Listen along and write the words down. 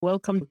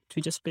Welcome to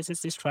Twitter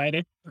Spaces this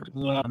Friday.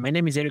 My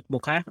name is Eric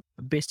Bokaya,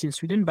 based in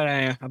Sweden, but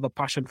I have a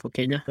passion for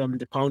Kenya. I'm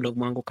the founder of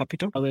Mango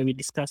Capital, where we're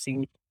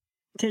discussing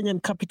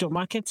Kenyan capital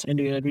markets, and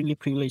we are really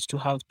privileged to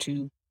have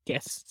two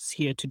guests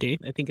here today.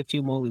 I think a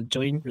few more will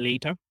join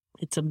later.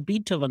 It's a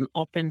bit of an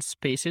open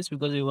spaces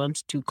because we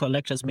want to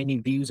collect as many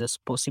views as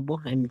possible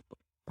and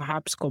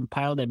perhaps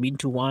compile them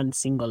into one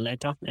single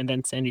letter and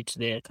then send it to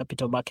the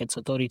capital markets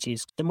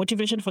authorities. The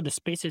motivation for the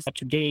spaces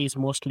today is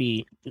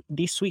mostly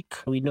this week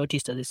we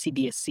noticed that the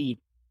CDSC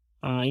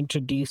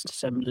introduced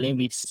some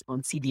levies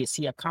on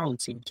CDSC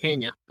accounts in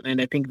Kenya. And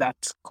I think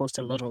that caused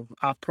a lot of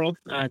uproar.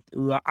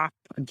 We were up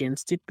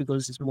against it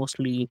because it's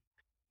mostly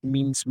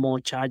means more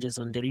charges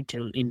on the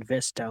retail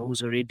investor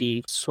who's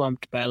already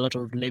swamped by a lot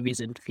of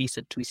levies and fees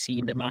that we see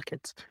in the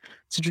markets.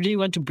 So today we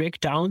want to break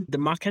down the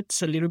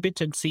markets a little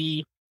bit and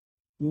see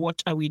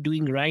what are we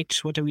doing right,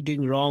 what are we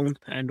doing wrong,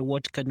 and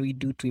what can we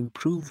do to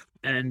improve,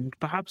 and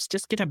perhaps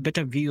just get a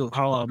better view of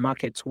how our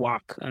markets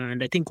work.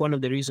 And I think one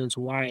of the reasons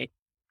why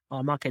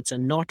our markets are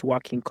not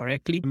working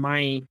correctly,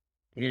 my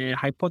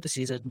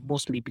hypothesis is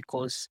mostly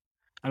because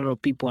a lot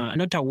of people are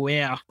not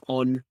aware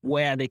on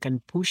where they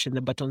can push the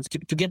buttons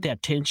to get the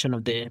attention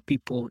of the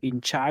people in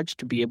charge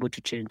to be able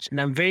to change. And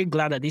I'm very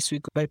glad that this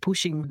week, by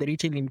pushing the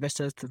retail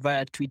investors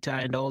via Twitter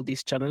and all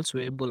these channels,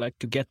 we're able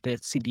to get the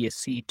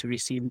CDSC to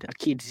rescind a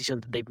key decision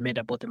that they've made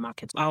about the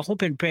markets. Our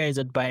hope and prayer is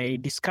that by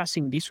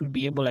discussing this, we'll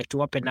be able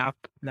to open up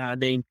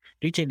the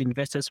retail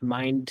investors'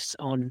 minds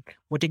on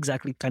what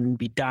exactly can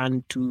be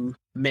done to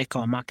make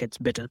our markets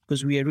better,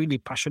 because we are really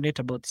passionate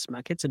about these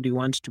markets and we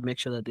want to make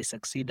sure that they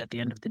succeed at the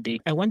end of the day.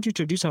 I want to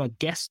introduce our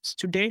guests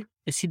today.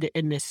 I see the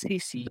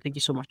NSE. Thank you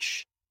so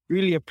much.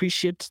 Really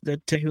appreciate that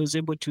he was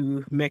able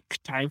to make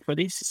time for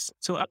this.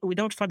 So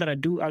without further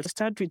ado, I'll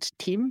start with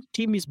Tim.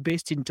 Tim is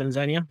based in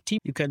Tanzania. Tim,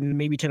 you can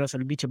maybe tell us a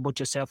little bit about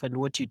yourself and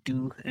what you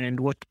do and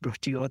what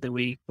brought you all the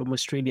way from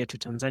Australia to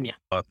Tanzania.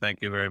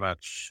 Thank you very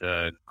much.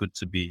 Good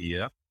to be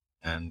here.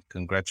 And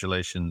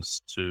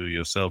congratulations to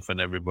yourself and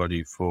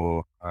everybody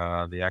for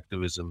the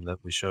activism that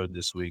we showed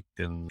this week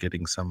and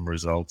getting some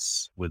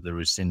results with the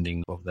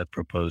rescinding of that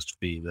proposed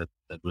fee. That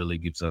really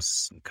gives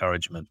us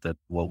encouragement that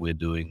what we're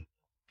doing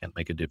can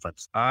make a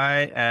difference.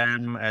 I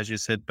am, as you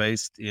said,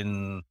 based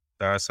in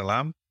Dar es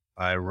Salaam.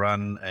 I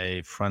run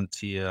a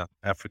frontier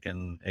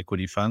African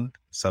equity fund,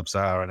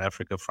 Sub-Saharan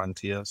Africa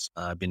Frontiers.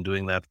 I've been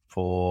doing that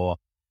for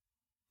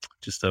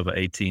just over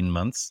 18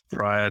 months.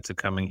 Prior to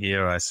coming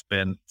here, I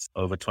spent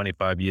over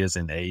 25 years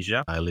in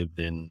Asia. I lived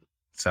in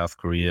South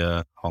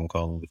Korea, Hong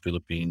Kong, the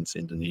Philippines,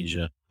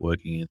 Indonesia,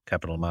 working in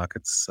capital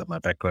markets. So my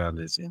background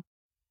is in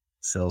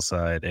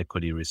sell-side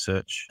equity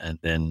research and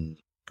then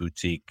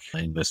boutique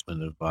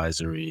investment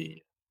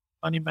advisory,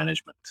 money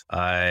management.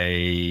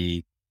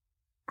 I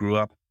grew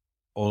up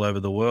all over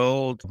the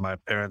world. My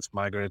parents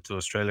migrated to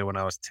Australia when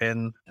I was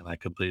 10 and I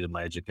completed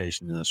my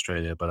education in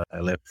Australia, but I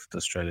left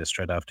Australia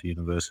straight after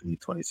university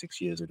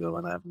 26 years ago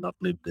and I have not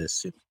lived there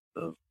since.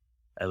 So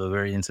I have a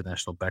very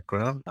international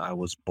background. I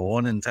was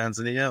born in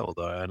Tanzania,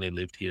 although I only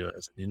lived here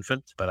as an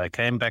infant, but I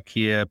came back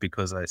here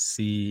because I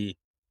see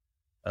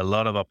a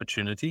lot of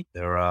opportunity.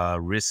 There are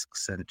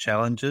risks and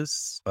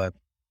challenges, but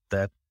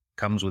that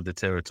comes with the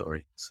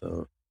territory.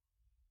 So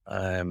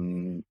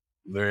I'm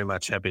very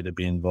much happy to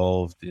be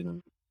involved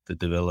in the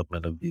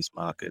development of these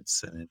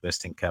markets and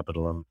investing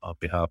capital on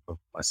behalf of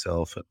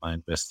myself and my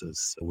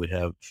investors. So we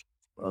have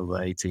over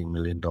 $18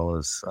 million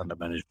under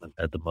management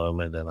at the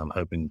moment, and I'm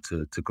hoping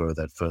to grow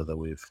that further.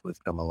 We've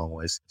come a long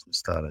way since we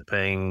started.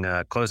 Paying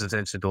close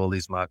attention to all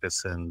these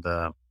markets and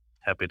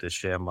happy to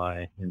share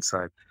my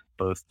insight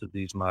both to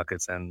these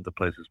markets and the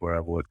places where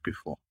I've worked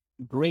before.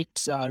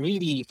 Great.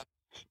 Really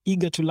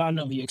eager to learn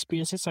of your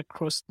experiences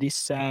across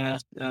these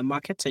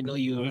markets. I know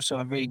you also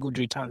have very good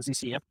returns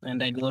this year,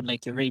 and I know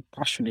you're very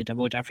passionate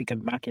about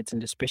African markets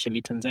and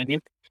especially Tanzania,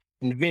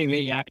 and very,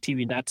 very active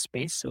in that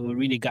space. So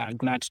really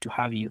glad to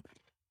have you.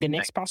 The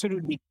next person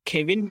would be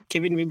Kevin.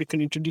 Kevin, maybe you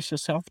can introduce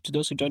yourself to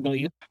those who don't know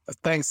you.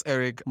 Thanks,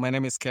 Eric. My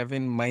name is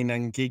Kevin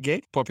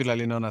Mainangige,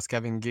 popularly known as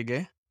Kevin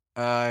Gige.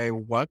 I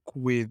work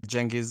with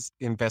Jengis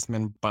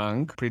Investment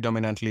Bank,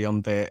 predominantly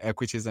on the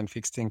equities and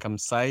fixed income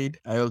side.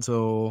 I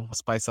also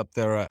spice up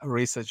their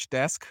research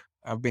desk.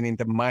 I've been in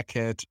the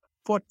market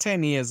for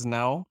 10 years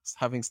now,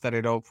 having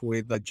started off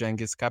with the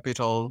Jengis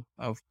Capital.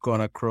 I've gone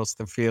across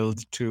the field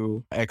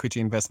to Equity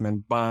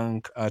Investment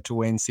Bank, to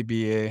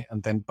NCBA,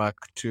 and then back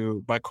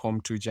home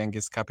to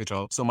Jengis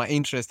Capital. So my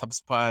interests have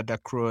spurred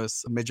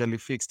across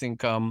majorly fixed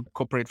income,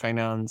 corporate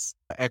finance,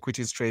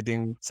 equities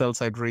trading,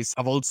 sell-side risk.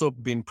 I've also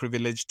been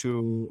privileged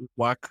to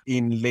work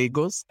in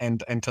Lagos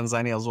and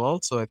Tanzania as well.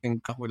 So I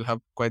think we'll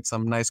have quite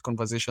some nice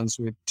conversations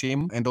with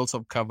Tim, and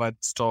also covered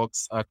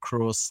stocks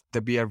across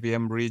the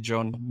BRVM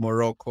region,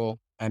 Morocco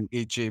and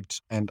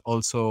Egypt, and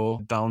also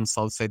down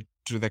south side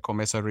to the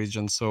Comesa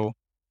region. So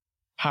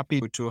happy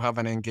to have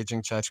an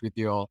engaging chat with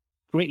you all.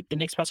 Great. The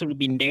next person will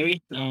be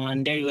Nderi.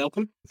 Nderi,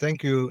 welcome.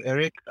 Thank you,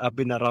 Eric. I've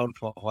been around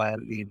for a while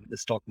in the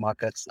stock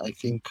markets. I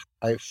think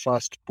I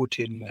first put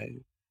in my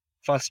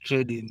first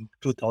trade in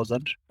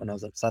 2000 when I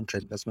was at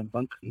Suntrade Investment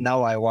Bank.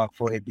 Now I work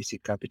for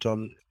ABC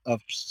Capital.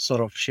 I've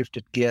sort of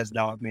shifted gears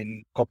now. I'm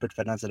in corporate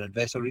finance and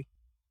advisory.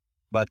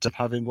 But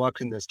having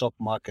worked in the stock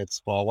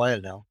markets for a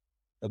while now,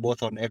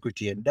 both on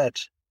equity and debt,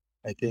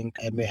 I think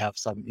I may have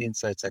some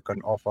insights I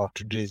can offer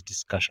to today's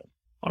discussion.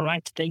 All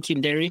right. Thank you,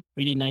 Derry.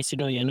 Really nice to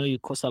know you. I know you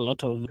cause a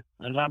lot of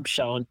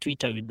rapture on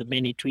Twitter with the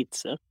many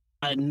tweets.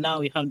 And now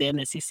we have the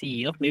NSE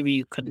CEO. Maybe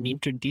you can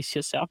introduce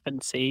yourself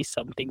and say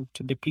something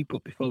to the people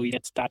before we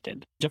get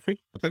started.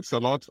 Jeffrey? Thanks a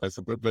lot. It's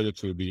a great pleasure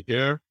to be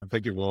here. And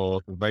thank you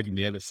for inviting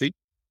the NSE.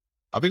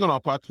 I think on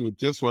our part, we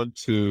just want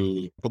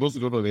to, for those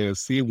who don't know the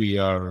NSE, we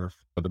are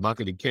the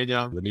market in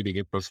Kenya, the leading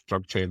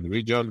infrastructure in the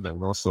region,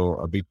 and also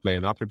a big player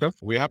in Africa.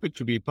 We're happy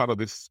to be part of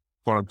this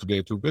forum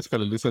today to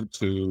basically listen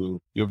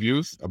to your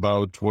views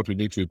about what we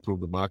need to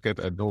improve the market.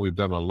 I know we've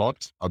done a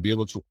lot. I'll be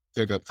able to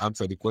take and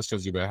answer the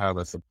questions you may have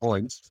at some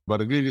point. But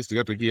it really is to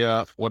get to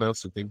hear what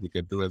else you think we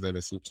can do as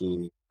NSE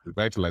to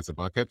revitalize the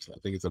market. I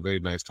think it's a very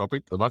nice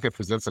topic. The market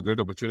presents a great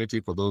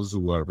opportunity for those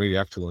who are very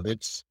active on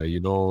it.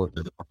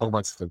 The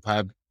performance they've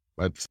had.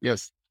 But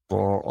yes,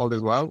 for all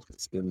this while,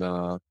 it's been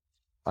a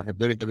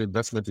very heavy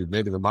investment we've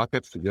made in the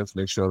market to just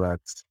make sure that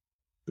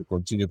we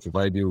continue to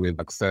provide you with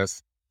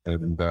access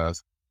and the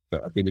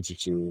ability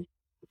to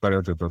carry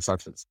out your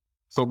transactions.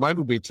 So mine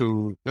would be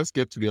to just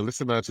get to the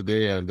listener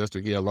today and just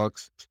to hear a lot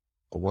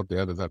of what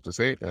the others have to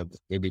say and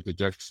maybe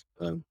project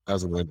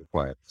as and when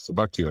required. So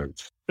back to you, Eric.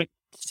 Great.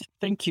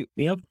 Thank you.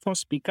 We have 4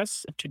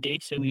 speakers today,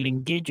 so we'll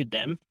engage with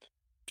them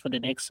for the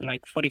next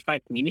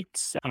 45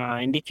 minutes.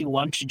 And if you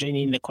want to join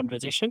in the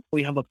conversation,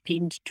 we have a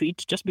pinned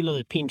tweet. Just below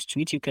the pinned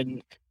tweet, you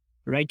can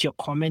write your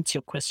comments,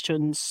 your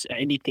questions,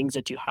 any things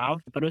that you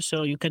have. But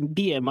also you can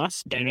DM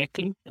us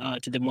directly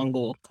to the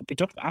Mwango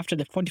Capital. After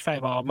the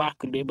 45-hour mark,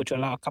 we'll be able to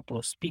allow a couple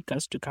of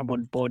speakers to come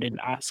on board and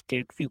ask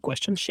a few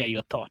questions, share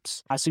your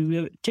thoughts. As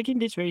we're taking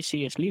this very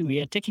seriously, we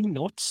are taking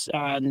notes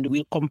and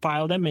we'll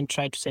compile them and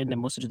try to send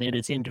them also to the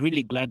NSE. And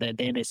really glad that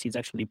the NSE is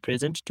actually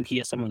present to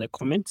hear some of the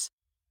comments.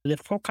 The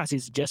focus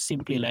is just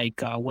simply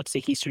what's the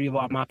history of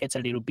our markets a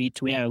little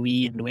bit, where are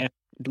we and where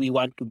do we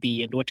want to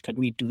be and what can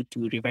we do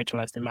to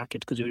revitalize the market,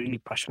 because we're really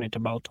passionate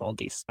about all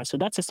this. So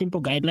that's a simple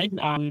guideline.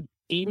 We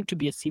aim to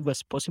be as civil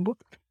as possible.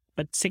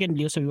 But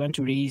secondly, also we want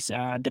to raise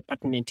the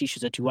pertinent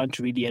issues that we want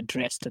to really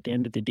address at the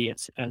end of the day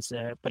as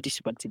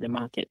participants in the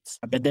markets.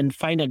 But then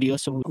finally,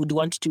 also we would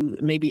want to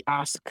maybe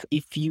ask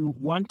if you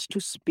want to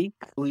speak,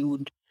 we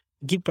would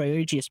give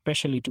priority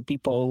especially to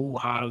people who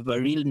have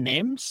real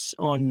names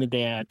on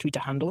their Twitter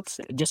handles.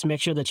 Just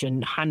make sure that your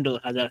handle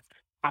has an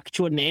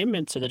actual name,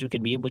 and so that we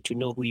can be able to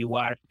know who you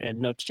are and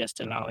not just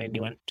allow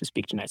anyone to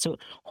speak tonight. So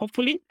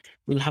hopefully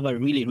we'll have a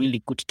really,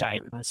 really good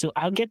time. So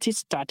I'll get it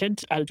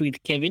started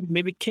with Kevin.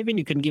 Maybe Kevin,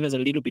 you can give us a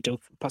little bit of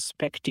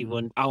perspective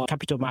on our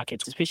capital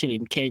markets, especially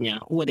in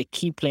Kenya. Who are the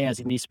key players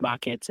in these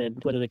markets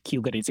and what are the key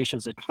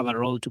organizations that have a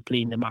role to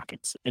play in the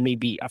markets? And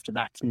maybe after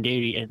that,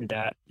 Nderi and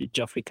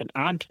Geoffrey can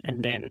add,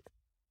 and then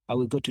I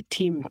will go to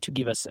Tim to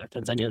give us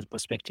Tanzania's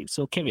perspective.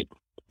 So Kevin,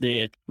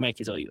 the mic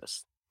is all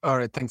yours. All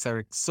right, thanks,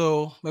 Eric.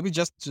 So maybe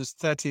just to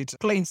start it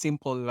plain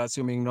simple,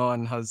 assuming no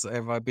one has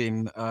ever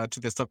been to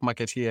the stock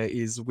market here,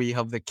 is we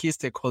have the key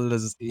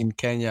stakeholders in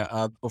Kenya,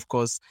 of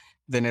course,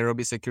 the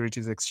Nairobi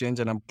Securities Exchange,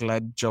 and I'm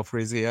glad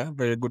Geoffrey is here,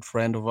 very good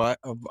friend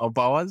of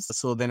ours.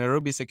 So the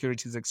Nairobi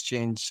Securities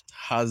Exchange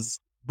has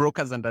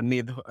brokers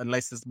underneath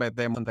licensed by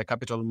them, and the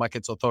Capital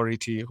Markets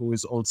Authority, who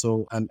is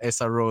also an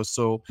SRO.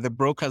 So the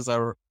brokers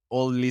are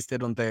all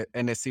listed on the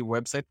NSE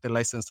website, the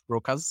licensed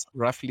brokers,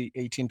 roughly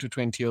 18 to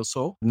 20 or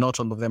so.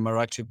 Not all of them are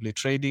actively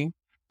trading.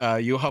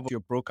 You have your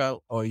broker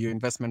or your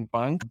investment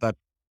bank that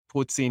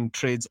puts in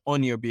trades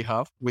on your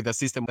behalf with a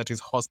system that is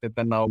hosted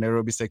by now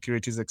Nairobi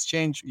Securities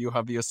Exchange. You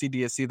have your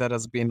CDSC that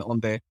has been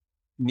on the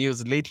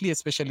news lately,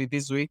 especially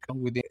this week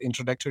with the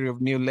introductory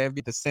of new levy,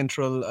 the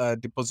central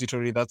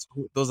depository.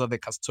 Those are the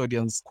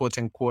custodians, quote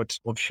unquote,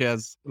 of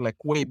shares. Like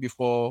way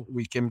before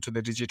we came to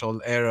the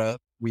digital era,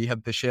 we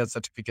had the share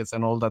certificates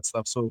and all that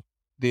stuff. So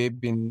they've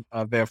been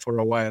there for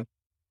a while.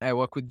 I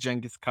work with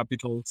Jengis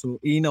Capital. So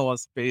in our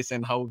space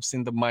and how we've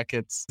seen the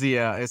markets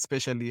here,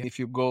 especially if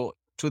you go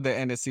to the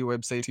NSE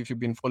website, if you've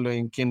been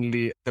following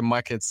keenly the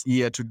markets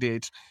year to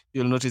date,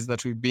 you'll notice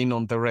that we've been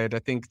on the red. I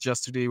think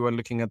just today we're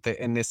looking at the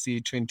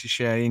NSE 20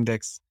 share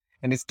index,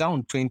 and it's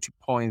down 20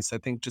 points, I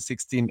think, to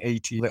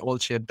 1680. The all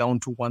share down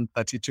to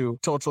 132.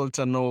 Total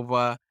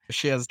turnover,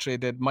 shares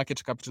traded,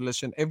 market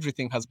capitalization,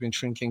 everything has been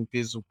shrinking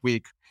this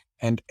week.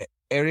 And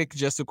Eric,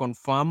 just to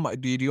confirm,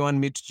 do you want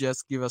me to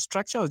just give a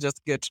structure or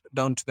just get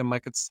down to the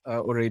markets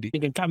already? We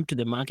can come to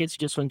the markets.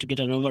 Just want to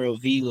get an overall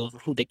view of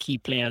who the key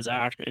players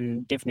are,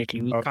 and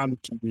definitely we'll come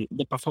to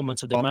the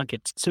performance of the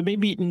markets. So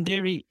maybe,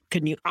 Nderi,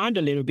 can you add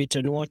a little bit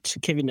on what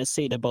Kevin has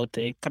said about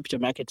the capital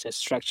markets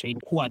structure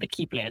and who are the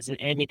key players?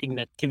 Anything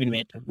that Kevin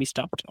may have missed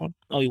out on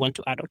or you want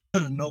to add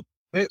on? No,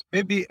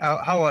 maybe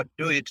how I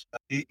do it,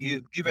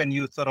 given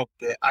you sort of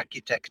the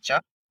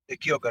architecture, the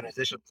key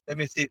organizations. Let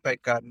me see if I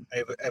can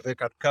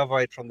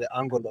cover it from the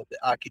angle of the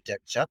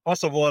architecture.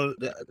 First of all,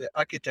 the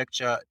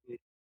architecture,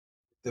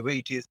 the way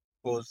it is,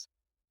 because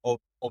of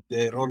of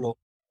the role of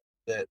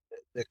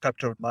the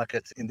capital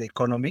markets in the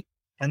economy.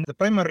 And the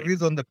primary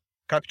reason the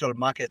capital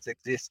markets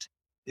exist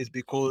is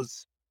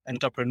because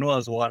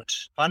entrepreneurs want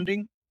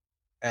funding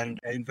and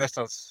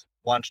investors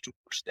want to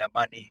put their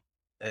money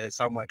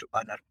somewhere to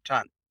earn a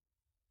return.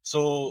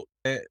 So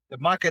the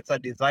markets are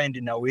designed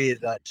in a way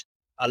that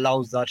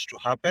allows that to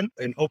happen,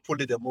 and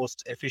hopefully the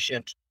most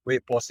efficient way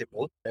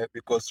possible,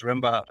 because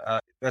remember,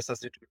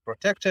 investors need to be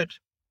protected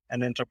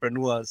and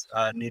entrepreneurs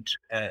need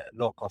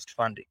low-cost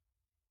funding.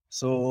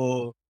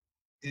 So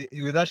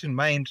with that in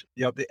mind,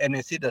 you have the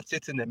NSE that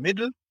sits in the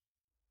middle,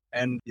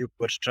 and you've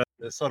got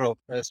sort of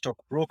stock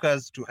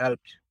brokers to help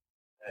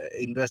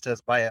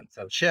investors buy and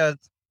sell shares.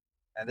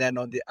 And then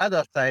on the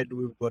other side,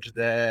 we've got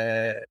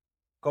the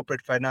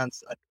corporate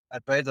finance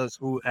advisors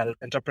who help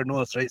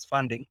entrepreneurs raise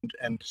funding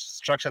and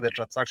structure the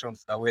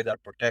transactions in a way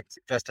that protects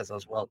investors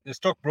as well. The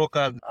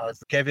stockbrokers,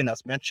 as Kevin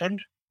has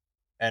mentioned,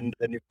 and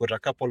then you've got a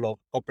couple of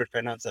corporate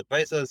finance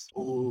advisors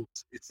who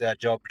it's their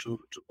job to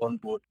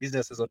onboard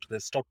businesses onto the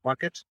stock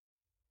market.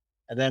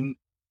 And then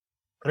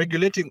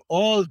regulating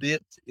all this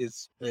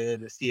is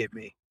the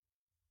CMA.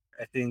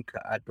 I think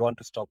I'd want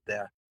to stop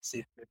there. See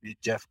if maybe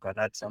Jeff can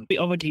add something.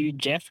 Over to you,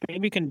 Jeff.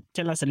 Maybe you can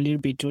tell us a little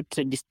bit what's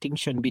the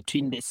distinction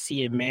between the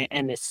CMA,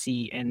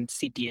 NSE, and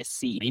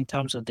CDSC in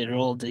terms of the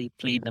role they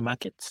play in the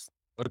markets.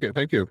 Okay,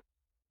 thank you.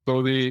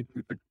 So the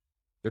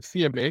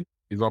CMA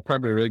is our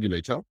primary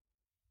regulator.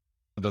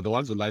 They're the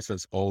ones who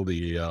license all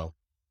the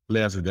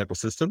players in the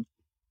ecosystem.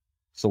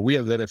 So we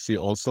as the NFC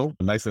also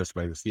licensed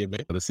by the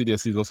CMA. The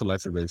CDSC is also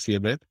licensed by the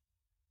CMA.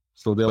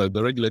 So they have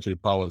the regulatory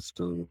powers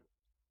to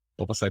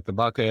oversight the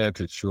market,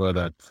 ensure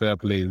that fair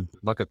play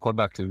market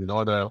conduct is in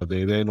order.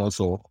 They then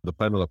also the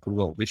final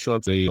approval of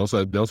issuance. They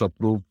also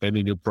approve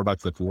any new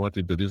products that we want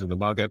to introduce in the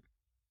market.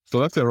 So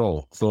that's their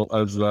role. So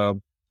as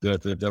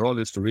the role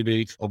is to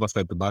really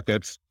oversight the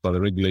market for the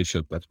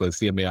regulation. That's by the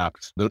CMA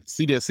Act. The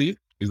CDSC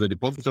is the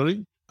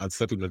depository and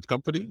settlement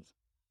company.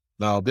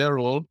 Now their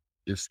role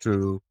is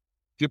to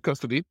keep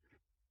custody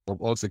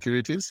of all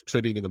securities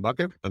trading in the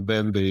market, and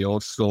then they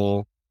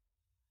also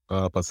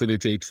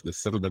facilitate the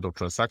settlement of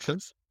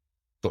transactions.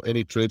 So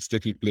any trades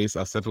taking place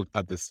are settled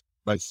at this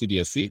by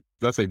CDSC.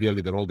 That's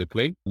ideally the role they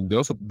play. And they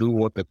also do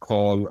what they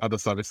call other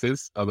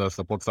services, other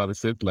support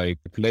services like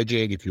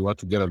pledging. If you want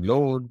to get a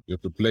loan, you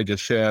have to pledge your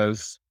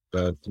shares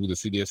through the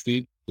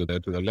CDSC to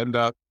the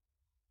lender.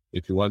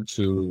 If you want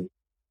to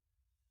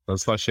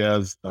transfer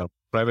shares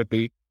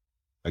privately,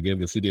 again,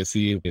 the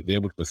CDSC, they're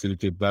able to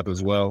facilitate that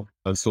as well.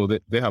 And so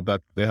they have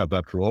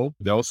that role.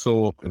 They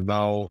also are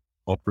now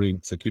offering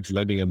security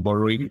lending and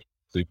borrowing.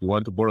 So if you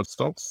want to borrow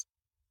stocks,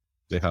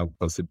 they have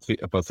a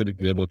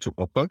facility able to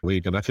offer where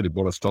you can actually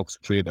borrow stocks,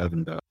 trade,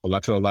 and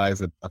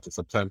collateralize it after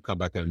some time, come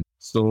back. And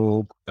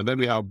then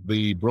we have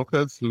the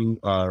brokers who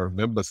are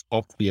members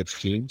of the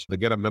exchange. They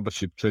get a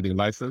membership trading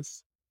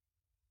license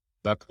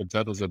that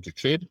entitles them to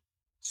trade.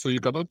 So you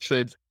cannot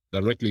trade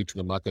directly to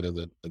the market as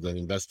an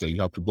investor.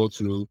 You have to go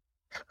through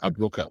a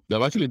broker.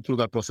 They've actually improved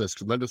that process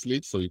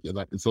tremendously. So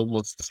it's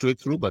almost straight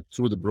through, but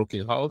through the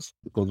broking house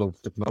because of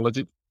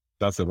technology.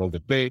 That's the role they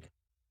play.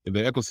 In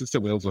the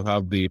ecosystem, we also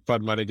have the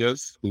fund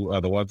managers who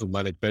are the ones who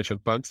manage pension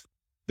funds.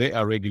 They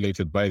are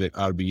regulated by the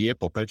RBA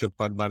for pension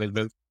fund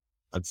management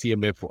and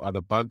CMA for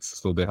other funds.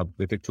 So they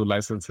take 2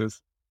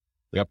 licenses.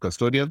 We have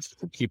custodians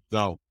who keep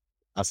now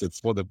assets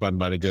for the fund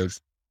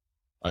managers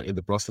in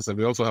the process. And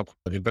we also have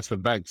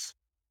investment banks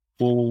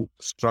who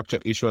structure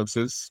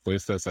issuances, for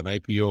instance, an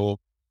IPO,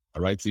 a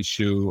rights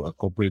issue, a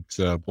corporate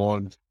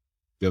bond.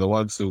 They're the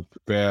ones who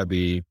prepare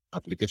the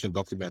application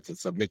documents and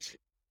submit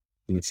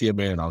in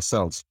CMA and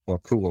ourselves for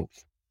approval.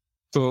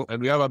 So,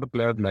 and we have other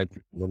players like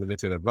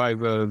nominated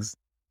advisors.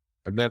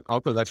 And then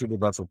out of that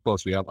universe, of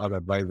course, we have other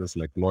advisors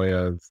like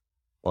lawyers,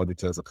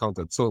 auditors,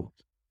 accountants. So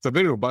it's a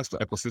very robust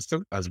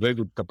ecosystem, has very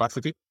good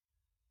capacity,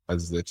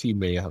 as the team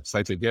may have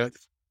cited here.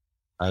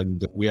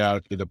 And we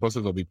are in the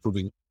process of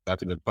improving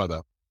that even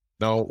further.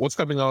 Now, what's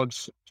coming out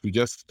to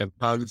just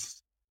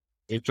enhance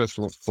interest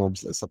from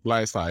the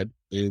supply side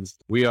is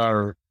we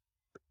are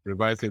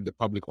revising the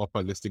public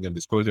offer listing and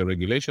disclosure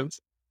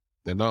regulations.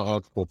 They're now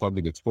out for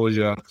public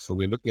exposure. So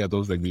we're looking at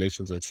those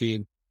regulations and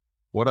seeing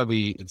what are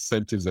the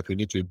incentives that we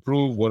need to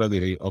improve? What are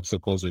the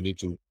obstacles we need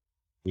to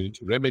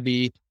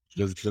remedy?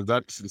 There's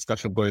that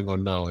discussion going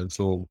on now. And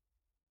so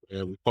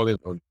we call it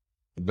on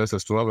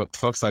investors to have a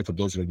first sight of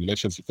those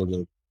regulations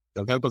because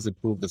they'll help us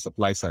improve the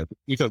supply side,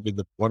 which has been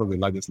one of the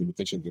largest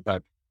limitations we've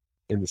had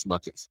in this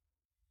market.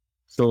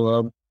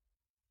 So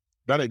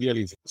that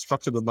ideally is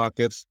structure the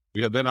markets.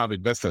 We then have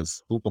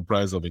investors who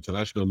comprise of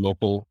international,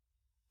 local,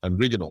 and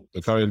regional.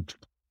 The current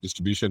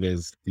distribution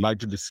is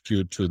largely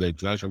skewed to the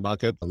international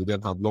market. We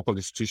then have local,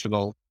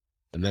 institutional,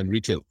 and then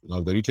retail.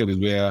 Now, the retail is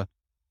where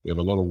we have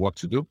a lot of work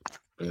to do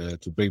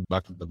to bring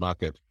back the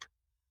market.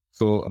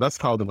 So that's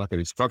how the market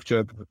is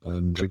structured,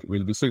 and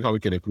we'll be seeing how we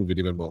can improve it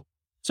even more.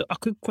 So a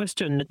quick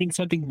question, I think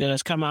something that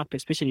has come up,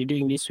 especially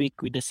during this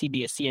week with the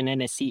CDSC and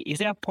NSE, is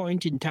there a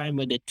point in time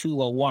where the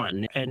two are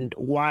one, and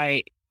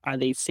why are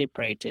they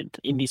separated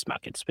in this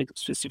market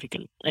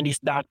specifically? And is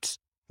that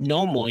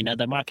normal in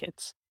other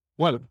markets?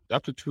 Well,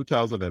 after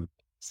 2000,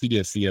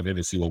 CDSC and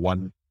NSE were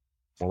one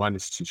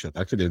institution.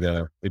 Actually,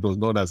 it was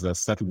known as the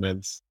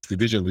settlements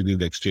division within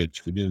the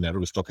exchange, within the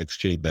Nairobi Stock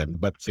Exchange then.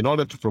 But in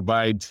order to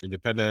provide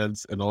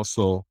independence and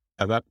also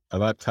at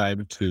that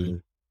time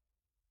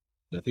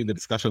I think the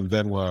discussion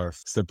then were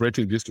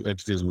separating these two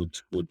entities would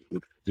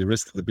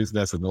de-risk the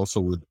business and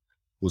also would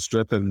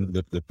strengthen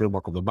the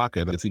framework of the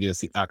market. And the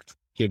CDSC Act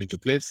came into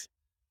place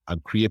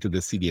and created the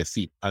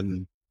CDSC.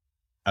 And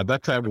at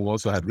that time, we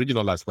also had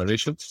regional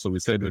aspirations. So we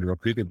said when we were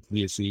creating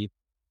the CDSC,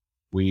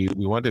 we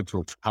wanted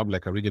to have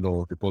like a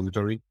regional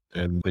depository,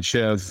 and the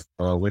shares,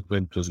 when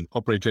it was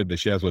incorporated, the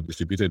shares were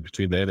distributed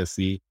between the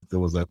NSE. There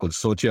was a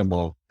consortium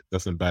of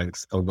investment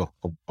banks, of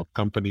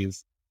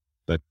companies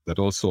that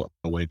also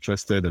were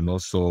interested, and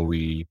also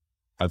we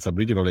had some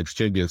regional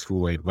exchanges who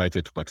were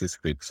invited to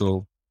participate.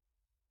 So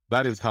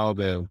that is how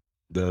the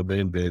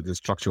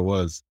structure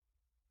was.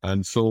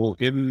 And so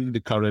in the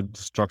current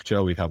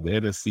structure, we have the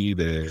NSE,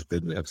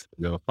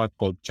 we have a fund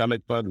called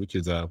Challenge Fund, which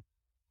is a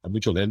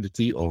mutual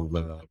entity of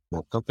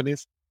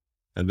companies.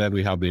 And then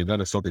we have the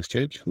United Stock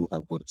Exchange, who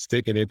have a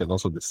stake in it, and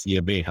also the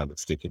CMA have a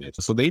stake in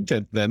it. So the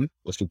intent then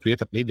was to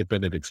create an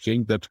independent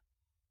exchange that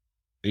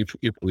if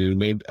we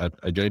remained at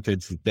a joint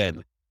entity,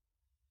 then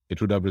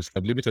it would have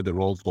limited the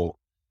role for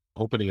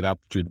opening it up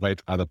to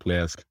invite other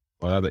players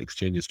or other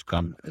exchanges to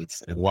come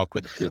and work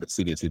with the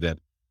CDSC then.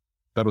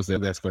 That was the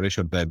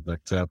aspiration then.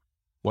 But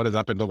what has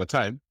happened over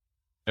time,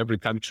 every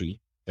country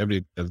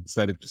has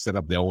decided to set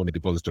up their own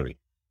depository.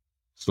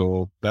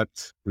 So that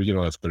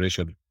regional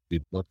aspiration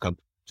did not come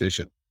to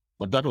fruition.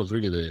 But that was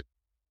really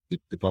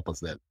the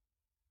purpose then.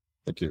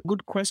 Thank you.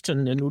 Good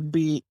question. And would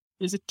be,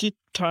 is it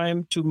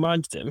time to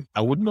merge them?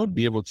 I would not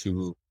be able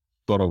to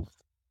sort of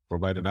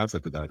provide an answer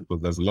to that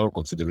because there's a lot of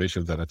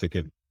considerations that are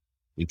taken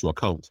into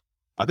account.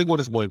 I think what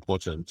is more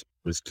important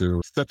is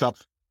to set up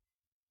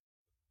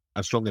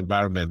a strong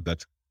environment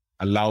that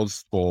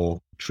allows for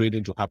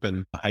trading to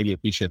happen highly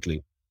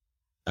efficiently,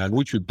 and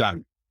which we've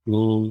done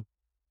through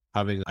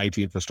having IT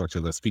infrastructure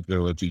that speak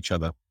very well to each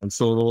other. And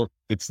so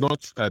it's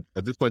not, at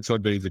this point, it's not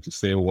very easy to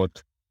say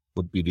what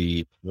would be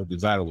the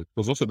desirable.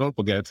 Because also don't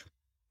forget,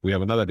 we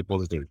have another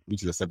depository,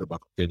 which is the Central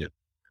Bank of Kenya.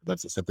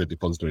 That's a separate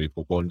depository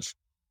for bonds,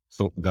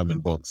 so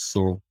government bonds.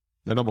 So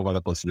a number of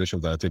other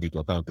considerations that are taken into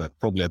account that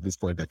probably at this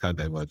point I can't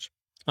diverge.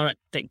 All right,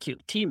 thank you.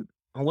 Team,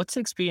 what's the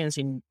experience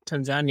in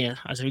Tanzania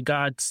as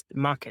regards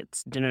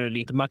markets,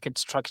 generally, the market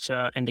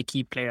structure and the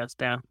key players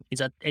there? Is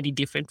that any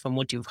different from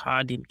what you've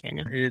heard in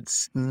Kenya?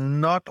 It's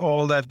not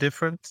all that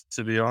different,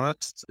 to be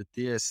honest.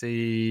 The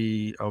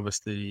DSE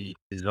obviously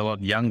is a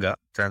lot younger.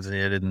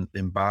 Tanzania didn't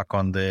embark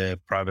on their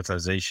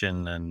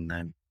privatization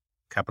and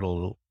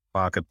capital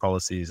market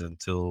policies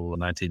until the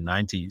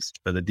 1990s.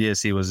 But the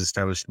DSE was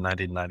established in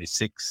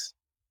 1996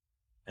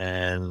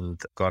 and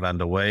got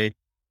underway.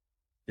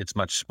 It's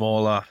much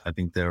smaller. I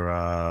think there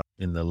are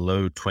in the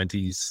low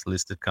 20s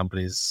listed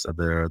companies.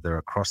 There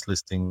are cross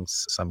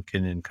listings. Some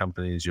Kenyan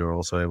companies you're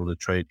also able to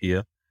trade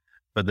here.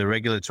 But the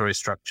regulatory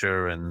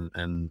structure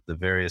and the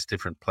various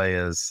different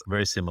players are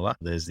very similar.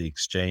 There's the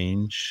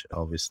exchange,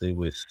 obviously,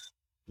 with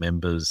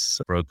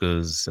members,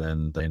 brokers,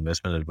 and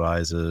investment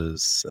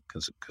advisors,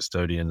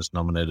 custodians,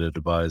 nominated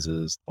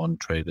advisors,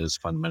 bond traders,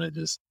 fund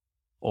managers,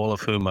 all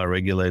of whom are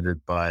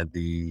regulated by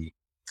the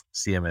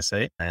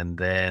CMSA. And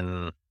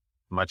then,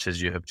 much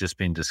as you have just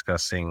been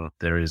discussing,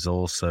 there is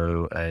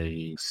also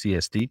a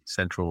CSD,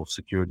 Central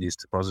Securities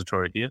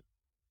Depository here.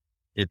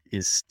 It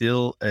is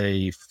still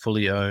a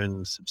fully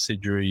owned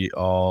subsidiary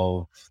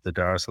of the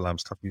Dar es Salaam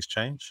Stock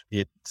Exchange.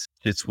 It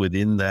sits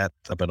within that,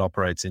 but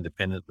operates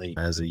independently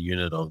as a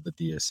unit of the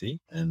DSE,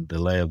 and the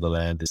lay of the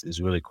land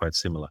is really quite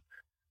similar.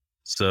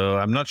 So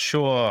I'm not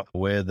sure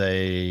where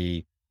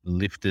they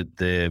lifted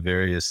their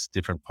various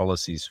different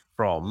policies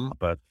from,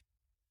 but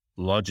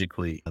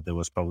logically, there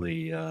was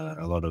probably a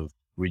lot of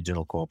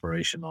regional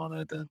cooperation on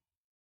it. And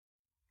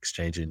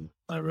exchange in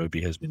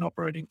Nairobi has been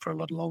operating for a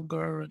lot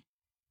longer, and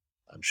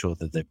I'm sure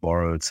that they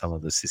borrowed some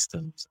of the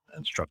systems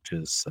and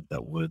structures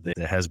that were there.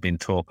 There has been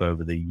talk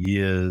over the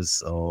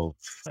years of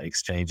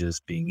exchanges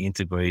being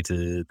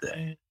integrated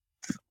and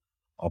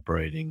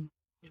operating,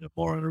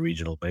 more on a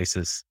regional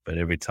basis. But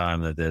every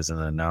time that there's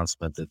an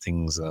announcement that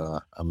things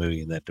are moving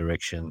in that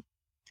direction,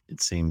 it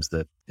seems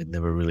that it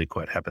never really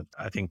quite happened.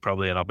 I think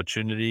probably an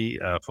opportunity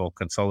for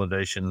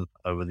consolidation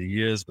over the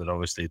years, but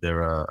obviously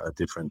there are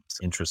different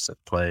interests at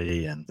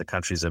play and the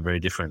countries are very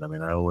different. I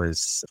mean, I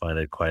always find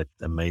it quite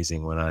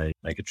amazing when I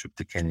make a trip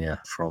to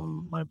Kenya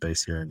from my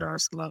base here in Dar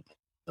es Salaam.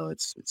 So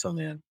it's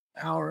only an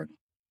hour and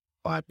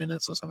 5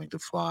 minutes or something to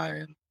fly,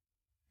 and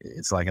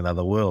it's like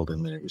another world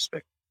in many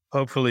respects.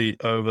 Hopefully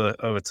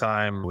over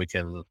time we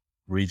can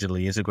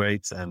regionally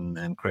integrate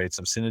and create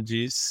some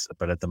synergies.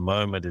 But at the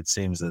moment, it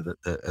seems that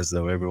as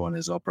though everyone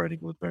is operating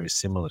with very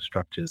similar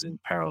structures in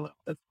parallel.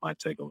 That might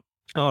take a while.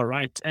 All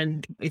right.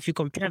 And if you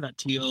compare that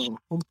to your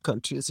home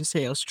country, as you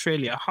say,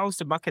 Australia, how's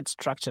the market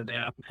structure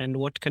there? And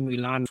what can we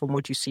learn from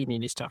what you've seen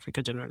in East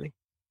Africa generally?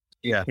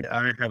 Yeah,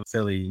 I have a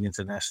fairly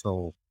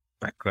international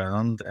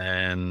background,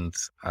 and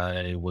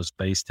I was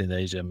based in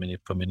Asia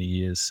for many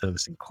years,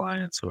 servicing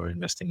clients who are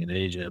investing in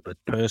Asia. But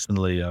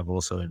personally, I've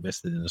also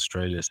invested in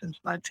Australia since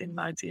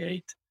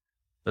 1998.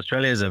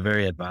 Australia is a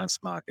very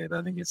advanced market.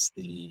 I think it's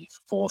the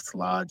fourth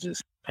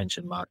largest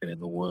pension market in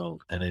the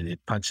world, and it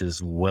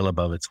punches well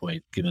above its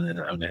weight, given that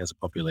it only has a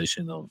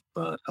population of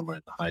somewhere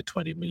in the high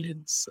 20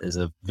 millions. There's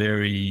a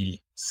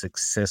very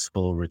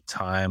successful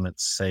retirement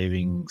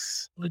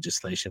savings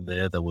legislation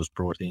there that was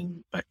brought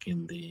in back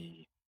in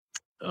the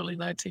early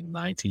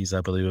 1990s,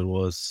 I believe it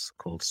was,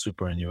 called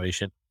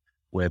superannuation,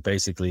 where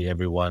basically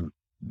everyone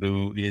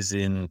who is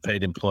in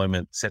paid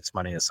employment sets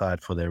money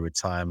aside for their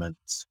retirement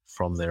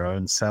from their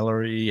own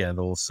salary and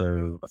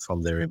also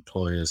from their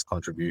employer's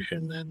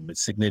contribution. And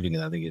it's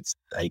significant. I think it's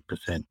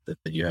 8% that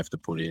you have to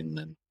put in,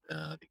 and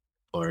the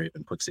employer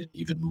even puts in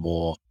even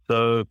more.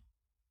 So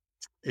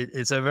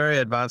it's a very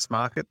advanced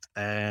market,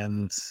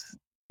 and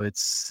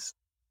it's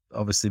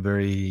obviously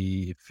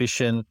very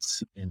efficient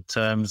in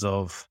terms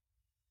of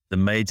the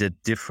major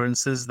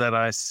differences that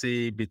I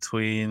see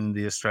between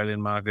the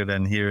Australian market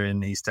and here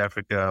in East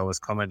Africa. I was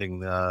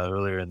commenting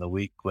earlier in the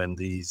week when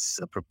these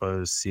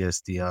proposed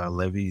CSDR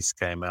levies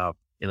came out.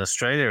 In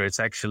Australia, it's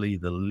actually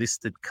the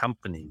listed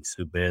companies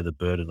who bear the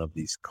burden of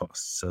these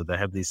costs. So they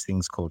have these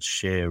things called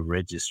share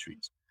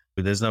registries.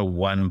 But there's no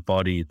one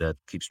body that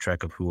keeps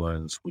track of who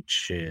owns which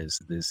shares.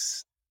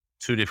 There's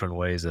two different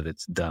ways that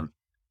it's done.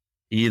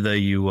 Either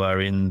you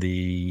are in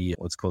the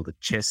what's called the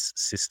CHESS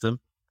system.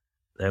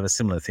 They have a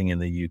similar thing in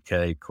the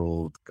UK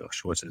called,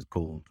 what's it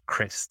called?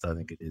 CREST, I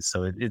think it is.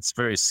 So it's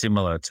very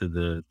similar to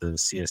the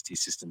CST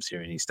systems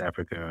here in East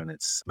Africa, and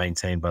it's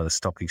maintained by the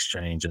stock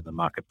exchange and the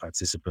market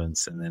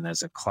participants. And then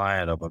as a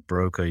client of a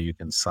broker, you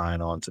can sign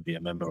on to be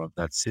a member of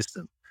that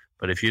system.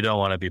 But if you don't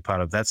want to be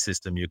part of that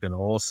system, you can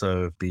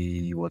also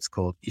be what's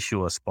called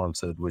issuer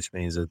sponsored, which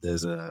means that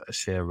there's a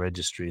share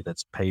registry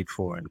that's paid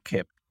for and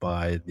kept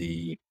by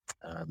the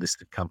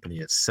listed company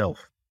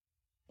itself.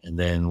 And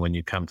then when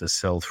you come to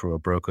sell through a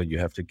broker, you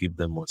have to give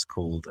them what's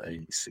called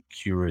a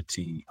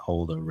security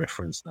holder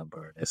reference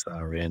number, an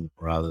SRN,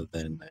 rather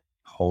than a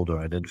holder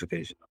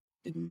identification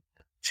in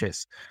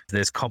CHESS.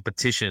 There's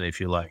competition, if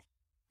you like,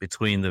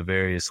 between the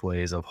various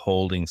ways of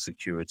holding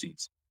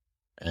securities,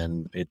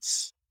 and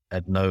it's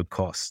at no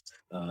cost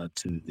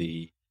to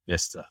the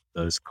investor.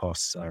 Those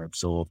costs are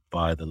absorbed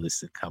by the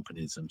listed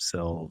companies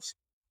themselves,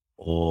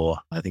 or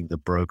I think the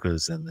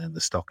brokers and then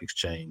the stock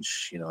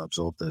exchange,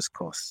 absorb those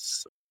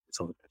costs. It's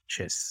all about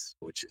CHESS,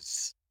 which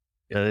is,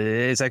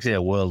 it's actually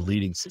a world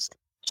leading system.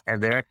 And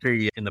they're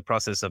actually in the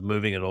process of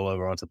moving it all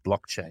over onto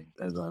blockchain,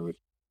 as I would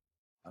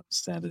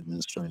understand it in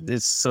Australia.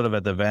 It's sort of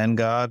at the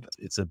vanguard.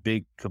 It's a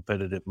big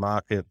competitive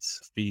market.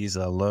 Fees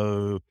are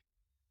low.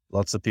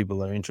 Lots of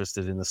people are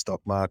interested in the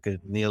stock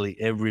market. Nearly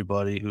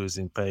everybody who's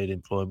in paid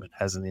employment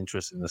has an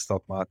interest in the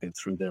stock market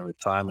through their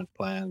retirement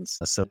plans.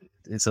 So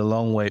it's a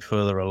long way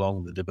further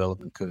along the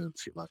development curve,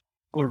 if you like.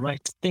 All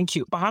right. Thank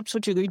you. Perhaps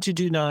what you're going to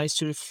do now is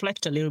to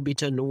reflect a little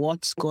bit on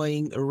what's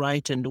going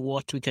right and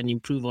what we can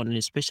improve on,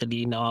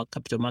 especially in our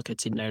capital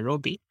markets in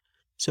Nairobi.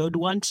 So I'd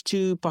want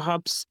to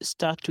perhaps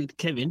start with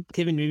Kevin.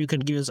 Kevin, maybe you can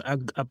give us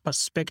a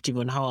perspective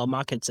on how our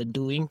markets are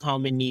doing. How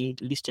many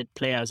listed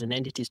players and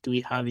entities do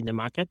we have in the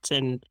markets,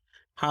 and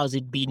how's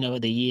it been over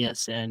the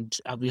years? And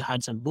have we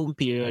had some boom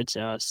periods,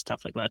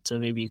 stuff like that? So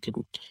maybe you can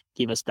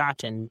give us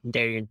that, and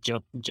Darian,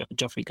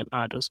 Geoffrey can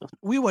add also.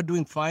 We were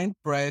doing fine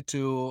prior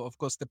to, of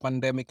course, the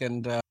pandemic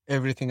and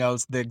everything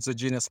else, the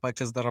exogenous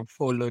factors that have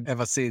followed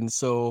ever since.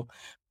 So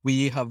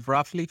we have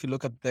roughly, if you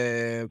look at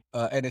the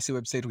NSE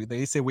website,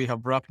 they say we have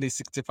roughly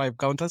 65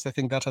 counters. I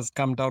think that has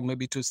come down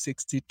maybe to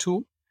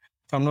 62.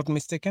 If I'm not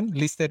mistaken,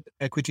 listed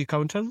equity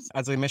counters.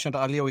 As I mentioned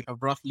earlier, we have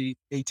roughly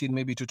 18,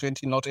 maybe to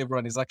 20. Not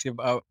everyone is active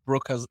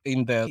brokers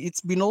in there.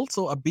 It's been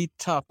also a bit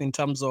tough in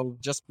terms of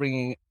just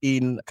bringing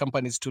in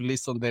companies to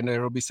list on the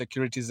Nairobi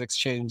Securities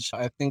Exchange.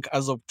 I think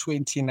as of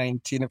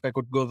 2019, if I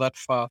could go that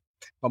far,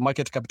 our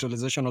market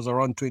capitalization was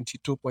around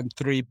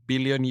 22.3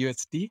 billion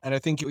USD. And I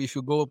think if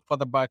you go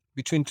further back,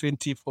 between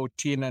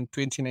 2014 and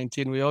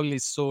 2019, we only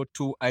saw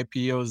 2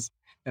 IPOs.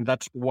 And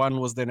that one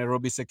was the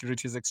Nairobi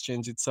Securities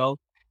Exchange itself,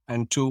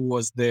 and 2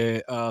 was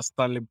the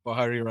Stanley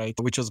Bahari, right,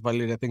 which was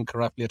valued, I think,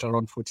 roughly at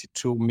around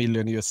 42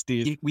 million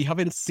USD. We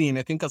haven't seen,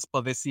 I think as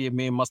per the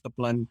CMA master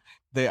plan,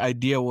 the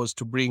idea was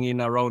to bring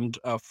in around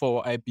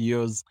 4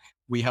 IPOs.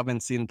 We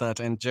haven't seen that,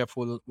 and Jeff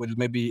will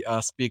maybe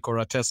speak or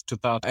attest to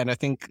that. And I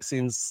think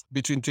since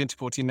between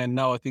 2014 and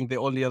now, I think the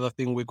only other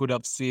thing we could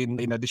have seen,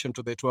 in addition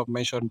to the 2 I've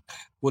mentioned,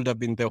 would have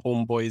been the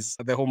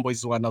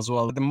Homeboys one as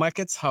well. The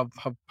markets have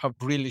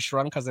really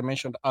shrunk, as I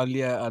mentioned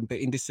earlier, and the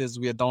indices,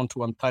 we are down to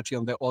 130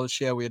 on the all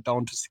share, we are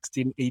down to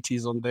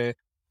 1680s on the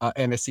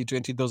NSE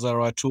 20. Those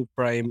are our 2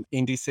 prime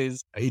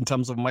indices in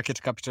terms of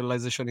market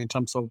capitalization, in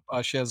terms of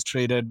shares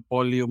traded,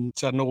 volume,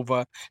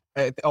 turnover.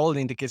 All the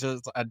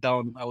indicators are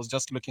down. I was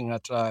just looking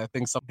at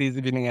things this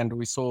evening, and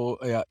we saw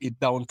it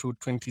down to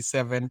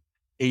 27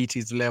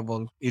 80s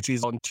level. It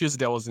is on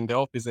Tuesday, I was in the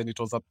office and it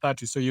was at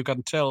 30. So you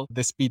can tell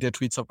the speed at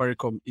which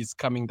Safaricom is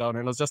coming down.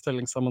 And I was just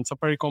telling someone,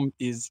 Safaricom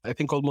is, I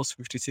think, almost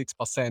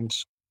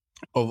 56%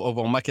 of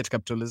our market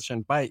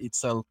capitalization by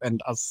itself. And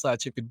as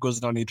such, if it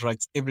goes down, it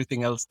drags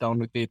everything else down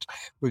with it.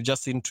 We've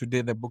just seen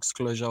today the books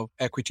closure of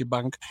Equity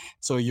Bank.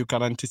 So you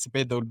can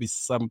anticipate there will be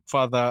some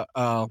further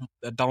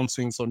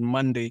downswings on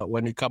Monday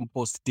when we come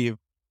post-div.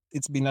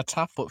 It's been a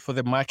tough for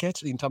the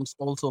market in terms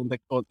also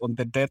on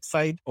the debt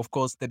side. Of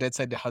course, the debt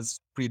side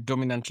has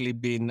predominantly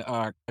been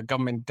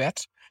government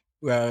debt,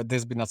 where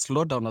there's been a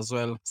slowdown as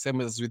well,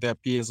 same as with the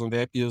IPOs. On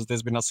the IPOs,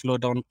 there's been a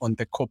slowdown on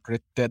the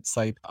corporate debt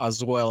side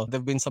as well. There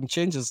have been some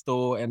changes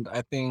though, and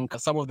I think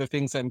some of the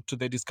things, and to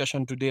the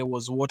discussion today,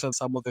 was what are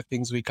some of the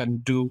things we can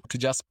do to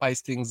just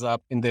spice things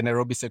up in the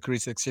Nairobi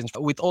Securities Exchange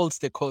with all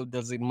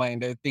stakeholders in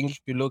mind. I think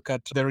if you look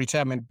at the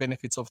Retirement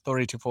Benefits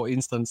Authority, for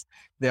instance,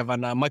 they have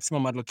a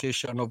maximum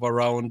allocation of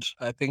around,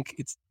 I think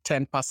it's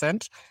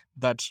 10%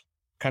 that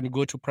can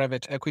go to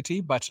private equity.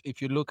 But if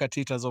you look at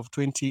it as of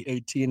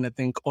 2018, I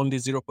think only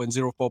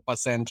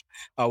 0.04%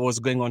 was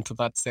going on to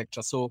that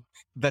sector. So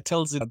that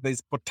tells you that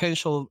there's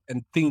potential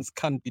and things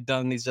can be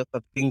done. It's just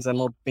that things are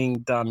not being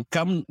done.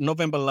 Come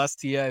November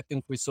last year, I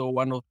think we saw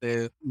one of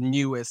the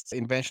newest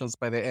inventions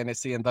by the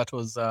NSE, and that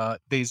was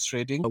days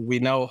trading. We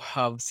now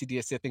have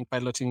CDSC, I think,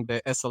 piloting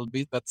the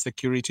SLB, that's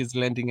securities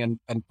lending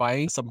and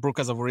buying. Some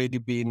brokers have already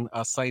been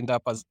signed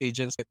up as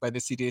agents by the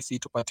CDSC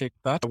to partake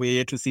that. We're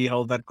here to see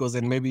how that goes,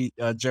 and maybe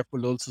Jeff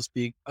will also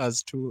speak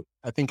as to,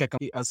 I think,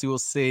 as he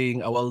was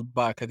saying a while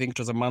back, I think it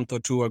was a month or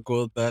two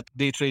ago, that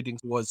day trading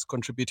was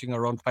contributing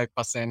around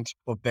 5%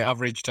 of the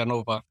average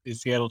turnover.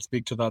 Is here, I'll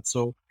speak to that.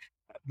 So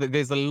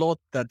there's a lot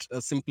that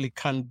simply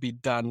can't be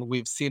done.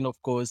 We've seen,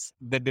 of course,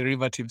 the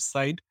derivative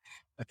side.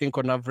 I think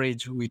on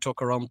average, we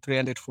talk around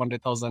 300,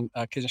 400,000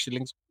 Kenyan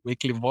shillings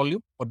weekly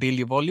volume or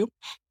daily volume.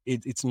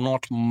 It's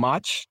not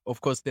much. Of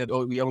course,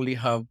 we only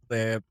have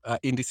the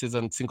indices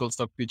and single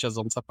stock futures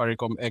on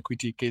Safaricom,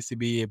 Equity,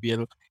 KCB,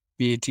 ABL,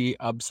 BAT,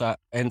 ABSA,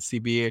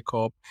 NCBA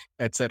Corp,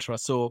 etc.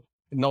 So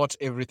not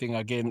everything,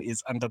 again,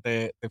 is under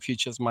the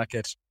futures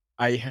market.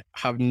 I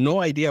have no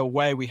idea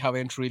why we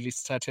haven't really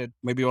started.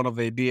 Maybe one of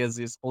the ideas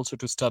is also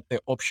to start the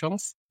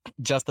options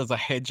just as a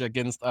hedge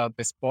against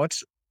the spot.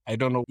 I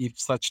don't know if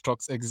such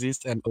talks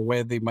exist and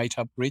where they might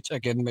have reached.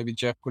 Again, maybe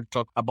Jeff could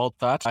talk about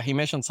that. He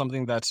mentioned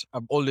something that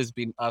I've always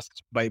been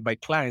asked by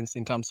clients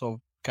in terms of,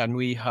 can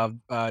we have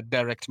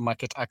direct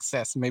market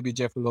access? Maybe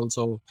Jeff will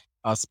also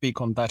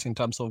speak on that in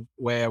terms of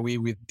where are we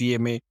with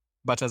DMA.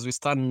 But as we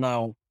stand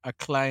now, a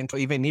client,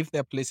 even if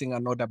they're placing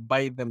an order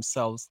by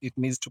themselves, it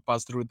needs to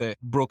pass through the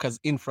broker's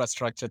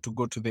infrastructure to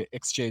go to the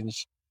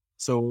exchange.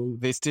 So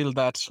there's still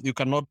that you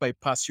cannot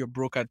bypass your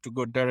broker to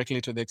go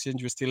directly to the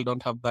exchange. You still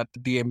don't have that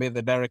DMA,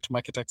 the direct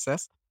market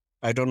access.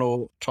 I don't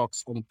know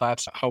talks on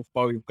that, how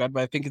far we've got,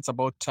 but I think it's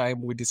about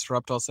time we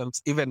disrupt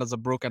ourselves, even as a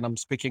broker. And I'm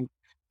speaking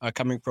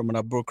coming from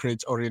a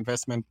brokerage or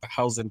investment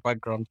house and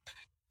background.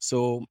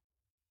 So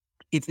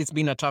it's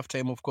been a tough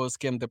time. Of course,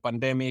 came the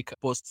pandemic.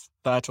 Post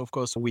that, of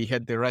course, we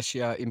had the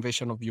Russia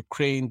invasion of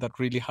Ukraine that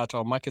really hurt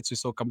our markets. We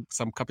saw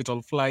some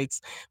capital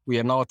flights. We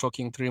are now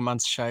talking 3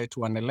 months shy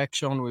to an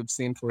election. We've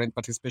seen foreign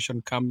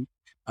participation come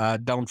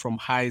down from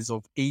highs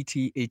of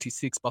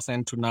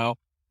 86% to now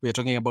we're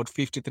talking about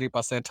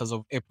 53% as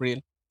of April.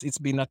 It's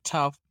been a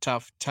tough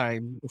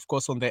time. Of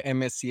course, on the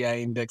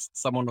MSCI index,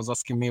 someone was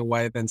asking me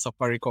why then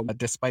Safaricom,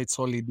 despite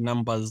solid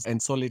numbers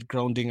and solid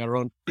grounding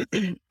around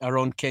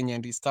around Kenya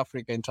and East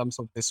Africa in terms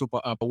of the super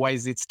app, why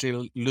is it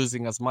still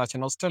losing as much?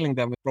 And I was telling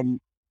them from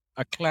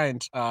a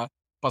client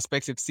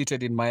perspective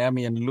seated in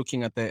Miami and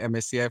looking at the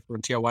MSCI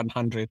Frontier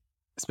 100,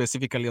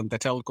 specifically on the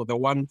telco, the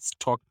one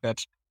stock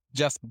that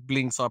just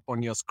blinks up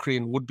on your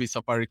screen would be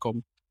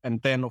Safaricom. And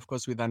then, of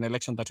course, with an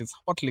election that is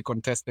hotly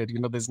contested,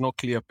 there's no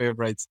clear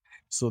favorites.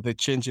 So the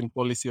change in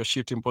policy or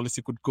shift in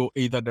policy could go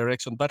either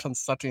direction. That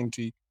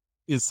uncertainty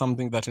is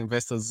something that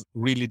investors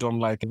really don't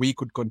like. We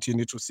could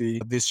continue to see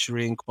this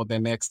shrink for the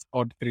next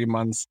odd 3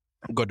 months,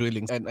 God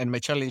willing. And my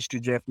challenge to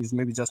Jeff is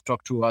maybe just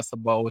talk to us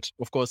about,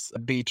 of course,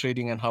 day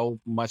trading and how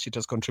much it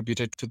has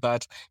contributed to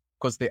that.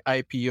 Because the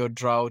IPO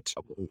drought,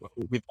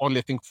 with only,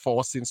 I think,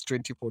 4 since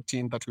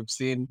 2014 that we've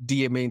seen,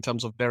 DMA in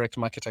terms of direct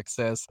market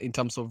access, in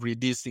terms of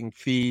reducing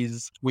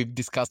fees. We've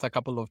discussed a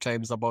couple of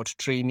times about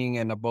training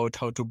and about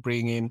how to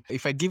bring in.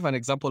 If I give an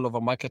example of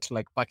a market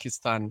like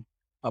Pakistan,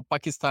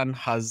 Pakistan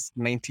has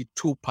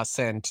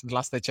 92%,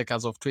 last I checked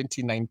as of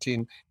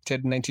 2019, it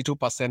had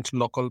 92%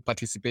 local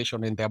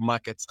participation in their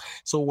markets.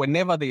 So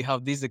whenever they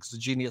have these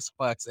exogenous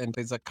facts and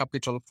there's a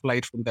capital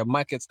flight from their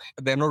markets,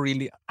 they're not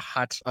really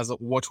hurt as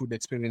what we'd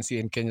experience here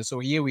in Kenya. So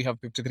here we have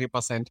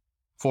 53%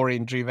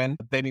 foreign driven.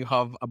 Then you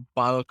have a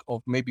bulk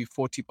of maybe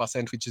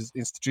 40%, which is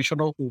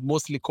institutional, who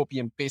mostly copy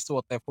and paste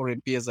what their foreign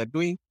peers are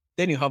doing.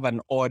 Then you have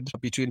an odd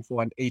between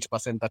 4 and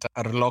 8% that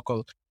are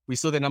local. We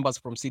saw the numbers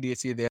from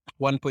CDSC there,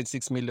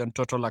 1.6 million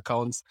total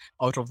accounts.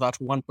 Out of that,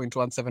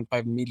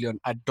 1.175 million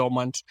are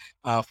dormant,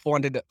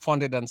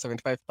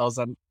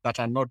 475,000 that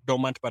are not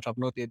dormant but have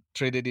not yet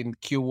traded in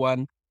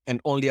Q1. and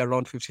only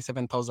around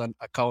 57,000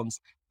 accounts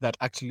that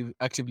actually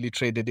actively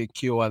traded in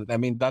Q1. I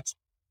mean, that's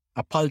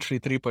a paltry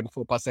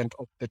 3.4%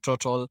 of the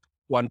total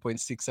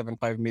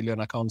 1.675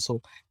 million accounts.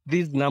 So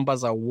these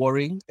numbers are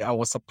worrying. I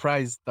was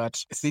surprised that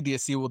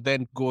CDSE would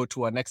then go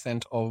to an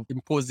extent of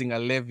imposing a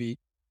levy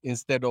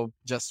instead of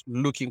just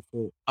looking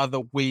for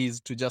other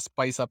ways to just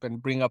spice up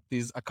and bring up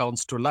these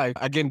accounts to life.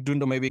 Again,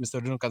 Dundo, maybe Mr.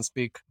 Dundo can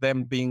speak,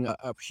 them being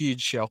a huge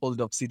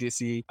shareholder of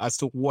CDSE, as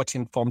to what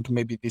informed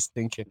maybe this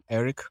thinking.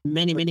 Eric?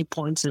 Many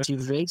points that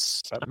you've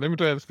raised. Let me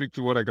try and speak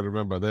to what I can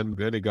remember. Then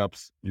any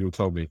gaps, you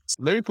tell me.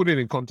 Let me put it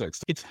in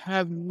context. It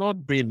has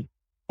not been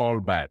all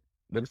bad.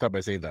 Let me start by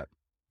saying that.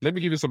 Let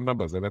me give you some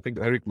numbers, and I think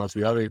Eric must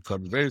be having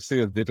some very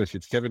serious data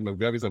sheets. Kevin must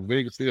be having some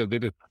very serious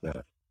data.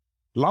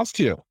 Last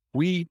year,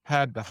 we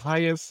had the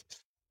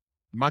highest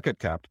market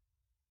cap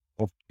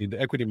in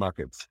the equity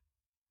markets,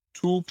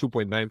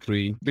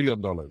 $2.93 billion,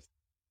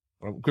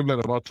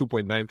 equivalent about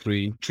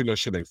 2.93 trillion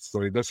shillings. So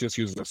let's just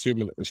use the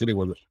shilling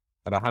was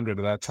at 100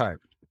 at that time.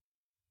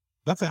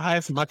 That's the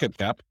highest market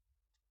cap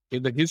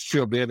in the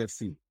history of the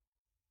NSE.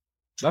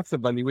 That's the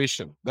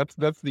valuation. That's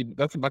the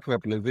market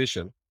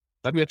capitalization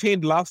that we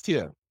attained last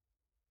year.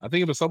 I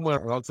think it was somewhere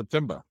around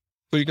September.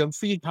 So you can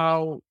see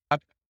how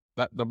that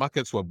the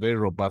markets were very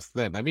robust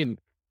then. I mean,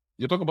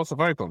 you're talking about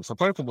Safaricom.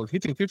 Safaricom was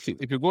hitting 50.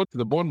 If you go to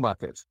the bond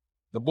markets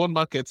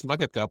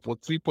market cap was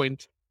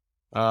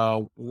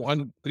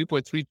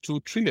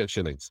 3.32 trillion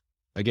shillings.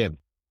 Again,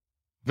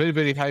 very,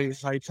 very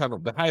high channel.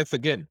 The highest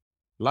again.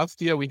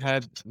 Last year we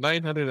had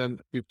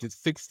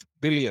 956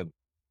 billion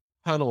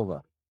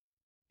turnover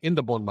in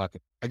the bond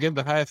market. Again,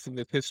 the highest in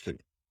its history.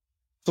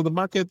 So the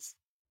markets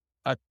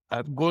are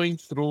going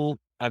through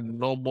a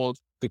normal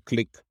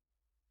cyclic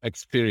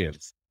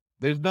experience.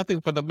 There's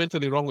nothing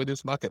fundamentally wrong with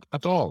this market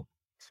at all.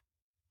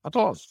 At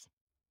all.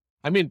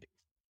 I mean,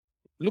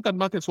 look at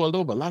markets world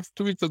over. Last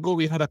 2 weeks ago,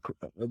 we had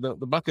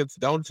the market's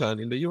downturn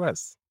in the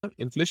US.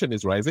 Inflation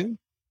is rising.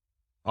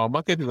 Our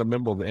market is a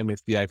member of the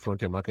MSCI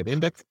Frontier Market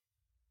Index.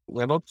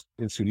 We're not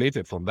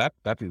insulated from that.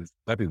 That is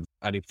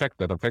an effect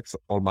that affects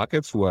all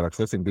markets who are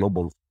accessing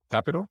global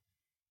capital.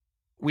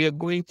 We are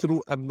going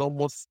through a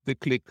normal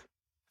cyclic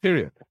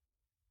period.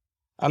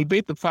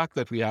 Albeit the fact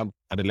that we have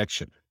an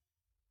election,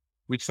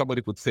 which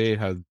somebody could say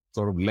has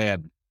sort of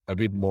led a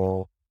bit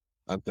more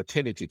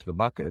uncertainty to the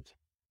market.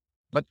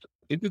 But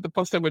is it the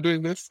first time we're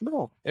doing this?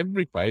 No.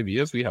 Every 5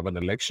 years we have an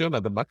election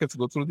and the markets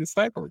go through these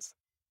cycles.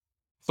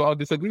 So I'll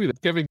disagree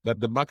with Kevin that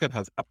the market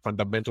has a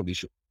fundamental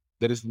issue.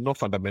 There is no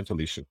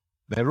fundamental issue.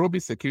 Nairobi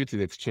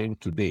Securities Exchange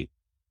today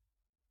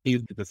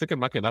is the second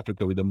market in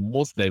Africa with the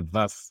most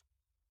diverse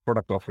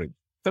product offering,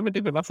 7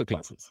 different asset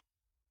classes,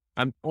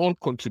 and all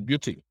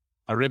contributing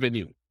a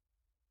revenue.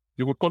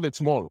 You would call it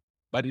small,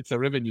 but it's a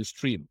revenue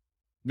stream.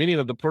 Many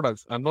of the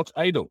products are not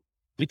idle.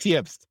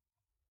 ETFs.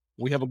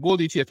 We have a gold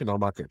ETF in our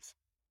markets.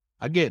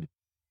 Again,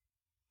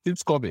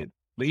 since COVID,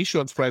 the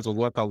issuance price was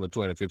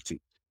 1,250.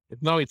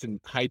 Now it's in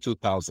high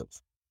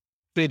 2,000s.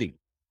 Trading.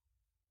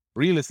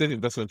 Real estate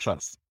investment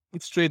trust.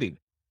 It's trading.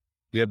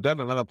 We have done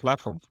another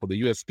platform for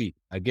the USP,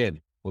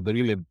 again, for the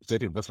real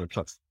estate investment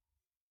trust.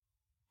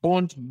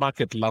 Bond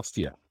market last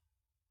year,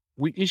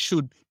 we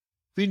issued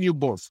 3 new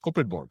bonds,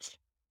 corporate bonds.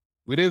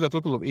 We raised a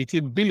total of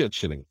 18 billion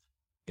shillings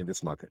in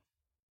this market.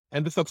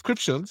 And the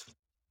subscriptions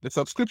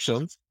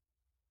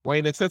were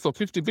in excess of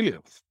 50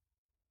 billion.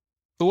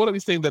 So what are we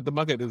saying that the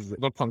market is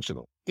not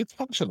functional? It's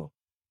functional.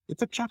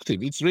 It's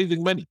attractive. It's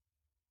raising money.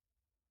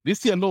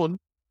 This year alone,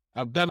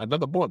 I've done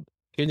another bond,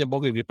 Kenya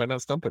Mortgage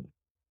Refinance Company,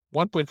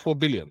 1.4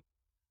 billion.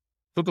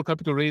 Total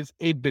capital raise,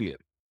 8 billion.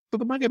 So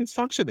the market is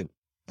functioning.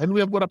 And we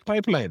have got a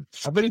pipeline,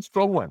 a very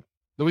strong one.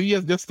 The year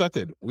has just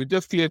started. We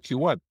just cleared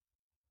Q1,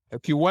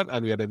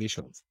 and we had an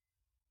issuance.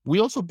 We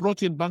also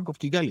brought in Bank of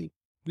Kigali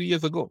 3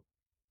 years ago,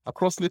 a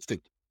cross-listing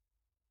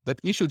that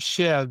issued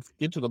shares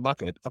into the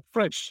market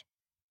afresh.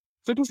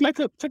 So it was like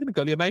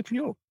technically an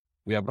IPO.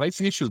 We have rights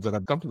issues that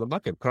have come to the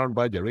market. Crown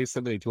Badger raised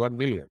 781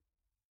 million.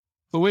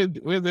 So where's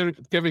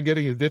Kevin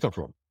getting his data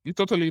from? It's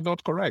totally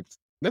not correct.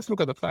 Let's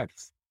look at the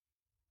facts.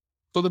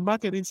 So the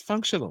market is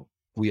functional.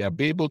 We are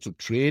able to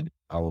trade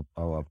our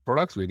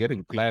products. We're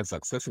getting clients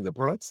accessing the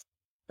products.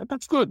 And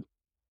that's good.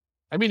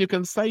 I mean, you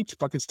can cite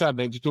Pakistan,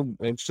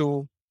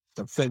 92%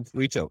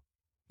 retail.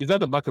 Is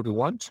that the market we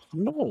want?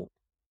 No.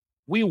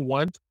 We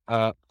want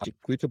a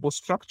equitable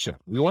structure.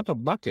 We want a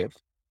market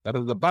that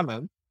is a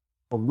balance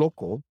of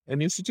local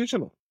and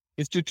institutional.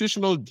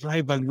 Institutional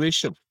drive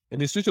valuation,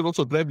 and institutional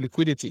also drive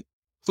liquidity.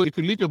 So if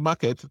you leave your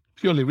market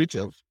purely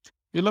retail,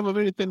 you'll have a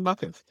very thin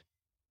market.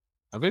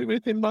 A very, very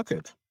thin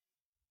market.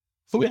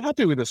 So we're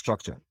happy with the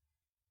structure.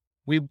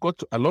 We've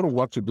got a lot of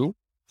work to do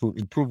to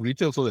improve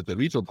retail so that the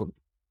retail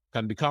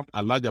can become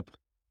a larger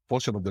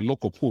portion of the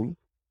local pool.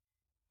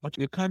 But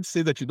you can't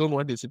say that you don't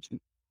want this.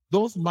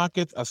 Those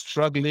markets are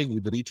struggling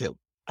with retail.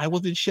 I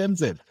was in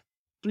Shenzhen,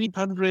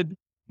 300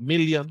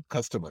 million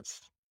customers.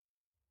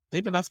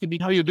 They've been asking me,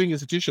 how are you doing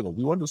institutional?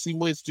 We want to see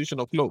more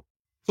institutional flow.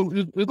 So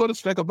we've got to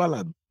strike a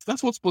balance.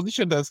 That's what's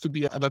positioned us to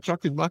be an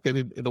attractive market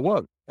in the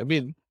world. I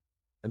mean,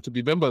 and to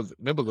be members of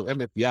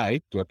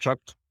MSCI, to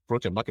attract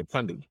approach a market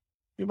funding,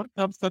 you must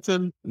have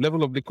certain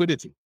level of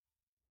liquidity.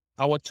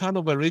 Our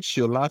turnover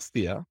ratio last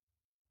year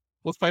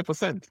was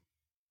 5%.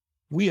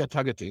 We are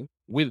targeting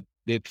with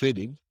day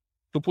trading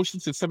to push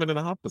it to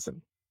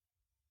 7.5%.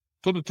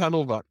 Total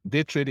turnover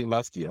day trading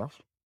last year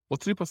was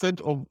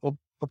 3%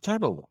 of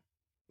turnover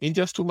in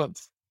just 2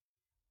 months.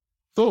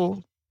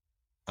 So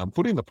I'm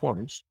putting the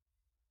point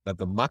that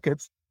the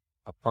markets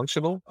are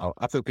functional, our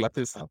asset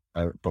classes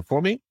are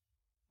performing.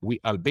 We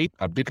albeit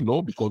a bit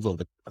low because of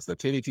the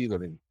uncertainties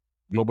of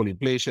global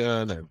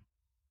inflation and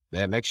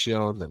the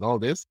elections and all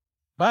this.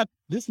 But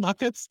these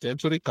markets tend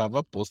to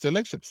recover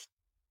post-elections.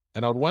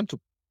 And I'd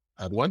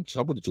want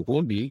somebody to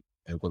hold me,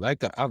 and because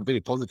I'm very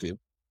positive,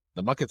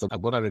 the markets are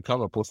going to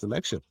recover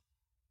post-election.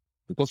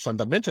 Because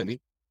fundamentally,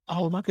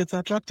 our markets are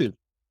attractive.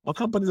 Our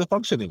companies are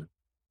functioning.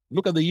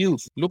 Look at the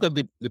yields. Look at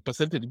the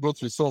percentage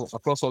growth we saw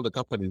across all the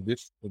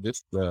companies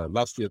this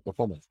last year's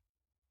performance.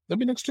 They've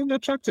been extremely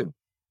attractive.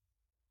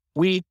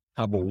 We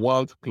have a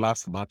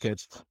world-class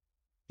market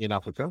in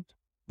Africa.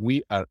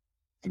 We are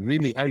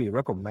really highly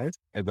recognized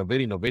as a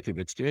very innovative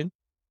exchange.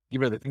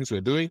 Given the things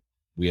we're doing,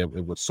 we have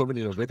so many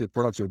innovative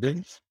products we're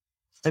doing.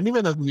 And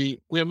even as we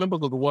are members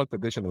of the World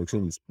Federation of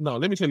Exchanges. Now,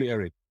 let me tell you,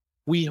 Eric,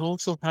 we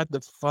also had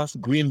the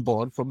first green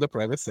bond from the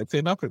private sector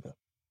in Africa.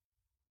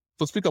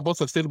 To speak about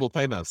sustainable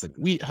financing,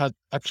 we had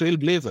a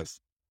trailblazers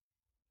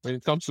when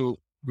it comes to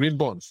green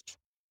bonds.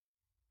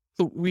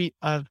 So we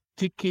are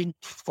ticking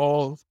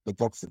all the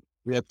boxes.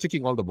 We are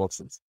ticking all the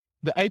boxes.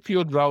 The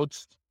IPO drought,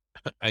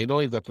 I know,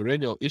 is a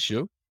perennial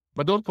issue,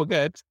 but don't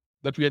forget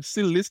that we are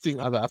still listing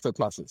other asset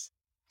classes.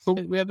 So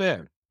we are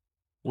there.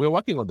 We're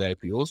working on the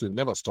IPOs. We've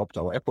never stopped.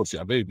 Our efforts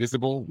are very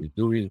visible. We're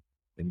doing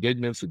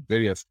engagements with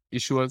various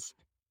issuers,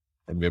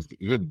 and we've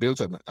even built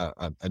an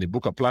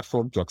Ibuka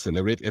platform to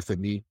accelerate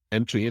SME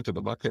entry into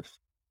the market.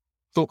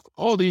 So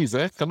all these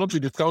cannot be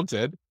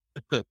discounted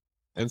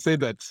and say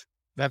that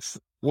that's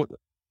what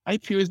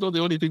IPO is not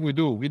the only thing we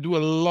do. We do a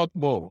lot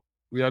more.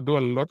 We are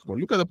doing a lot more.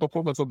 Look at the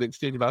performance of the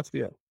exchange last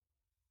year.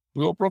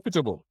 We were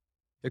profitable,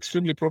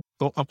 extremely profitable.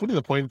 So I'm putting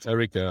the point,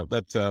 Eric,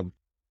 that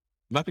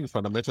nothing is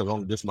fundamental wrong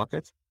with this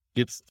market.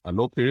 It's a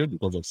low period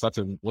because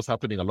of what's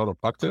happening, a lot of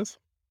factors,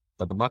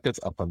 but the markets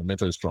are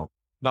fundamentally strong.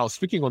 Now,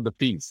 speaking on the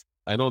fees,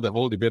 I know the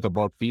whole debate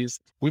about fees,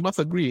 we must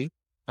agree,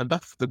 and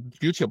that's the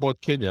beauty about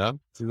Kenya,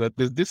 is that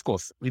there's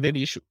discourse in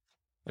any issue.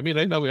 I mean,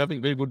 right now we're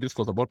having very good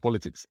discourse about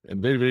politics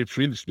and very, very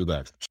freely to do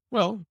that.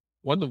 Well,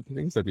 one of the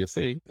things that we're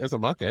saying as a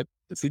market,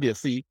 the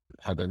CDSC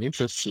had an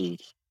interest to see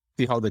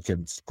how they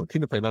can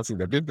continue financing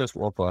their business,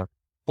 offer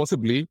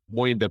possibly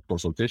more in-depth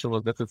consultation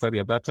was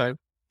necessary at that time,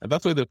 and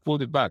that's why they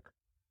pulled it back.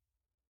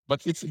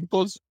 But it's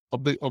because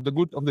of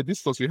the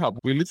discourse we have.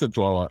 We listen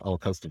to our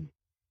customers.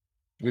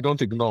 We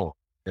don't ignore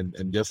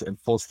and just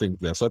enforce things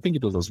there. So I think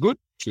it was as good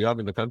we have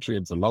in the country,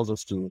 and it allows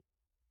us to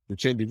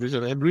change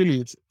decision. And really,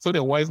 it's only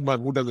a wise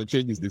man who doesn't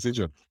change his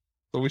decision.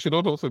 So we should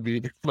not also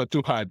be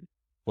too hard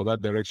for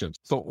that direction.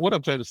 So what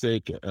I'm trying to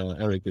say,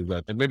 Eric, is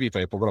that, and maybe if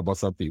I forgot about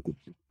something, you could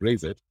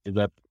raise it, is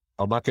that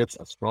our markets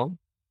are strong,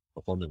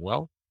 performing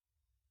well.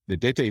 The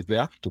data is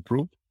there to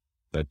prove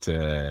that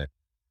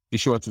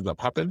issuances have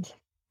happened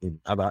in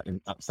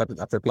certain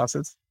asset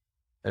classes,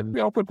 and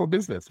we are open for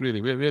business. Really,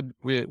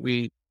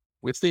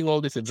 we're seeing all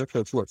these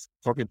investors who are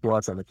talking to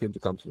us and they came to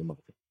come to the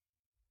market.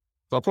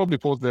 So I'll probably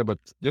pause there, but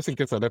just in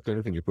case I left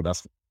anything, you could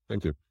ask.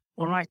 Thank you.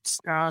 All right.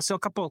 So a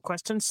couple of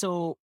questions.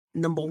 So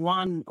number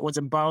one was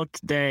about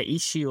the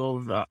issue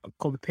of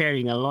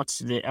comparing a lot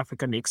to the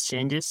African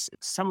exchanges.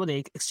 Some of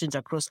the exchanges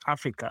across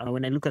Africa,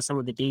 when I look at some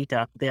of the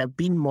data, there have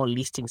been more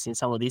listings in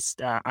some of these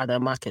other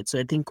markets. So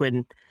I think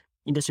when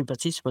industry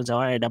participants are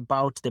worried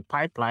about the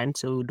pipeline,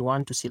 so we'd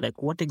want to see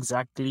like what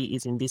exactly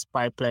is in this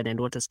pipeline and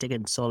what has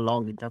taken so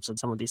long in terms of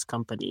some of these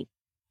companies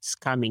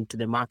coming to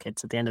the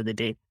markets at the end of the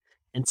day.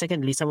 And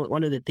secondly,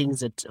 one of the things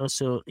that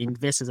also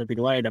investors have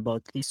been worried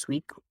about this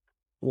week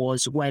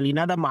was while in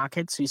other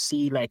markets we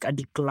see like a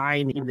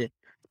decline in the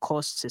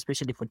costs,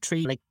 especially for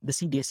trade, like the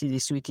CDSC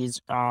this week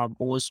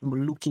was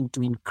looking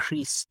to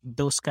increase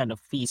those kind of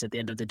fees at the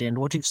end of the day. And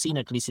what we've seen,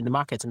 at least in the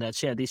markets, and I'll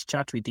share this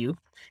chart with you,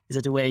 is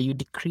that where you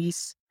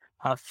decrease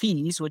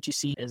fees, what you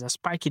see is a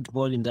spike in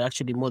volume that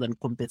actually more than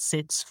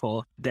compensates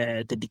for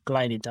the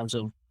decline in terms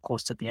of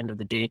cost at the end of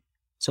the day.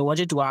 So I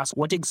wanted to ask,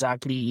 what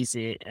exactly is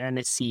the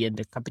NSE and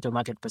the capital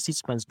market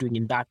participants doing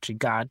in that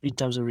regard in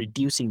terms of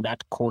reducing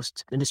that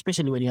cost? And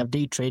especially when you have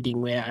day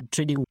trading, where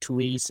trading 2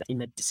 ways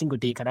in a single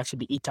day can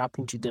actually eat up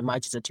into the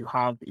margins that you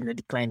have in a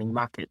declining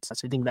market.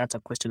 So I think that's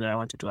a question that I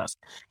wanted to ask.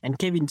 And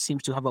Kevin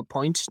seems to have a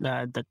point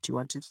that you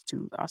wanted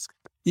to ask.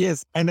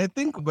 Yes, and I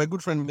think my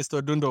good friend Mr.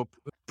 Dundo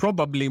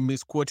probably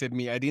misquoted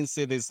me. I didn't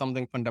say there's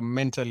something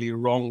fundamentally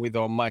wrong with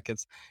our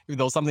markets. If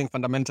there was something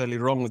fundamentally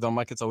wrong with our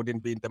markets, I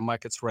wouldn't be in the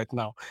markets right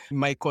now.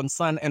 My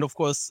concern, and of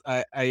course,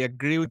 I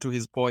agree to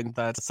his point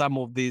that some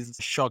of these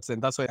shocks,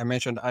 and that's why I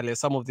mentioned earlier,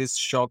 some of these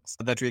shocks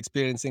that we're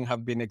experiencing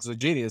have been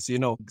exogenous,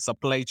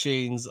 supply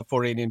chains,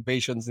 foreign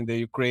invasions in the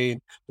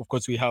Ukraine. Of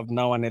course, we have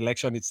now an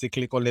election. It's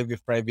cyclical every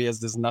 5 years.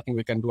 There's nothing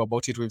we can do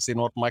about it. We've seen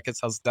what markets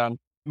has done.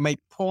 My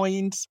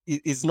point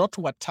is not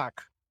to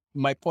attack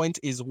My point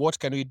is, what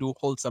can we do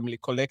wholesomely,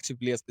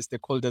 collectively, as the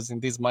stakeholders in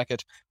this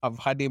market? I've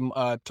had him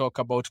talk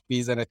about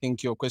fees, and I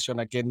think your question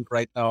again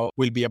right now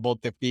will be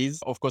about the fees,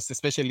 of course,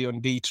 especially on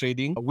day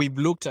trading. We've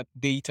looked at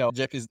data.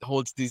 Jeff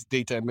holds this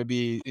data and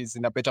maybe is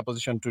in a better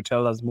position to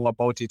tell us more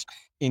about it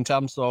in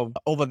terms of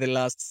over the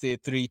last, say,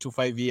 3 to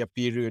 5 year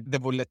period, the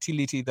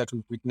volatility that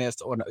we've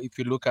witnessed on, if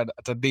you look at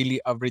a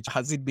daily average,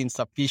 has it been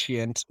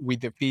sufficient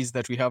with the fees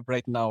that we have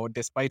right now,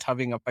 despite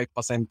having a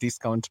 5%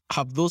 discount?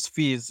 Have those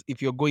fees,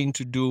 if you're going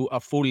to do a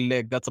full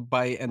leg, that's a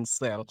buy and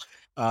sell,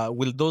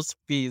 will those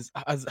fees,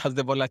 has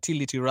the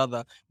volatility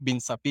rather been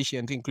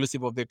sufficient,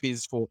 inclusive of the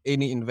fees, for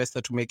any investor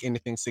to make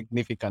anything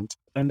significant?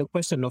 And the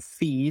question of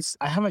fees,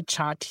 I have a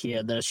chart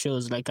here that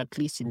shows, like, at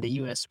least in the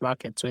US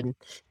markets, when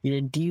you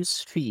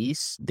reduce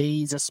fees, there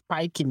is a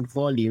spike in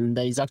volume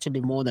that is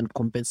actually more than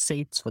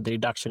compensates for the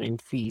reduction in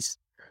fees.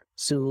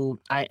 So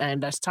I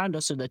understand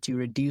also that you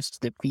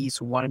reduced the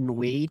fees one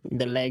way in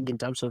the leg in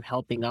terms of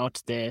helping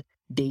out the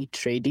day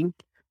trading.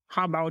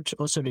 How about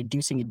also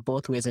reducing it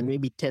both ways and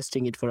maybe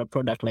testing it for a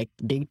product like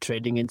day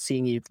trading and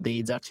seeing if there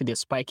is actually a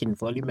spike in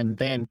volume, and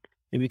then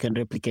maybe we can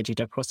replicate it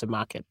across the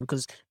market?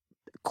 Because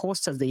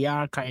costs as they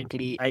are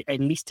currently, I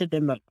listed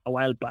them a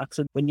while back.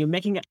 So when you're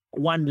making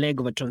one leg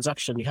of a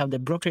transaction, you have the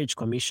brokerage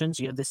commissions,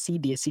 you have the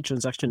CDSC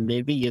transaction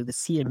levy, you have the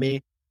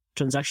CMA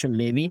transaction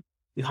levy,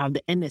 you have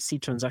the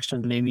NSE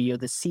transaction levy, you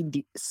have the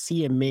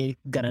CMA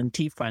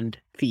guarantee fund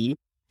fee,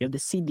 you have the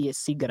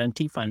CDSC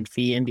guarantee fund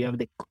fee, and you have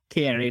the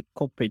KRA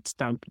corporate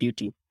stamp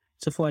duty.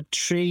 So for a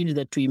trade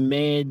that we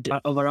made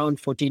of around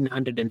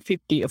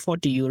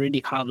 1,440, you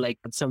already have like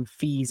some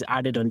fees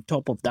added on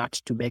top of that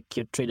to make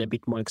your trade a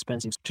bit more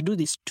expensive. To do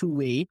this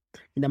two-way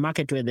in a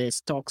market where the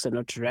stocks are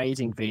not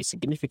rising very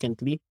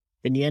significantly,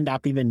 then you end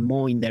up even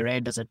more in the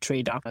red as a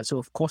trader. So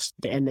of course,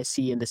 the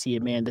NSE and the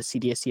CMA and the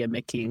CDSC are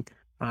making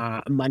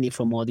money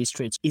from all these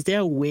trades. Is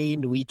there a way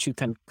in which you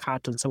can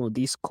cut on some of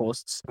these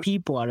costs?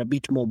 People are a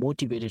bit more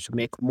motivated to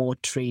make more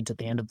trades at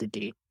the end of the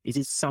day. Is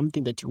it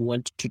something that you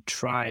want to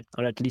try,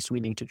 or at least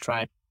willing to try?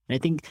 And I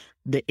think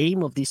the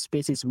aim of this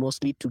space is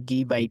mostly to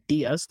give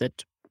ideas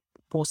that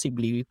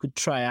possibly we could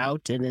try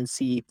out and then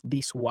see if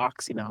this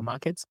works in our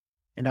markets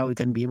and how we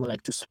can be able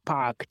like to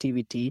spark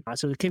activity.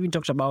 So Kevin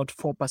talked about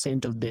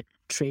 4% of the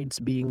trades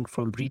being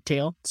from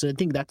retail. So I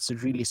think that's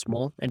really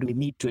small, and we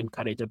need to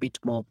encourage a bit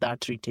more of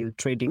that retail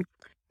trading.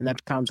 And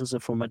that comes also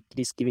from at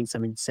least giving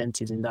some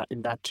incentives in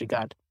that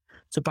regard.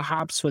 So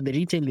perhaps for the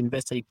retail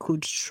investor, you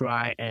could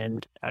try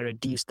and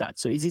reduce that.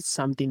 So is it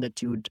something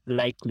that you would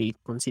likely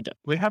consider?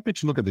 We're happy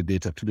to look at the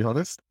data, to be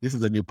honest. This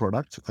is a new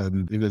product,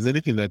 and if there's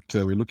anything that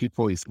we're looking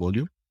for, is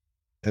volume.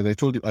 As I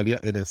told you earlier,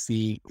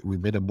 NSC, we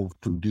made a move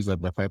to reduce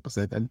that by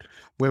 5%, and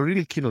we're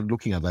really keen on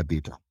looking at that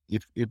data.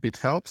 If it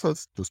helps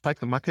us to spike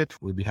the market,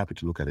 we'll be happy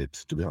to look at it,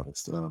 to be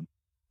honest.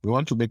 We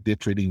want to make day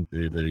trading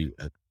very, very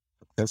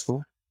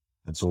successful.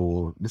 And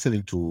so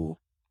listening to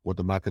what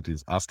the market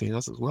is asking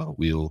us as well,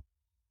 we'll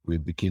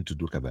be keen to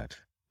look at that.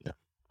 Yeah.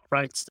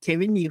 Right.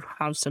 Kevin, you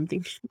have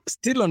something?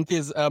 Still on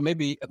fees,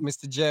 maybe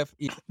Mr. Jeff,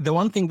 the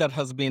one thing that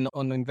has been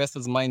on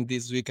investors' mind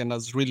this week and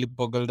has really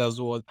boggled us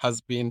all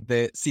has been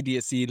the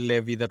CDSE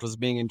levy that was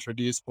being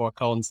introduced for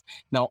accounts.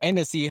 Now,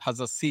 NSE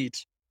has a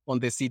seat on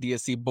the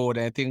CDSE board.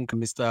 I think,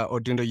 Mr.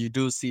 Odundo, you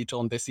do sit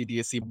on the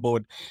CDSE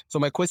board. So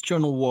my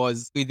question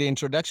was, with the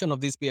introduction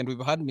of this fee, and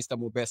we've had Mr.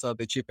 Mubesa,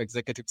 the chief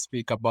executive,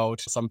 speak about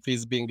some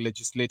fees being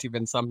legislative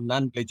and some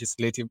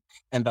non-legislative,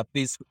 and that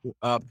this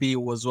fee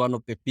was one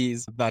of the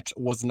fees that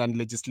was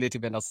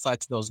non-legislative, and as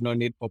such, there was no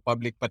need for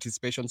public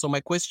participation. So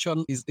my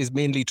question is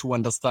mainly to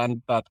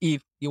understand that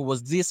if it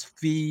was this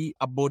fee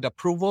a board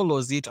approval, or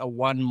is it a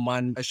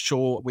one-man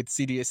show with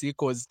CDSE?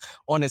 Because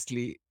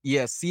honestly,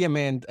 yes,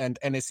 CMA and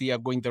NSE are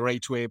going the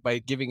right way by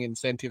giving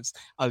incentives,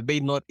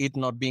 albeit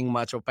not being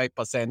much of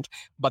 5%.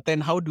 But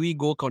then how do we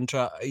go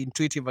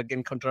counterintuitive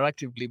again,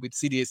 counteractively with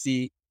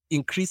CDSE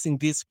increasing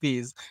these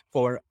fees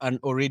for an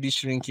already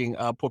shrinking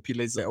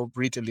populace of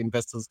retail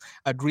investors?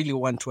 I'd really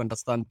want to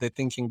understand the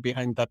thinking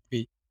behind that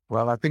fee.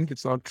 Well, I think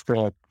it's not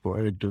fair for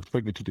Eric to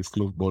expect me to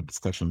disclose board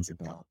discussions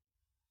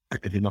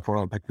in a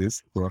forum like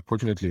this. So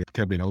unfortunately,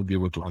 Kevin, I won't be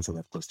able to answer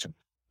that question.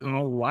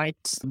 All right.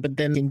 But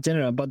then in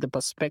general, about the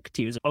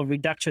perspectives of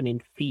reduction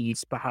in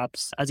fees,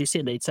 perhaps, as you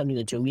said, it's something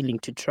that you're willing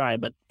to try,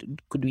 but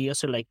could we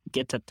also like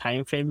get a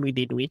time frame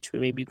within which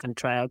maybe you can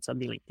try out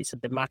something like this?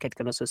 The market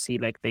can also see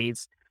like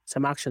there's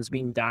some actions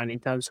being done in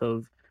terms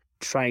of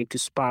trying to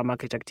spur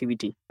market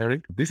activity.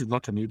 Eric, this is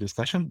not a new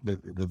discussion.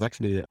 There's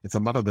actually, it's a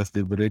matter that's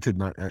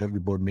deliberated at every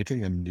board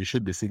meeting, and you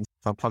should be seeing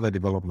some further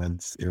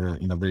developments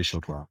in a very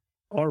short while.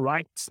 All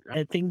right.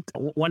 I think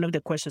one of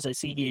the questions I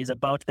see here is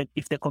about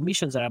if the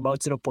commissions are about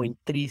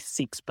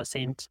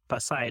 0.36% per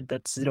side,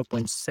 that's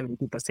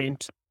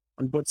 0.70%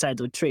 on both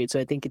sides of trade.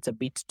 So I think it's a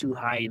bit too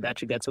high in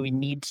that regard. So we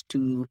need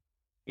to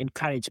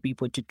encourage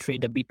people to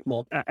trade a bit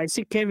more. I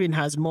see Kevin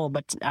has more,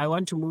 but I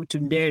want to move to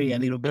Nderi a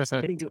little bit.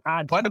 Anything to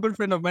add? One good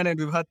friend of mine, and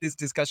we've had these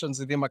discussions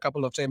with him a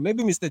couple of times.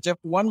 Maybe, Mr. Jeff,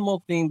 one more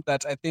thing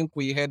that I think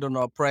we had on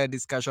our prior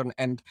discussion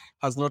and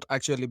has not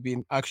actually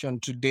been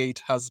actioned to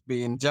date has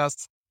been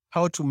just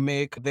how to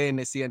make the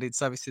NSE and its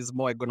services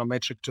more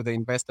ergonometric to the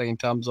investor in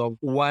terms of,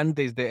 one,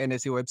 there's the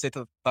NSE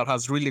website that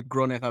has really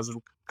grown and has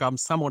become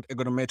somewhat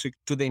ergonometric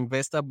to the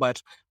investor,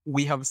 but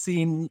we have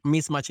seen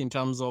mismatch in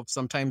terms of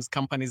sometimes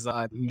companies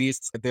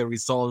list their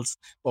results,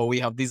 or we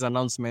have this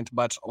announcement,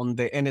 but on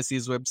the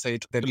NSE's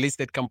website, the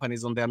listed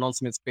companies on the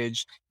announcements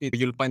page,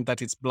 you'll find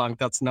that it's blank.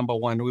 That's number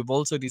one. We've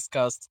also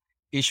discussed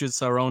issues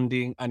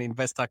surrounding an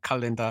investor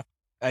calendar.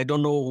 I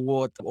don't know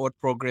what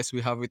progress we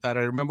have with that.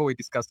 I remember we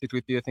discussed it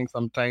with you, I think,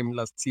 sometime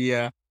last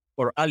year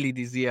or early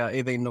this year,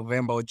 either in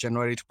November or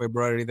January to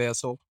February there.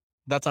 So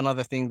that's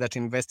another thing that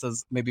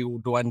investors maybe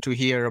would want to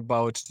hear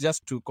about,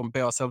 just to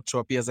compare ourselves to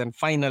our peers. And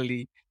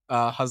finally,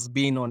 has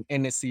been on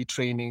NSE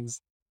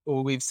trainings.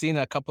 We've seen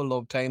a couple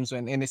of times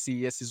when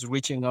NSES is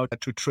reaching out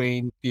to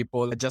train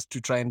people just to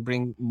try and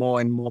bring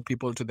more and more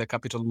people to the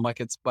capital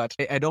markets. But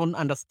I don't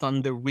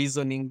understand the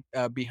reasoning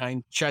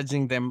behind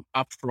charging them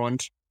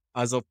upfront,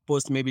 as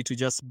opposed maybe to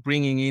just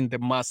bringing in the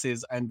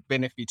masses and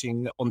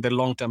benefiting on the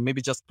long term, maybe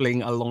just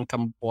playing a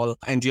long-term ball.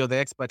 And you're the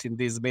expert in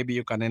this, maybe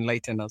you can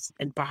enlighten us.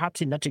 And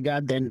perhaps in that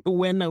regard, then,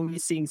 when are we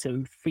seeing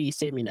some free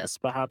seminars,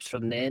 perhaps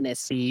from the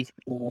NSE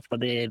or for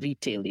the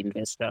retail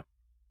investor?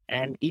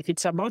 And if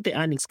it's about the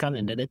earnings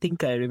calendar, I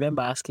think I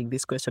remember asking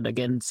this question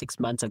again 6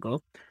 months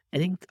ago. I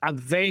think a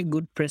very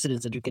good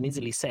precedent that you can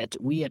easily set.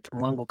 We at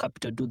Mwango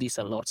Capital do this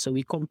a lot. So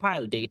we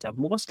compile data,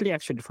 mostly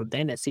actually from the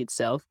NSE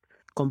itself,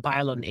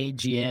 compile on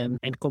AGM,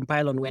 and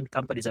compile on when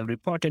companies have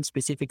reported,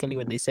 specifically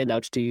when they send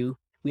out to you.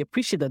 We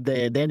appreciate that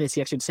the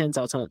NSE actually sends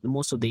out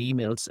most of the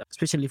emails,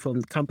 especially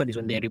from companies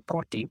when they're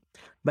reporting.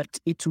 But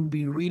it will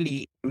be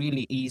really,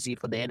 really easy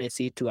for the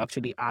NSE to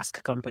actually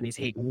ask companies,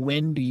 hey,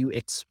 when do you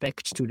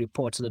expect to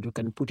report, so that we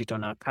can put it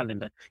on our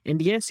calendar?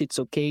 And yes, it's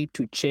okay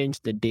to change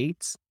the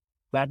dates,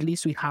 but at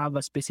least we have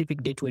a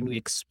specific date when we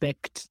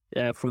expect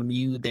from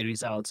you the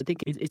results. I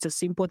think it's a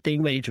simple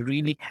thing, but it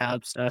really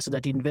helps so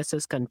that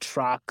investors can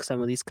track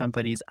some of these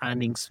companies'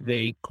 earnings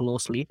very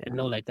closely and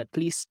know, like, at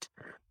least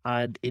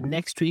in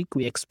next week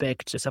we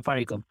expect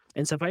Safaricom.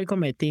 And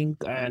Safaricom, I think,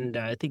 and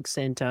I think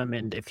Centum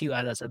and a few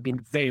others have been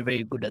very,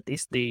 very good at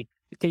this. You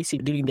can see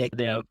during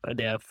their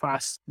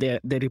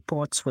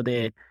reports for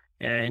the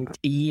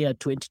year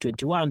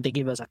 2021, they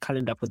gave us a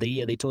calendar for the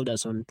year. They told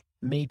us on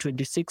May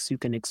 26th, you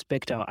can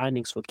expect our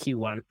earnings for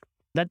Q1.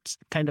 That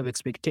kind of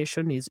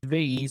expectation is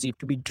very easy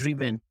to be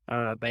driven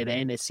by the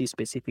NSC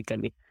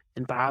specifically.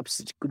 And perhaps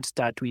it could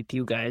start with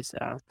you guys.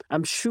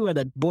 I'm sure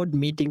that board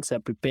meetings are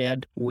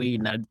prepared way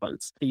in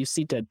advance. You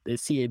sit at the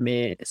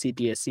CMA,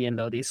 CTSC, and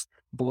all these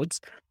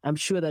boards. I'm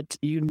sure that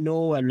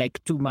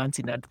like 2 months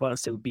in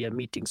advance there will be a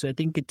meeting. So I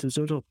think it is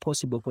also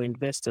possible for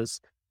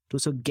investors to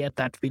also get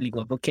that feeling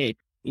of, okay,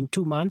 in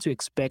 2 months, we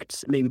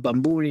expect maybe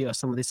Bamburi or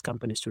some of these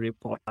companies to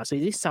report. So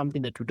is this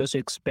something that we'd also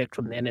expect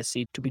from the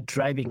NSE to be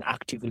driving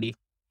actively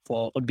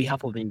on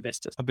behalf of the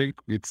investors? I think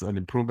it's an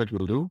improvement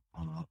we'll do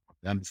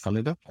on this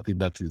calendar. I think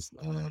that is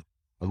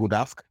a good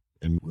ask,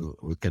 and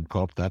we can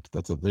co-opt that.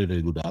 That's a very,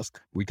 very good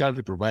ask. We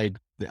currently provide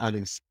the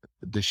earnings,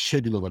 the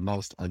schedule of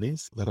announced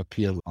earnings that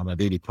appears on a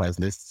daily price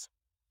list,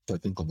 I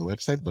think, on the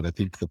website. But I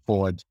think the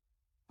forward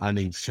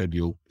earnings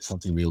schedule is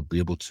something we'll be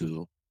able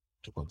to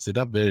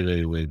consider. Very,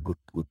 very, very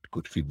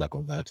good feedback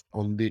on that.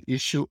 On the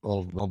issue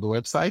of on the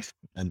website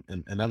and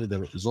having the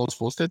results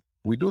posted,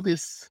 we do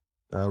this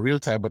real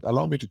time, but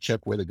allow me to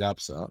check where the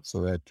gaps are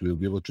so that we'll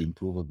be able to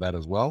improve on that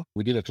as well.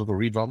 We did a total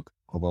revamp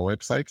of our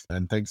website,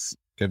 and thanks,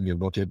 Kevin,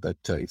 you've noted that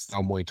it's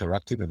now more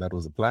interactive, and that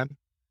was the plan.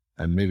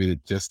 And maybe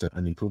just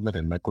an improvement,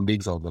 and my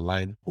colleagues on the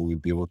line who will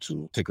be able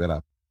to take that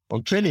up.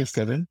 On trainings,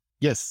 Kevin,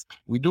 yes,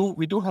 we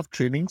do have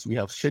trainings. We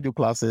have scheduled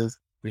classes.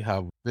 We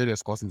have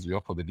various courses we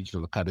offer the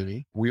Digital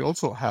Academy. We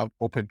also have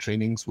open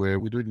trainings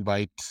where we do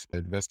invite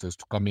investors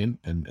to come in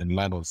and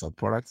learn on some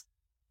products.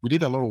 We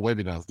did a lot of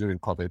webinars during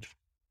COVID,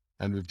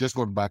 and we've just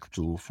gone back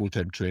to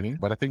full-time training,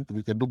 but I think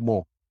we can do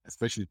more,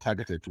 especially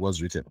targeted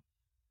towards retail.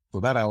 So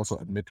that I also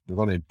admit we're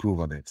going to improve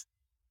on it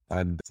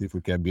and see if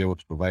we can be able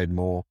to provide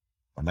more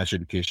financial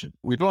education.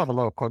 We don't have a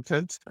lot of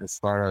content as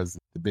far as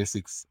the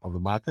basics of the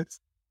market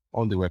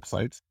on the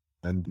website,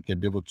 and we can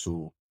be able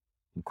to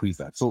increase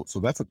that. So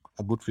that's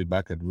a good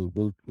feedback, and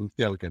we'll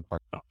see how we can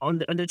partner. On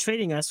the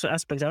trading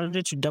aspect, I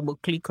wanted to double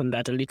click on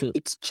that a little.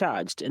 It's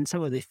charged, and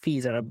some of the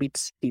fees are a bit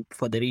steep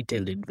for the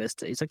retail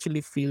investor. It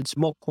actually feels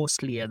more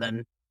costlier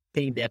than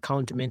paying the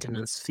account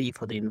maintenance fee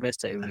for the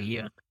investor every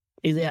year.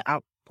 Is there a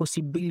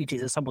possibility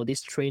that some of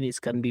these trainings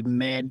can be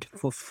made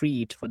for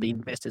free for the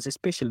investors,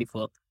 especially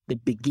for the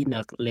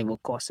beginner level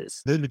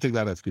courses? Let me take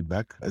that as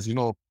feedback. As you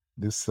know,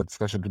 this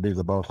discussion today is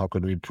about how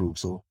can we improve.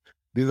 So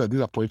these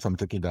are points I'm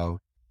taking down.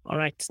 All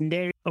right,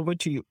 Nderi, over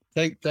to you.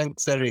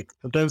 Thanks, Eric.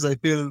 Sometimes I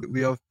feel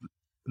we have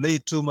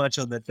laid too much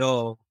on the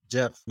door,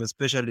 Jeff,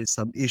 especially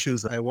some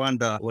issues. I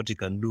wonder what you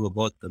can do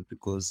about them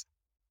because,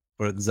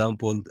 for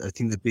example, I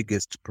think the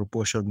biggest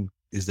proportion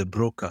is the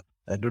broker.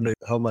 I don't know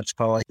how much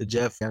power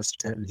Jeff has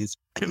to tell his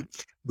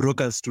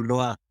brokers to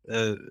lower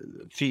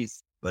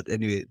fees. But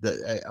anyway,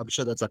 I'm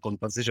sure that's a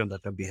conversation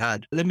that can be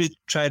had. Let me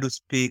try to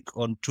speak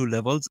on two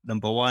levels.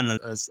 Number one,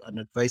 as an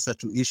advisor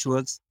to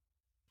issuers,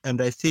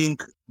 And I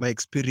think my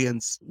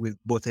experience with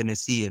both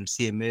NSE and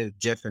CMA,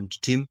 Jeff and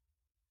team,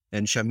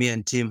 and Shamia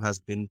and team has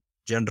been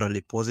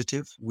generally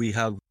positive. We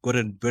have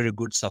gotten very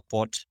good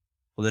support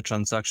for the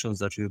transactions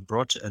that we've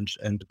brought and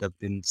they've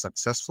been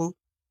successful.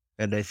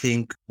 And I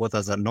think both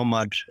as a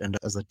nomad and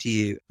as a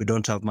TA, we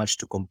don't have much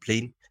to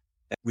complain.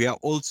 We are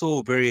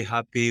also very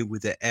happy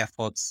with the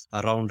efforts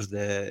around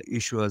the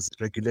issues,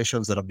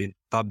 regulations that have been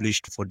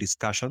published for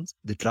discussions,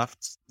 the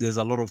drafts. There's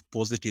a lot of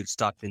positive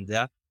stuff in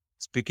there.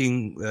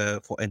 Speaking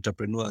for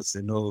entrepreneurs,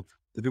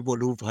 the people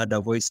who've had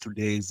a voice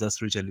today is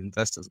just retail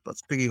investors. But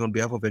speaking on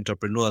behalf of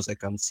entrepreneurs, I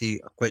can see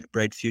a quite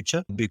bright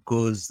future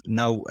because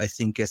now I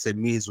think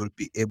SMEs will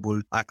be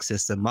able to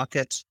access the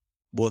market,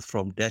 both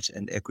from debt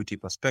and equity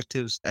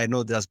perspectives. I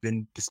know there's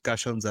been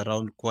discussions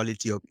around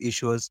quality of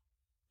issues,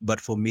 but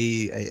for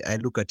me, I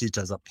look at it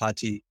as a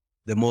party.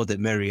 The more the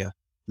merrier.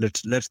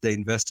 Let the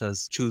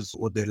investors choose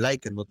what they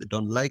like and what they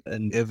don't like,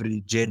 and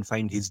every Jane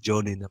find his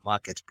John in the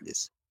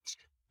marketplace.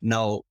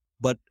 Now,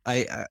 but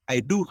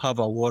I do have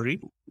a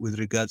worry with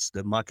regards to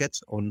the market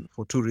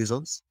for two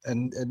reasons,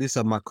 and these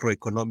are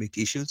macroeconomic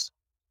issues.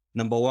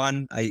 Number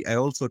one, I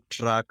also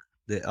track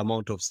the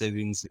amount of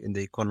savings in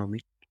the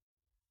economy.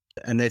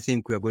 And I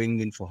think we are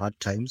going in for hard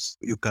times.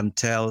 You can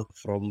tell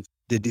from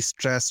the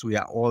distress we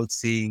are all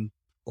seeing,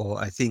 or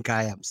I think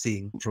I am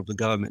seeing from the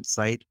government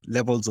side.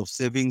 Levels of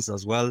savings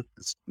as well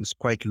is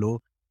quite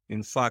low.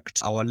 In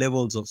fact, our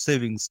levels of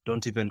savings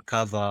don't even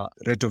cover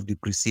rate of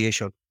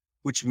depreciation,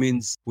 which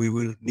means we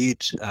will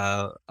need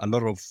a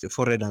lot of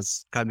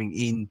foreigners coming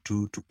in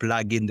to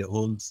plug in the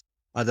holes.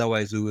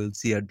 Otherwise, we will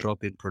see a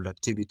drop in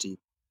productivity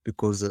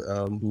because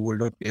we will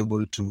not be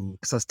able to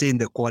sustain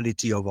the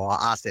quality of our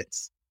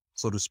assets,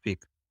 so to speak.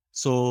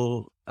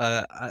 So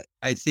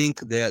I think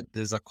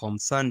there's a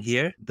concern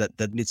here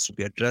that needs to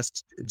be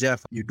addressed.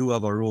 Jeff, you do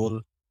have a role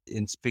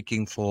in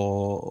speaking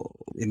for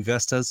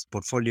investors,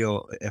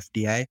 portfolio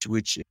FDI,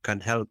 which can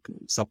help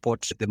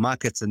support the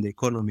markets and the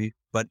economy.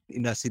 But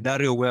in a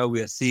scenario where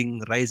we are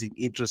seeing rising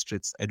interest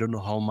rates, I don't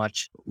know how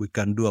much we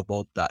can do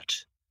about that.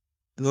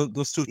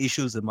 Those two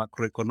issues, the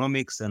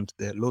macroeconomics and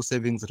the low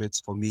savings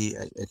rates, for me,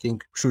 I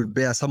think should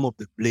bear some of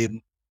the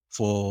blame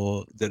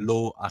for the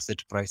low asset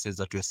prices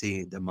that we're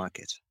seeing in the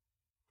market.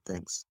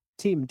 Thanks.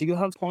 Tim, do you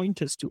have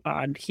pointers to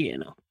add here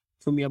now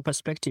from your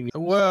perspective?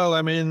 Well,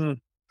 I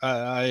mean,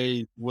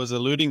 I was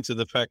alluding to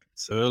the fact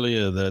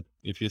earlier that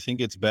if you think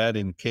it's bad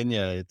in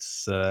Kenya,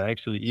 it's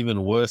actually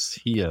even worse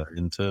here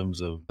in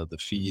terms of the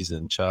fees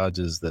and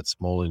charges that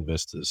small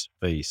investors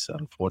face,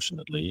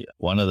 unfortunately.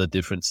 One of the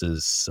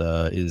differences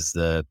is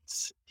that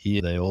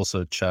here they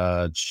also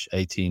charge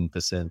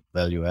 18%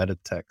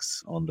 value-added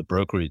tax on the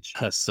brokerage.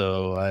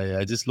 So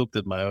I just looked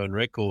at my own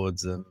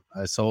records and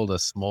I sold a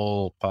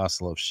small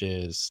parcel of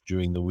shares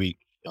during the week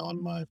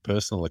on my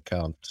personal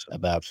account,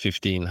 about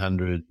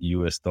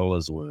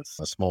 $1,500 worth,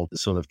 a small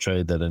sort of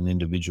trade that an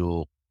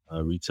individual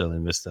retail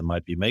investor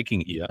might be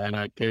making here. And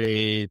I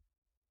paid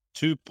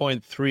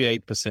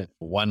 2.38%,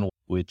 one,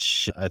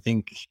 which I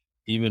think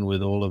even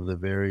with all of the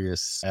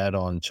various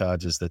add-on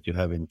charges that you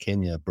have in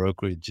Kenya,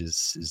 brokerage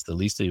is the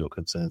least of your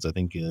concerns. I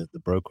think the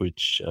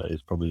brokerage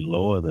is probably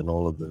lower than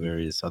all of the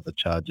various other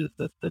charges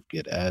that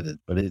get added,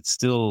 but it's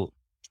still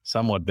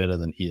somewhat better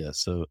than here.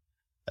 So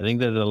I think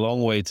there's a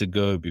long way to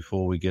go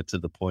before we get to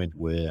the point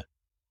where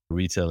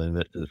retail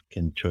investors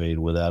can trade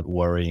without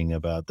worrying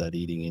about that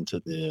eating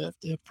into their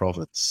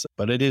profits.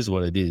 But it is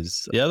what it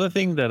is. The other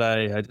thing that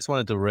I just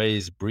wanted to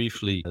raise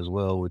briefly as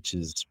well, which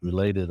is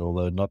related,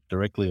 although not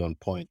directly on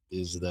point,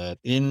 is that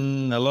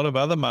in a lot of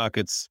other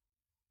markets,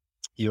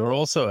 you're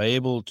also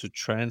able to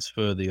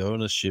transfer the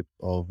ownership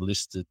of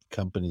listed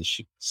company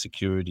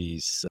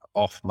securities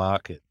off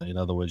market. In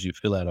other words, you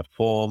fill out a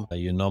form,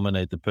 you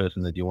nominate the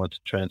person that you want to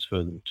transfer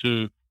them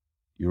to,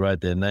 you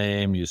write their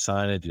name, you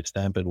sign it, you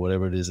stamp it,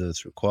 whatever it is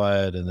that's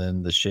required, and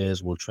then the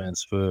shares will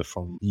transfer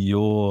from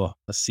your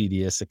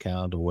CDS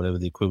account or whatever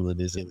the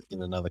equivalent is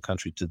in another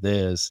country to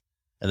theirs.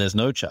 And there's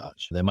no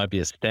charge. There might be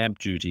a stamp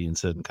duty in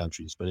certain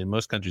countries, but in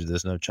most countries,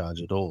 there's no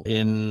charge at all.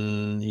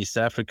 In East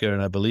Africa,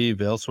 and I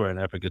believe elsewhere in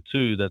Africa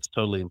too, that's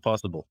totally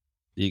impossible.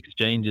 The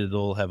exchanges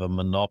all have a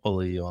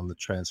monopoly on the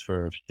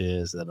transfer of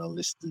shares that are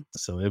listed.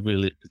 So every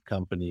listed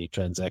company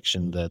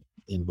transaction that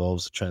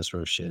involves the transfer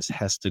of shares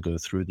has to go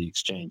through the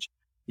exchange.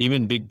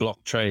 Even big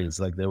block trades,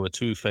 like there were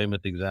two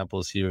famous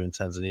examples here in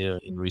Tanzania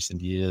in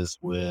recent years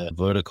where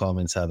Vodacom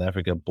in South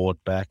Africa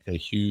bought back a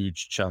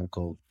huge chunk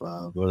of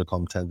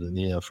Vodacom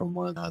Tanzania from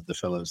one of the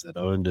fellows that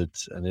owned it,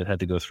 and it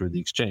had to go through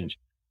the exchange.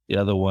 The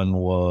other one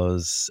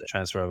was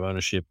transfer of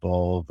ownership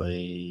of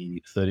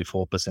a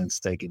 34%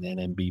 stake in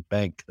NMB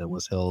Bank that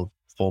was held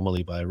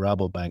formerly by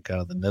Rabobank out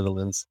of the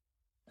Netherlands.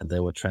 And they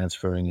were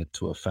transferring it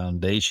to a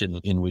foundation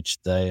in which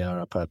they are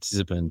a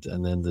participant,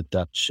 and then the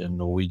Dutch and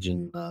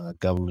Norwegian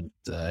government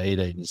aid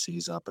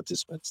agencies are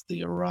participants.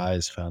 The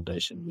Arise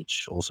Foundation,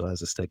 which also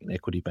has a stake in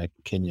Equity Bank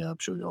in Kenya, I'm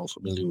sure you're all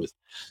familiar with.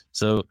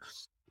 So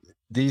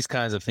these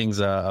kinds of things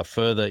are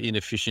further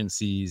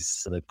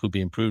inefficiencies that could be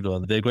improved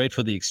on. They're great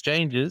for the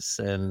exchanges,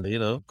 and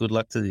good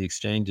luck to the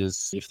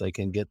exchanges if they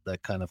can get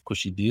that kind of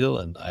cushy deal.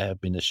 And I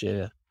have been a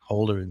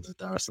shareholder in the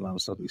Dar es Salaam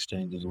Stock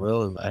Exchange as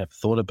well, and I have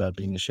thought about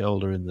being a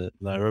shareholder in the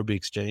Nairobi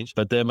Exchange.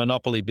 But they're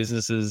monopoly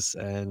businesses,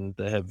 and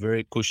they have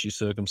very cushy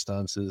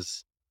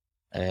circumstances.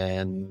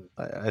 And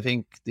I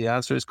think the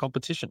answer is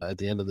competition at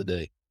the end of the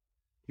day.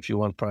 If you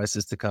want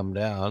prices to come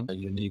down,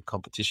 you need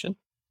competition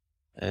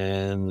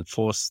and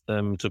force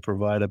them to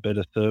provide a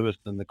better service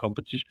than the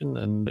competition.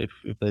 And if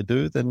they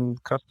do, then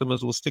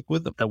customers will stick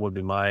with them. That would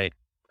be my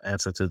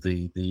answer to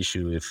the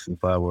issue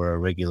if I were a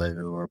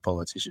regulator or a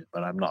politician,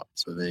 but I'm not.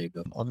 So there you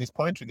go. On this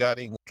point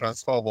regarding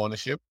transfer of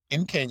ownership,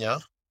 in Kenya,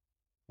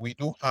 we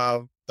do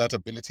have that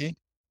ability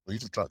for you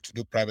to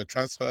do private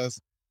transfers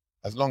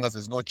as long as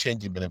there's no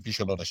change in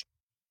beneficial ownership.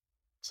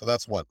 So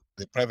that's what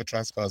the private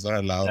transfers are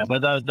allowed. Yeah,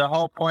 but the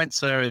whole point,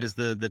 sir, is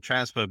the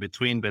transfer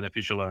between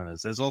beneficial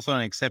owners. There's also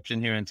an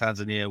exception here in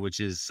Tanzania, which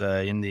is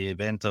in the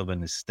event of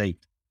an estate.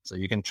 So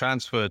you can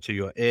transfer to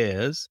your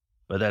heirs,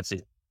 but that's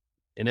it.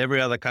 In every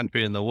other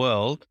country in the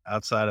world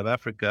outside of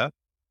Africa,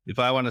 if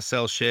I want to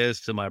sell shares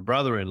to my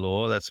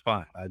brother-in-law, that's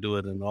fine. I do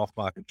it in an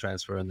off-market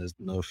transfer and there's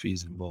no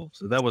fees involved.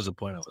 So that was the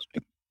point I was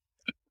making.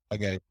 I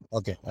get it.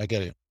 Okay, I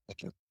get it.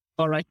 Thank you.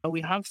 All right.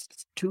 We have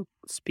two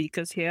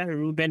speakers here,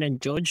 Ruben and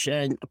George,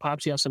 and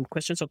perhaps you have some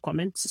questions or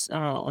comments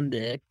on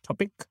the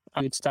topic.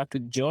 I would start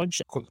with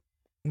George. Cool.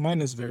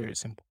 Mine is very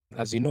simple.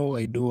 As you know,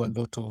 I do a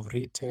lot of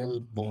retail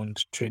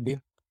bond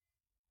trading.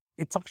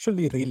 It's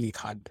actually really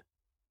hard.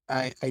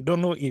 I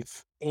don't know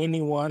if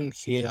anyone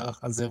here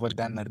has ever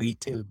done a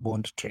retail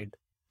bond trade.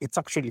 It's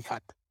actually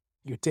hard.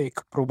 You take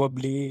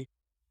probably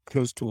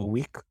close to a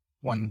week,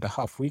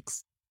 1.5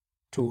 weeks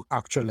to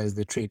actualize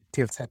the trade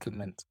till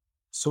settlement.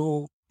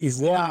 So is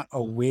there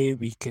a way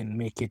we can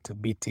make it a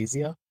bit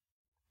easier?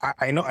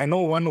 I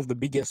know one of the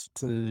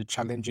biggest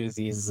challenges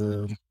is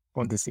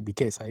on the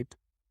CBK side,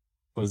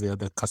 because they are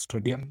the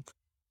custodian.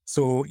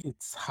 So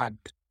it's hard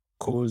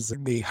because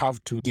they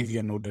have to give you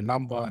an order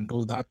number and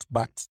all that.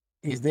 But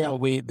is there a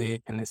way the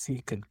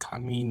NSE can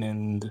come in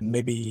and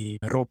maybe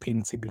rope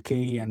in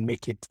CBK and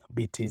make it a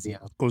bit easier?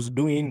 Because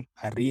doing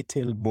a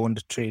retail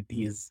bond trade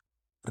is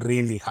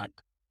really hard.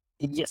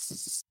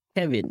 Yes.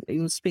 Kevin,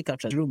 you speak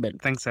after Ruben.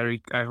 Thanks,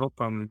 Eric. I hope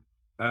I'm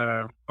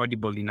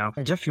audible enough.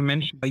 Jeff, you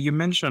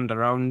mentioned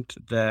around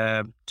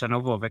the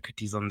turnover of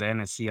equities on the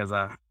NSE as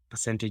a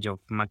percentage of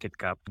market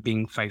cap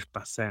being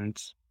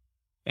 5%.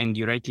 And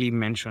you rightly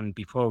mentioned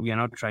before, we are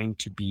not trying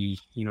to be,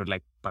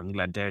 like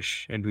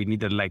Bangladesh, and we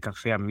needed like a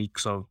fair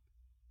mix of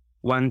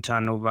one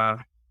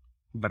turnover,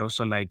 but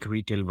also like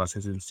retail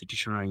versus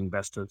institutional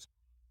investors.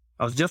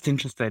 I was just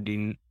interested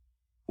in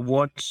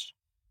what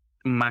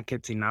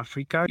markets in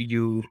Africa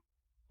you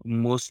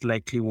most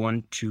likely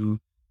want to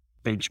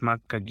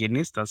benchmark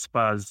against as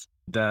far as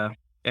the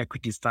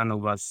equities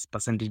turnover's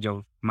percentage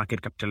of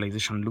market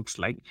capitalization looks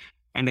like.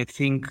 And I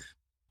think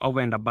over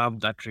and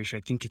above that ratio,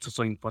 I think it's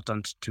also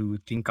important to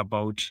think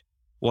about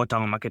what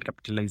our market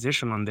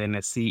capitalization on the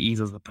NSE is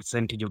as a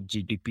percentage of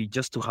GDP,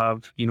 just to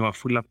have, a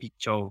fuller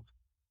picture of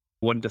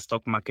what the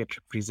stock market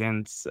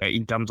represents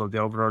in terms of the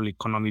overall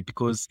economy.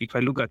 Because if I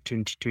look at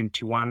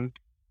 2021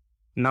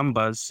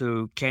 numbers,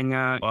 so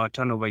Kenya, our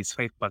turnover is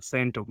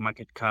 5% of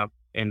market cap,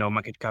 and our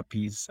market cap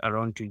is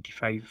around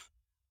 25%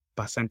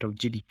 of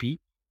GDP.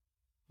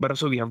 But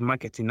also we have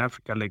markets in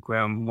Africa, like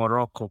where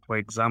Morocco, for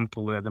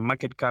example, where the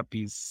market cap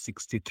is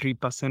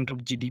 63% of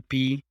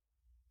GDP,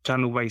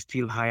 turnover is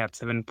still high at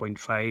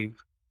 7.5.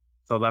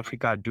 South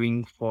Africa are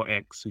doing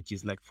 4x, which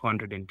is like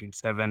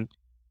 427%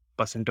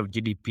 of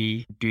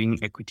GDP, doing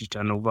equity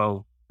turnover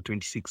of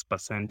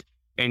 26%.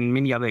 And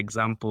many other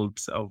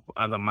examples of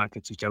other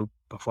markets which are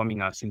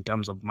performing us in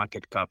terms of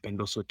market cap and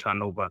also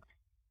turnover.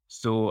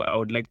 So I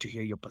would like to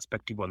hear your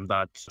perspective on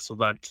that, so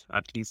that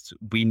at least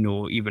we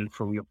know, even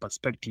from your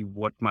perspective,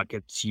 what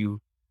markets you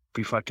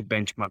prefer to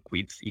benchmark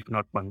with, if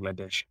not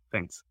Bangladesh.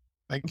 Thanks.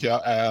 Thank you.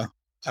 I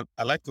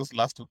like those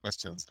last two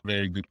questions.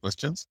 Very good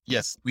questions.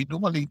 Yes, we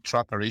normally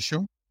track a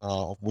ratio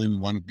of where we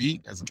want to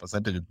be as a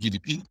percentage of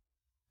GDP.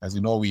 As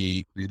you know,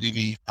 we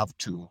really have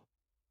to,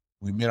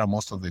 we mirror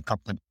most of the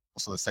company,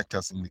 most of the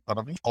sectors in the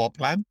economy. Our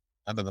plan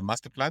under the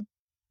master plan,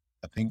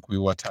 I think we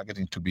were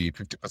targeting to be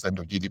 50%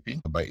 of GDP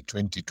by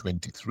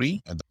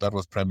 2023. And that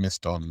was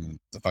premised on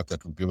the fact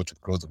that we'll be able to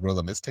grow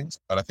the listings.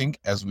 But I think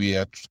as we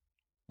are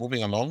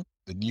moving along,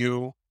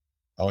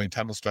 our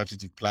internal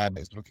strategic plan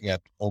is looking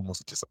at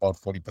almost just about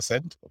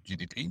 40% of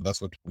GDP.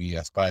 That's what we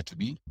aspire to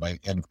be by the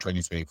end of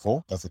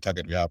 2024. That's the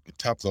target we have. In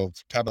terms of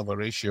turnover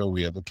ratio,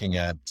 we are looking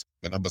at,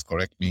 the numbers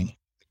correct me,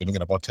 we're looking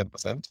at about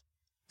 10%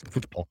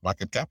 of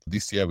market cap.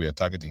 This year, we are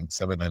targeting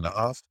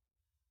 7.5%.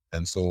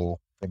 And so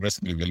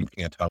progressively, we're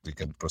looking at how we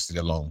can proceed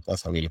along.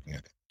 That's how we're looking at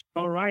it.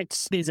 All right.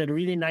 There's a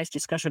really nice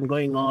discussion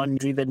going on,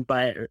 driven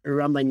by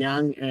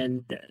Ramanyang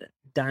and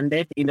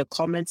Dande in the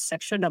comments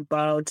section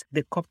about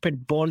the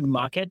corporate bond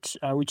market,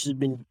 which has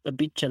been a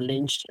bit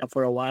challenged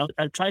for a while.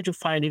 I'll try to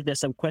find if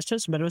there's some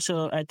questions, but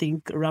also I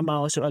think Rama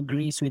also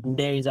agrees with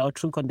Nderi's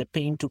outlook on the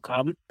pain to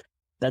come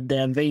that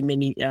there are very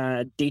many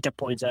data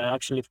points that are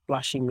actually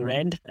flashing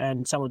red,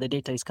 and some of the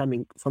data is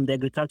coming from the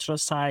agricultural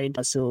side.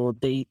 So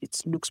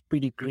it looks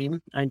pretty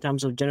grim in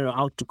terms of general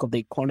outlook of the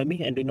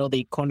economy, and we know the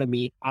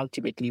economy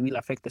ultimately will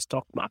affect the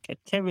stock market.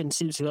 Kevin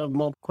seems to have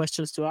more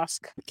questions to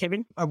ask.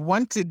 Kevin? I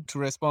wanted to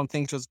respond, I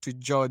think it was to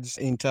George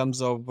in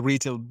terms of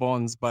retail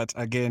bonds, but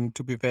again,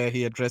 to be fair,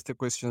 he addressed the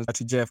questions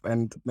to Jeff,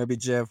 and maybe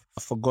Jeff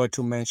forgot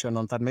to mention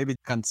on that. Maybe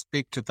can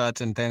speak to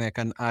that, and then I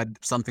can add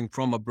something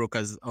from a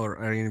broker's or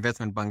an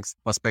investment bank's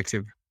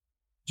perspective.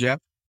 Jeff?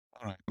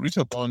 All right.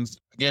 Retail bonds,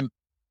 again,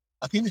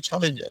 I think the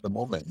challenge at the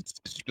moment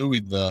is to do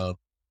with the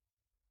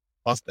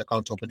fast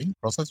account opening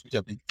process, which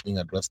I think is being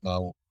addressed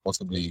now,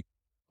 possibly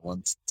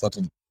once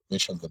certain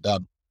information are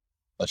done,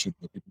 that should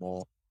be a bit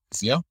more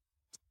easier.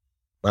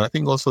 But I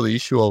think also the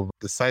issue of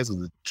the size of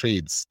the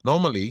trades.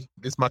 Normally,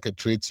 this market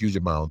trades huge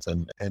amounts,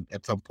 and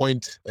at some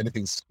point,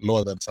 anything's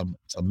lower than some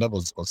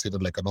levels is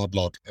considered like an odd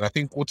lot. And I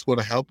think what's going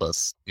to help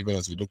us, even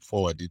as we look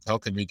forward, is how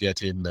can we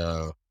get in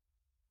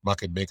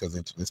market makers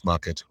into this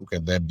market who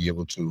can then be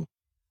able to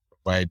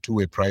provide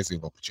two-way pricing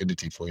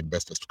opportunity for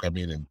investors to come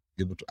in and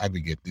be able to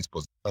aggregate these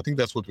positions. I think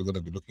that's what we're going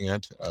to be looking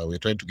at. We're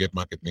trying to get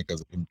market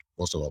makers in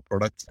most of our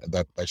products, and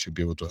that should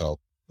be able to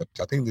help. But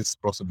I think this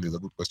possibly is a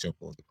good question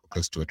for the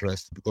brokers to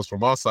address, because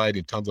from our side,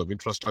 in terms of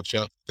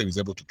infrastructure, it is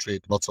able to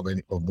trade lots of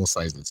more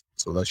sizes.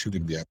 So that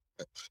shouldn't be a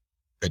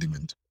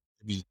impediment.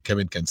 Maybe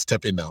Kevin can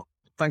step in now.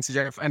 Thanks,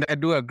 Jeff. And I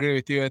do agree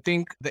with you. I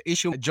think the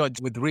issue, George,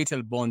 with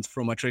retail bonds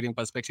from a trading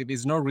perspective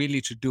is not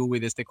really to do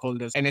with the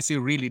stakeholders.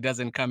 NSE really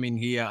doesn't come in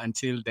here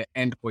until the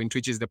end point,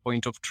 which is the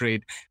point of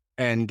trade.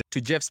 And to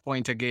Jeff's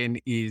point again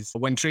is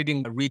when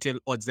trading retail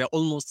odds, they're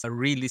almost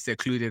really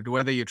secluded,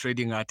 whether you're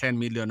trading at 10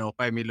 million or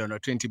 5 million or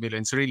 20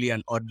 million. It's really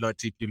an odd lot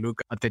if you look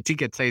at the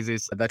ticket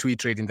sizes that we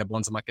trade in the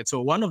bonds market.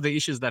 So one of the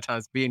issues that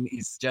has been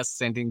is just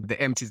sending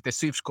the empties, the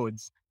SWIFT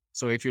codes.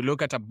 So if you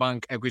look at a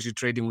bank equity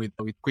trading with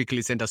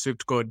quickly send a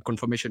SWIFT code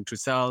confirmation to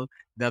sell,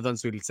 the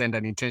others will send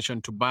an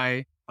intention to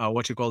buy,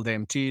 what you call the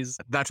MTs.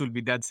 That will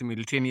be done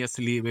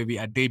simultaneously, maybe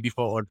a day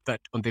before or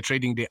that on the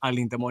trading day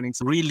early in the morning.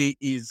 So really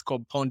is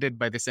compounded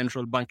by the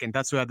central bank, and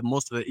that's where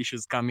most of the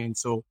issues come in.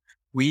 So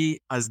we,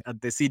 as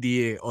at the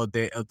CDA or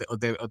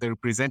the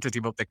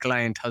representative of the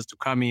client, has to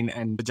come in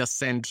and just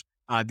send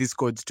these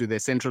codes to the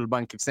central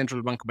bank. If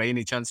central bank by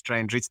any chance try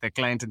and reach the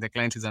client and the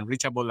client is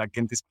unreachable,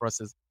 again, this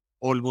process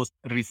almost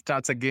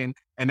restarts again.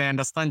 And I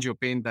understand your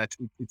pain that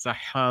it's a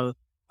hell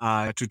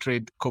to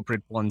trade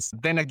corporate bonds.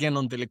 Then again,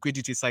 on the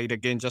liquidity side,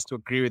 again, just to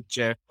agree with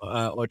Jeff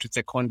or to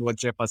second what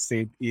Jeff has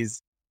said,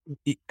 is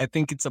I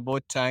think it's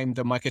about time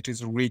the market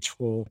is rich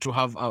to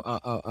have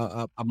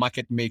a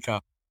market maker.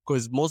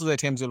 Because most of the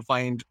times you'll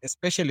find,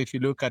 especially if you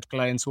look at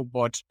clients who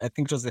bought, I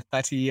think it was a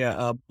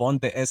 30-year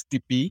bond, the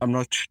SDP, I'm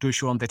not too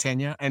sure on the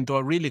tenure, and they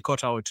were really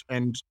caught out.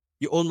 And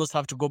you almost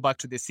have to go back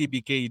to the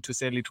CBK to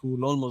sell it, who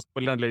will almost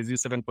penalize you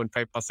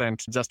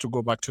 7.5% just to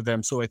go back to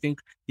them. So I think,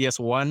 yes,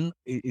 one,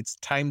 it's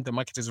time the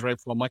market is ripe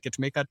for a market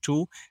maker.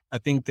 Two, I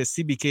think the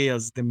CBK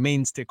as the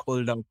main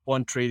stakeholder of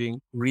bond trading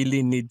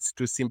really needs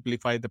to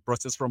simplify the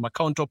process from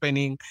account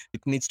opening. It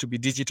needs to be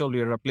digital.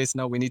 We're at a place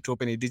now we need to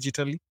open it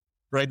digitally.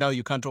 Right now,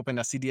 you can't open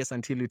a CDS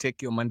until you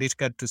take your mandate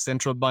card to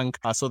central bank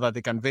so that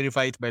they can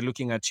verify it by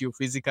looking at you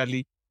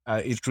physically.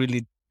 It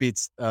really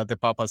beats the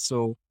purpose.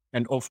 So,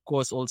 and of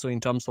course, also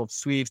in terms of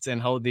SWIFTs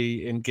and how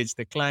they engage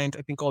the client,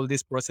 I think all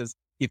this process,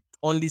 if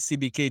only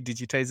CBK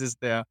digitizes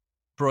their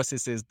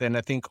processes, then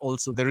I think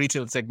also the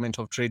retail segment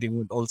of trading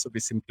would also be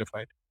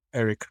simplified.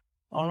 Eric.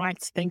 All right,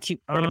 thank you.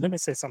 Let me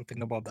say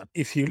something about that.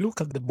 If you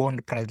look at the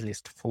bond price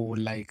list for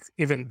like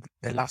even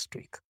the last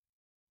week,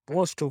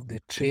 most of the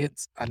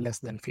trades are less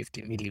than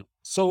 50 million.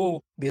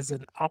 So there's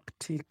an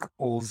uptick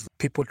of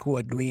people who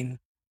are doing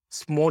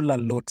smaller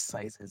lot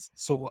sizes.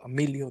 So 1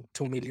 million,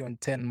 2 million,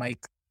 10 mic.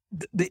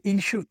 The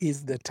issue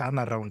is the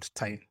turnaround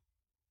time,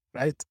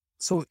 right?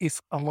 So if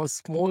I'm a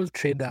small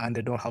trader and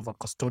I don't have a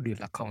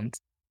custodial account,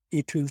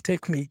 it will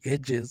take me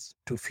ages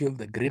to fill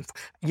the green.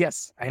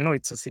 Yes, I know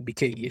it's a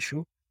CBK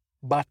issue,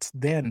 but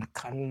then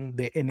can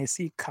the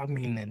NSE come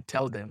in and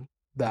tell them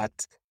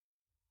that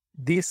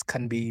this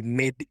can be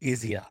made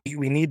easier?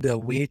 We need a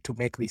way to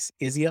make this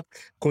easier,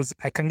 because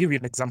I can give you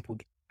an example.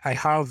 I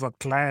have a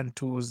client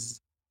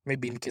who's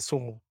maybe in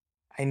Kisumu.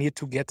 I need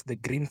to get the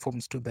green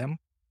forms to them.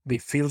 They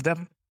fill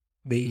them.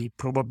 They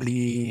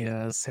probably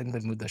send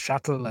them with the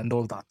shuttle and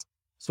all that.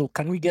 So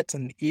can we get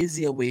an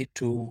easier way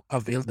to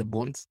avail the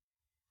bonds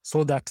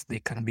so that they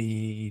can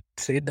be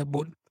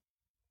tradable?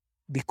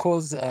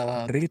 Because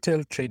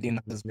retail trading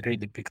has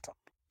really picked up.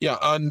 Yeah,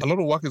 and a lot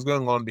of work is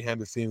going on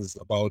behind the scenes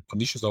about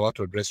issues of how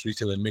to address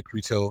retail and make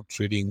retail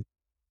trading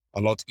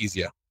a lot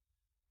easier.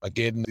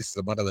 Again, this is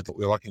a matter that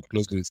we're working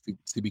closely with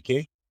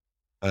CBK,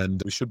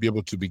 and we should be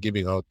able to be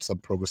giving out some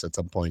progress at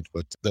some point.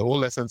 But the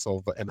whole essence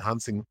of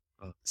enhancing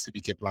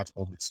CBK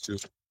platform is to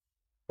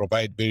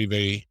provide very,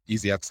 very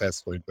easy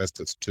access for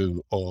investors to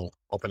all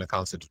open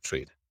accounts and to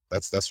trade.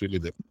 That's really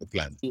the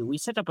plan. We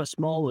set up a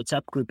small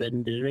WhatsApp group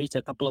and raised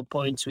a couple of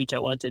points which I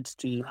wanted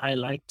to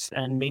highlight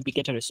and maybe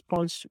get a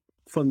response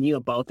from you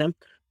about them.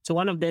 So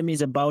one of them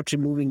is about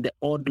removing the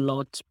odd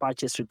lot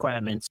purchase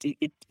requirements.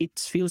 It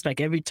feels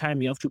like every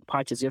time you have to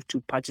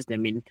purchase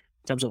them in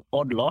terms of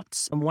odd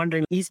lots. I'm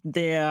wondering, is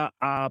there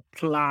a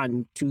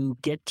plan to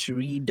get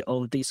rid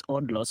of these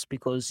odd lots?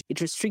 Because it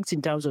restricts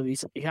in terms of you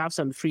have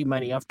some free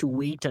money, you have to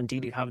wait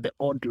until you have the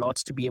odd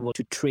lots to be able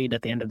to trade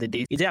at the end of the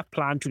day. Is there a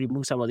plan to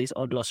remove some of these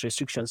odd lots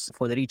restrictions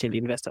for the retail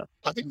investor?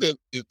 I think that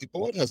the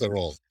board has a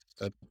role,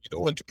 and you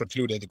don't want to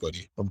preclude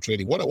anybody from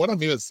trading. What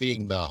I'm even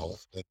seeing now,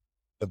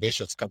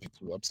 innovations coming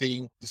through. I'm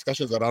seeing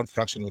discussions around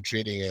fractional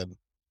trading and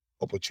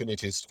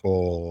opportunities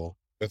for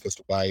investors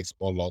to buy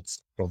small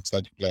lots from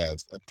such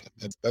players.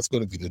 And that's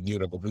going to be the new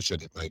revolution,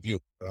 in my view,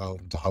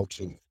 around how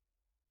to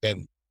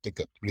then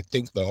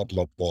rethink the odd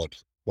lot board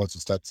once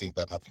you start seeing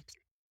that happen.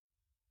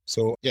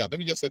 So yeah, let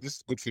me just say this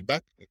is good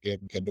feedback. Again,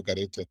 you can look at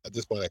it. At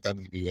this point, I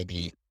can't give you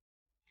any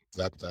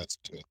exact answer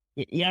to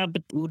it. Yeah,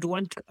 but we would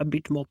want a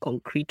bit more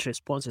concrete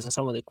responses to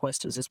some of the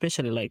questions,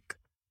 especially like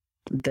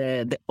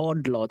the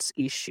odd lots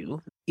issue.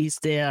 Is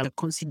there a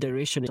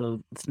consideration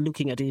of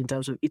looking at it in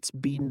terms of it's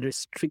being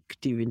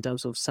restrictive in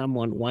terms of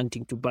someone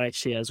wanting to buy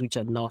shares which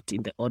are not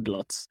in the odd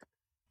lots?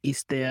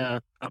 Is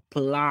there a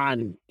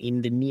plan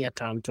in the near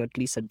term to at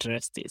least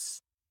address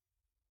this?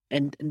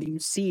 And do you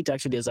see it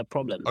actually as a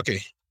problem?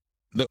 Okay.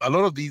 A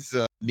lot of these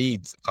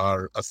needs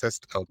are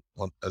assessed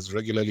as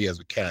regularly as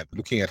we can,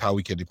 looking at how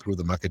we can improve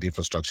the market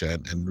infrastructure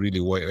and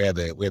really where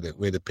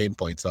the pain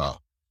points are.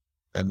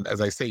 And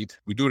as I said,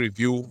 we do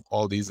review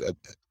all these at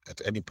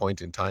any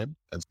point in time.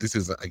 And this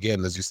is,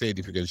 again, as you said,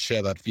 if you can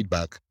share that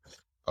feedback,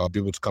 I'll be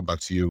able to come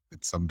back to you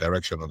with some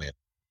direction on it.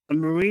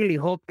 I'm really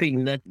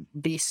hoping that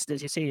this,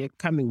 as you say, you're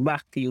coming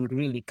back, you'll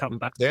really come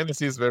back. The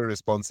NSE is very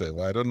responsive.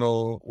 I don't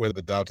know where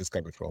the doubt is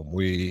coming from.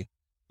 We're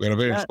a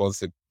very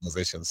responsive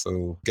organization,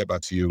 so get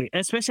back to you.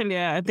 Especially,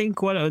 I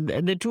think one of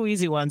the two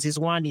easy ones is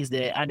one is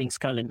the earnings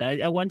calendar.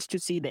 I want to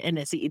see the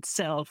NSE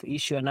itself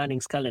issue an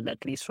earnings calendar,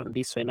 at least from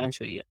this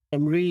financial year.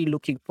 I'm really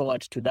looking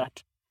forward to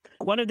that.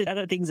 One of the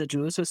other things that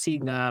you're also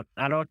seeing a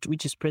lot,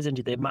 which is present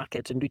in the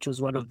market, and which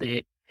was one of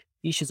the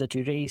issues that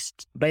you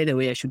raised, by the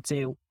way, I should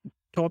say,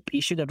 top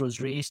issue that was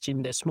raised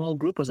in the small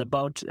group was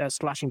about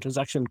slashing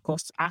transaction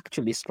costs,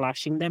 actually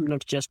slashing them,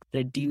 not just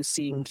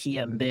reducing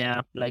here and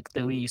there, like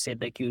the way you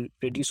said, like you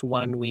reduce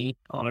one way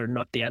or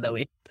not the other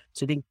way.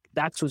 So I think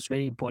that was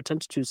very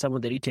important to some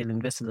of the retail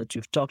investors that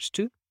you've talked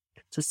to.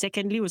 So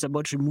secondly was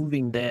about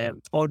removing the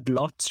odd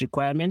lots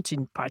requirement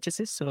in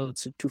purchases. So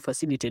to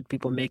facilitate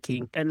people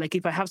making, and like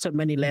if I have some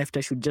money left, I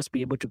should just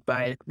be able to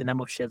buy the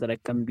number of shares that I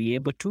can be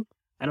able to.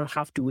 I don't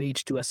have to wait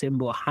to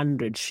assemble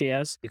 100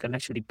 shares. You can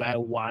actually buy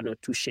 1 or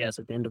 2 shares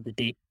at the end of the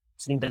day.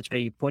 So I think that's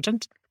very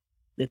important.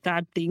 The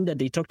third thing that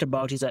they talked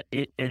about is that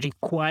it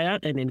require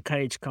and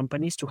encourage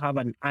companies to have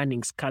an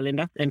earnings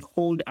calendar and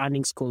hold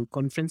earnings call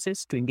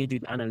conferences to engage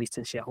with analysts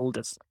and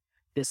shareholders.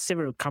 There's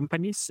several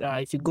companies.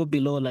 If you go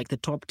below like the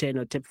top 10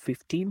 or top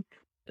 15,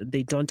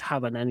 they don't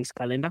have an earnings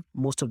calendar,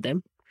 most of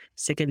them.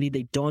 Secondly,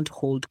 they don't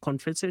hold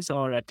conferences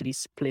or at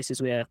least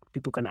places where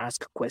people can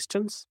ask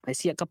questions. I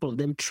see a couple of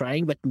them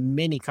trying, but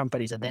many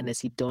companies at the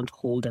NSE don't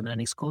hold an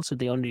earnings call, so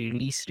they only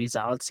release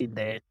results in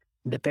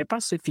the paper.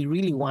 So if you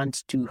really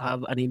want to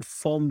have an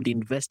informed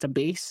investor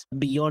base,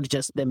 beyond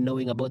just them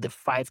knowing about the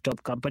 5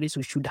 top companies,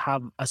 we should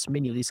have as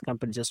many of these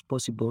companies as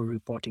possible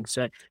reporting.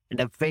 So, and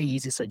a very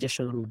easy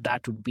suggestion of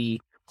that would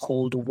be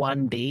hold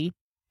one day.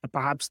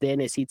 Perhaps the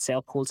NSE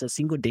itself holds a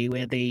single day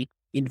where they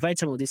invite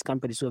some of these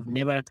companies who have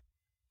never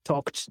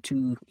talked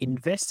to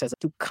investors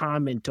to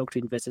come and talk to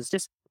investors.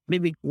 Just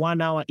maybe 1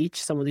 hour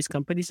each. Some of these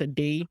companies a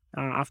day,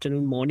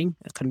 afternoon, morning,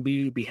 can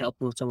be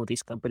helpful. Some of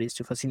these companies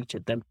to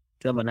facilitate them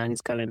to have an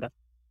earnings calendar.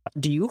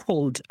 Do you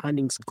hold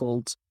earnings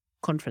calls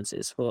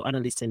conferences for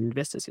analysts and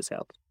investors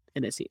yourself,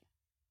 NSE?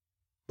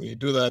 We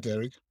do that,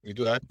 Eric. We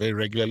do that very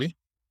regularly.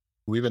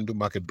 We even do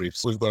market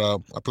briefs. We've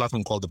got a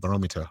platform called the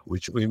Barometer,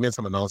 which we made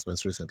some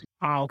announcements recently.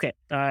 Okay.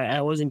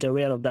 I wasn't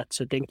aware of that,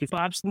 so thank you.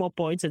 Perhaps more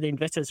points that the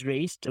investors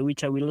raised,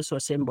 which I will also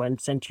assemble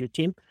and send to your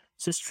team.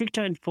 So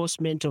stricter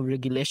enforcement of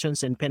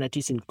regulations and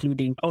penalties,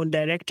 including on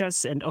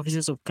directors and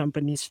officers of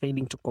companies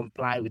failing to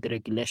comply with the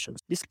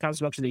regulations. This comes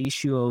back to the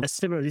issue of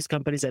several of these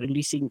companies are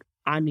releasing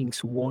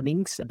earnings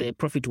warnings, the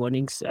profit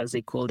warnings, as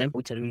they call them,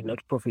 which are really not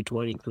profit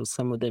warnings, because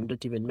some of them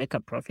don't even make a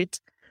profit.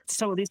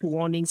 Some of these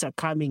warnings are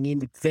coming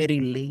in very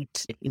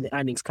late in the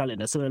earnings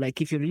calendar. So like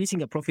if you're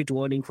releasing a profit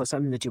warning for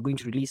something that you're going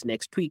to release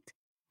next week, it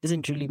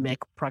doesn't really make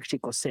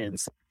practical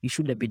sense. You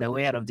should have been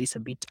aware of this a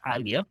bit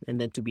earlier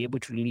and then to be able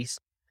to release.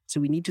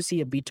 So we need to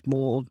see a bit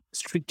more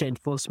stricter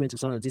enforcement of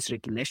some of these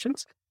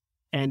regulations.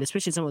 And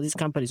especially some of these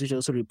companies which are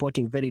also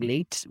reporting very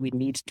late, we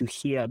need to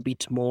hear a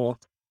bit more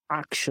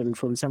action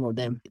from some of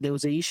them. There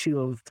was an issue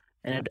of,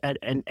 and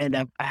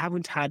I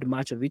haven't heard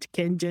much of it.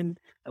 Kengen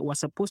was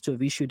supposed to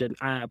have issued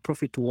a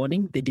profit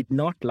warning. They did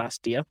not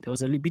last year. There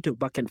was a little bit of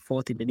back and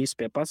forth in the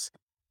newspapers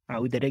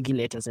with the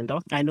regulators and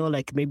all. I know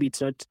like maybe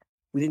it's not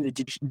within the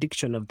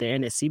jurisdiction of the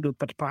NSE,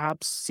 but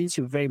perhaps since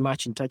you're very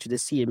much in touch with the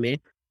CMA,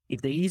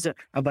 if there is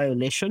a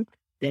violation,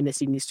 the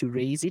NSE needs to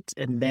raise it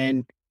and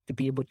then to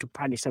be able to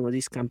punish some of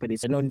these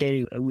companies. I know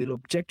they will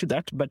object to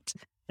that, but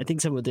I think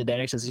some of the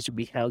directors need to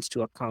be held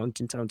to account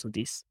in terms of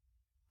this.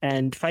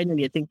 And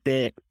finally, I think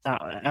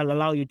I'll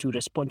allow you to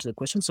respond to the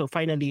question. So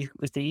finally,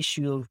 with the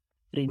issue of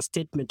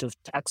reinstatement of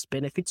tax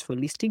benefits for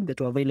listing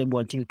that were available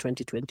until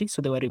 2020,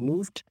 so they were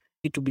removed.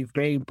 It will be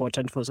very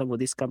important for some of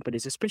these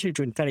companies, especially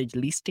to encourage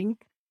listing,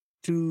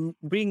 to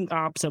bring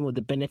up some of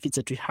the benefits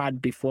that we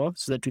had before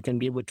so that we can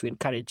be able to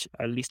encourage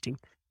listing.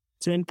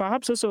 So, and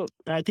perhaps also,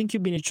 I think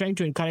you've been trying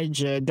to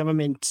encourage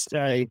government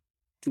to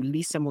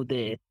list some of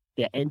their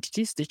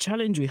entities. The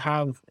challenge we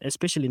have,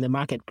 especially in the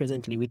market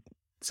presently with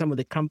some of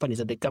the companies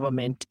that the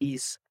government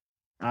is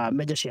a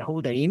major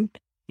shareholder in,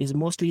 is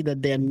mostly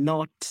that they're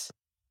not,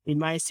 in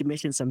my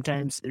estimation,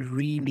 sometimes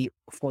really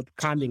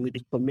forthcoming with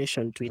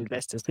information to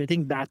investors. So I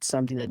think that's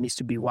something that needs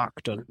to be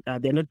worked on.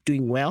 They're not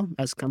doing well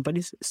as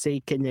companies,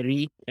 say Kenya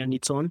Re and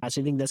its own. I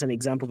think that's an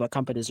example of a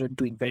company that's not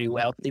doing very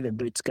well, even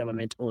though it's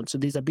government owned. So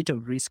there's a bit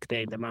of risk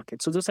there in the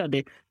market. So those are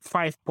the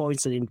 5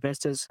 points that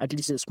investors, at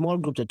least a small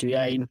group that we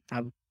are in,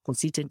 have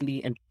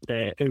consistently and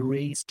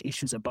raised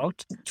issues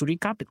about. To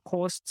recap, the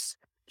costs,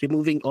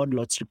 removing odd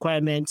lots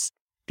requirements,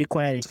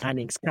 requiring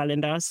earnings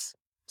calendars,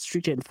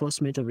 strict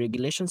enforcement of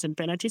regulations and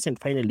penalties, and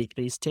finally,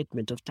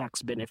 restatement of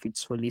tax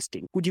benefits for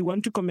listing. Would you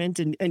want to comment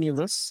on any of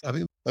those? I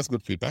think that's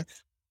good feedback.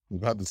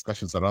 We've had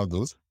discussions around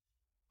those.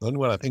 The only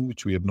one I think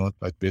which we have not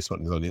based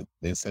on is on the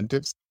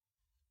incentives.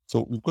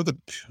 So we've got the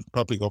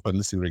public open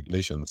listing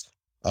regulations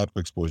out for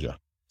exposure.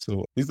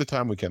 So this is the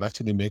time we can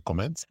actually make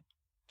comments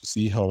to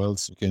see how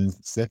else we can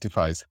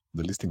incentivize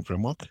the listing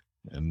framework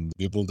and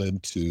be able then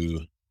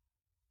to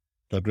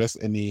address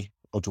any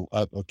or to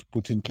add or to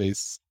put in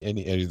place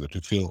any areas that we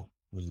feel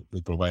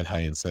will provide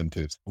high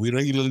incentives. We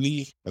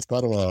regularly, as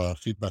part of our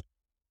feedback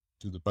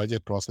to the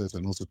budget process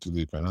and also to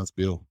the finance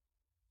bill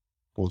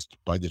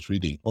post-budget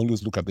reading,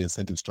 always look at the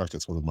incentive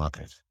structures for the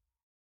market.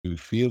 We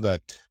feel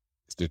that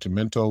it's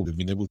detrimental. We've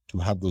been able to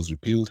have those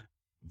repealed,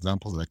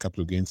 examples like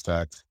capital gains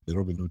tax, the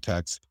revenue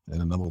tax,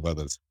 and a number of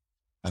others.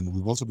 And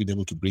we've also been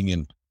able to bring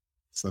in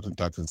certain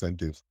tax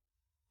incentives,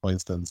 for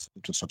instance,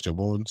 infrastructure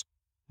bonds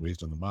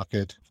raised on the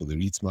market, for the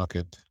REITs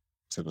market,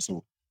 etc.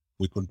 So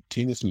we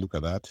continuously look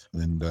at that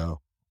and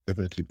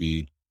definitely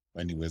be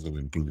finding ways of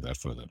improving that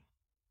further.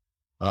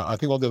 I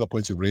think all the other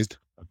points you've raised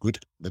are good.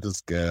 Let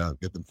us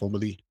get them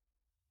formally,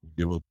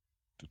 be able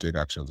to take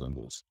actions on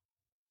those.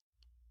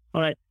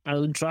 All right,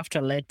 I'll draft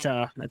a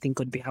letter, I think,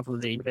 on behalf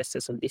of the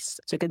investors on this.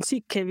 So I can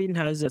see Kevin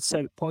has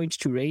a point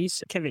to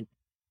raise. Kevin.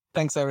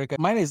 Thanks, Eric.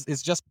 Mine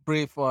is just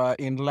brief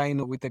in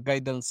line with the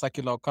guidance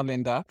circular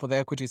calendar for the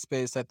equity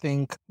space. I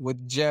think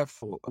with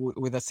Jeff,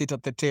 with a seat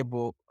at the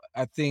table,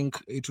 I think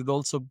it would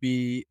also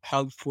be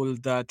helpful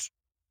that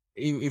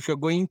if you're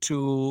going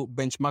to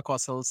benchmark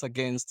ourselves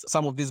against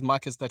some of these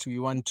markets that we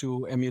want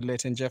to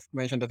emulate, and Jeff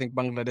mentioned, I think,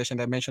 Bangladesh, and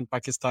I mentioned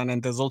Pakistan,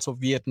 and there's also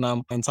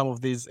Vietnam and some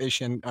of these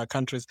Asian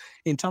countries.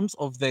 In terms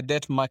of the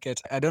debt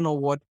market, I don't know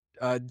what,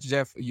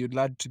 Jeff, you'd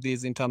add to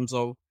this in terms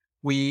of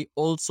we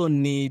also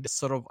need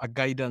sort of a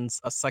guidance,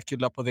 a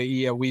circular for the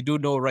year. We do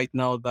know right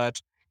now that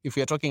if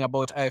we are talking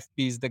about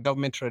IFPs, the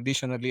government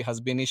traditionally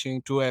has been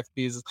issuing 2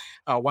 IFPs,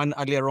 one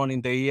earlier on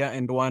in the year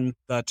and one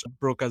that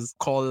brokers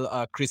call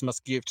a Christmas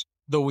gift,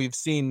 though we've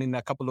seen in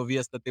a couple of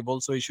years that they've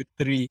also issued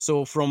 3.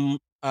 So from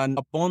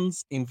a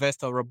bonds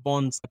investor or a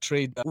bonds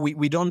trade,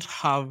 we don't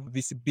have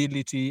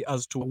visibility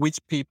as to which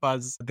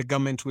papers the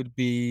government will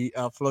be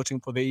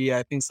floating for the year.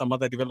 I think some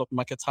other developed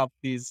markets have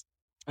these.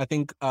 I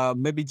think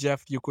maybe,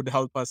 Jeff, you could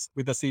help us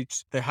with a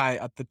seat the high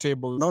at the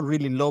table, not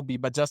really lobby,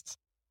 but just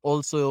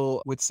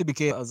also with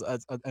CBK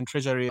as and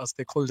Treasury as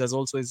stakeholders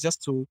also, is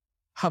just to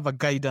have a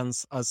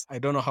guidance, as I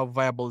don't know how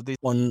viable this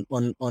on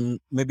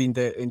maybe in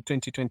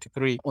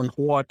 2023 on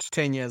what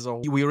 10 years,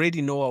 or we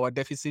already know our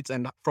deficits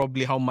and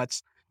probably how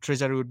much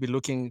Treasury would be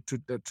looking to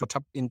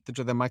tap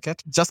into the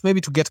market. Just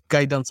maybe to get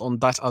guidance on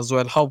that as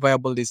well. How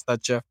viable is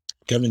that, Jeff?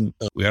 Kevin,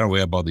 we are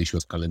aware about the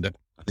issues calendar.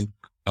 I think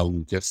I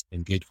will just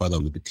engage further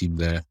with the team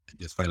there and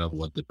just find out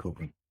what the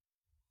program,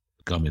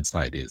 the government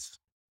side is.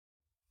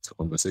 It's a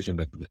conversation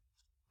that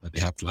they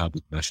have to have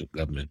with national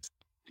government.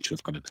 Issues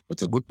calendar. But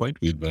it's a good point.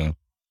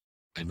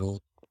 I know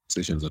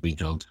sessions are being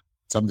held.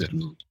 Some that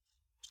will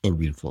still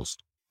reinforce.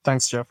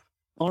 Thanks, Jeff.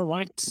 All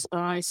right.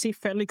 I see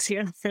Felix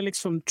here. Felix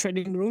from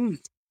Trading Room.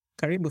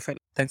 Karibu, Felix.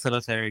 Thanks a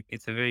lot, Eric.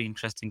 It's a very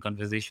interesting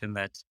conversation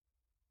that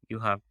you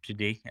have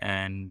today,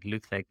 and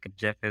looks like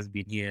Jeff has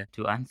been here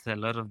to answer a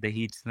lot of the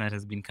heat that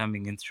has been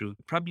coming in through.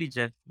 Probably,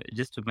 Jeff,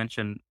 just to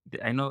mention,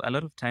 I know a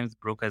lot of times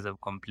brokers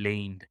have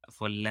complained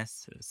for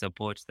less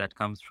support that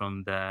comes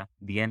from the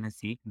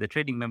NSE. The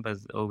trading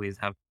members always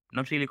have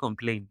not really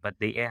complained, but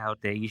they air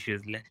out their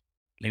issues. Let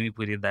me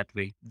put it that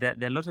way. There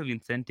are a lot of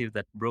incentives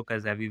that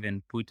brokers have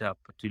even put up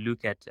to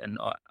look at an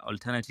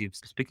alternative.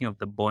 Speaking of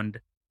the bond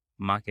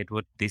market,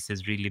 what this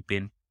has really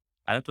been,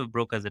 a lot of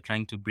brokers are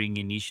trying to bring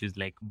in issues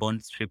like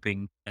bond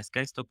stripping. As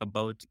guys talk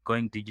about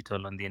going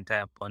digital on the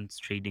entire bonds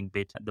trading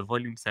bit, the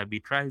volumes are a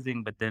bit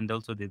rising, but then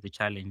also there's a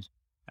challenge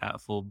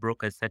for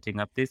brokers setting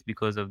up this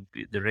because of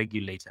the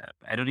regulator.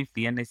 I don't know if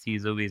the NSE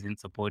is always in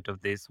support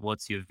of this.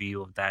 What's your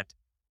view of that?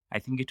 I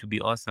think it would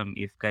be awesome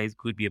if guys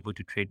could be able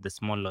to trade the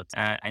small lots.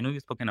 I know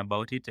you've spoken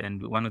about it,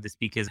 and one of the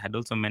speakers had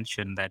also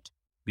mentioned that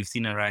we've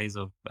seen a rise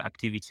of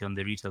activity on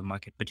the retail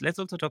market. But let's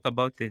also talk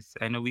about this.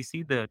 I know we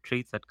see the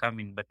trades that come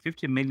in, but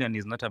 50 million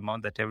is not an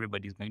amount that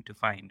everybody is going to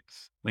find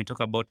when you talk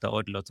about the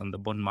odd lots on the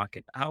bond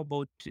market. How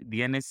about the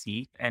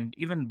NSE and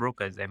even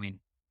brokers? I mean,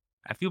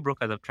 a few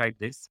brokers have tried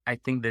this. I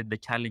think that the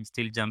challenge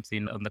still jumps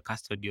in on the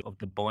custody of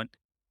the bond.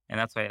 And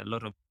that's why a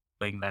lot of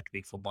going that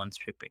way for bond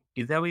stripping.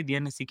 Is there a way the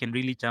NSE can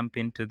really jump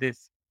into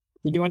this?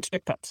 Did you want to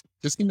take that?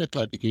 Just give me a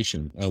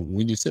clarification.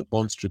 When you say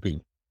bond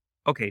stripping,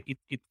 Okay,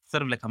 it's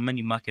sort of like a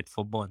money market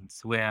for bonds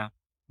where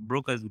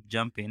brokers would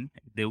jump in,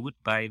 they would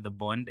buy the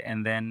bond,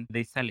 and then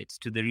they sell it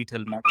to the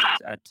retail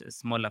market at a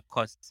smaller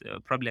cost,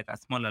 probably like a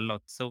smaller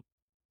lot. So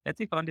let's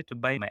say if I wanted to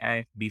buy my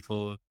IFB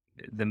for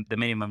the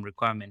minimum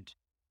requirement,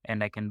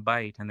 and I can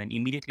buy it, and then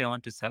immediately I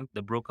want to sell,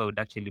 the broker would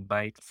actually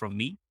buy it from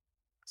me.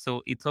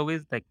 So it's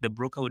always like the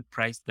broker would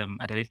price them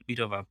at a little bit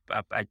of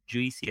a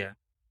juicier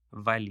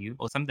value,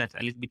 or something that's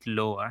a little bit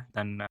lower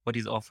than what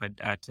is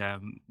offered at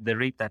the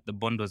rate that the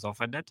bond was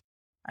offered at.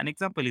 An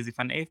example is if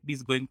an AFB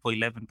is going for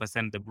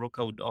 11%, the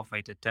broker would offer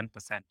it at 10%.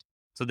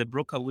 So the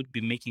broker would be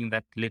making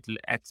that little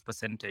X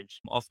percentage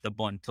of the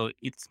bond. So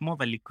it's more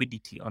of a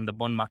liquidity on the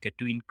bond market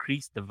to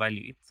increase the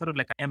value. It's sort of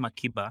like a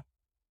Kiba.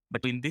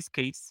 But in this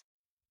case,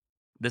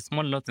 the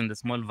small lots and the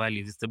small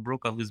values, it's the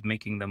broker who's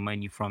making the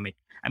money from it.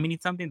 I mean,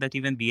 it's something that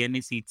even the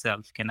NSE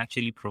itself can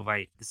actually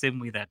provide, the same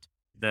way that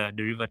the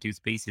derivative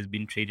space is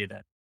being traded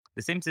at.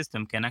 The same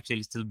system can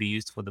actually still be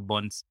used for the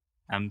bonds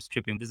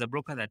stripping. There's a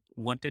broker that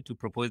wanted to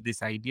propose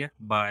this idea,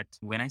 but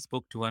when I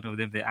spoke to one of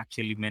them, they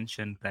actually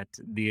mentioned that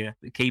the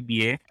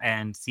KBA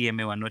and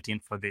CMA were not in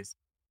for this.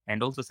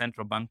 And also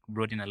Central Bank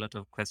brought in a lot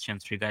of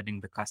questions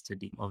regarding the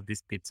custody of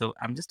this bit. So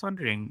I'm just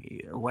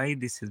wondering why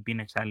this has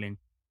been a challenge.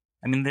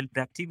 I mean, the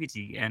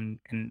activity, and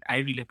I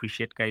really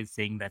appreciate guys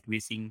saying that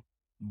we're seeing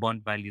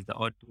bond values, the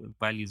odd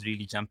values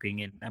really jumping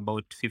in,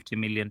 about 50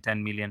 million,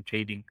 10 million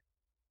trading.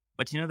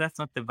 But that's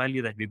not the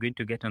value that we're going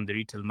to get on the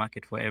retail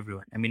market for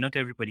everyone. I mean, not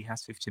everybody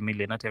has 50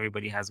 million, not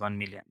everybody has 1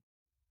 million.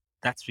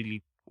 That's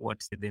really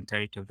what the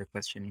entirety of the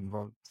question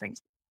involves.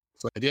 Thanks.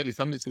 so ideally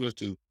something similar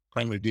to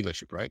primary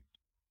dealership, right?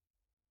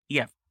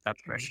 Yeah,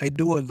 that's right. I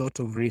do a lot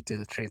of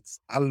retail trades,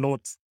 a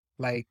lot.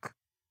 Like,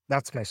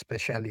 that's my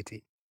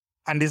specialty.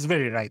 And it's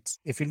very right.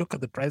 If you look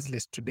at the price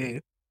list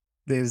today,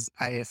 there's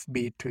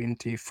IFB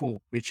 24,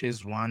 which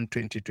is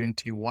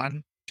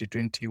 2021,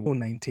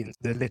 2019,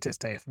 the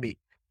latest IFB.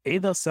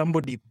 Either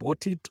somebody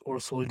bought it or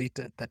sold it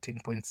at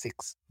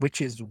 13.6,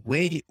 which is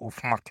way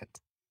off market.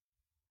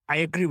 I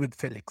agree with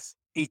Felix.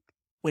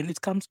 When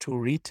it comes to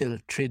retail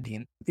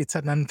trading, it's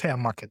an unfair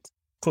market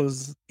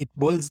because it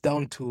boils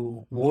down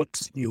to what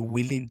you're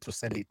willing to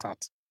sell it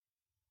at.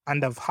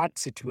 And I've had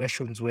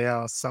situations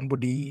where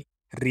somebody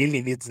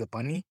really needs the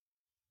money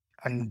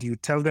and you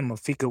tell them a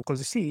figure,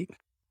 because you see,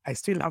 I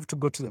still have to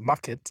go to the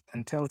market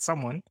and tell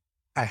someone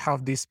I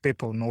have this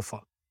paper on offer.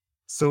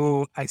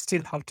 So I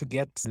still have to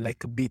get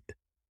like a bid.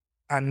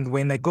 And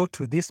when I go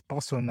to this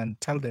person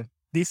and tell them,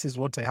 this is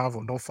what I have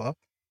on offer,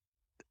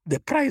 the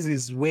price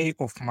is way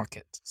off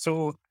market.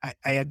 So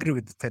I agree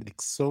with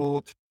Felix.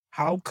 So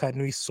how can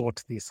we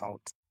sort this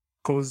out?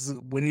 Because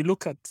when you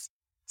look at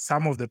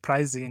some of the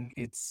pricing,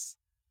 it's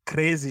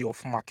crazy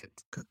off market.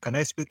 Can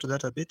I speak to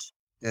that a bit,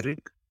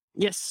 Eric?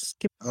 Yes.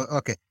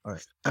 Okay, all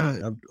right.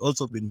 I've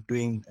also been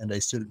doing, and I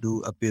still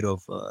do, a bit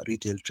of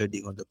retail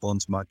trading on the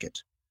bonds market.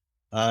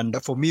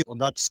 And for me, on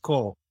that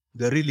score,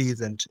 there really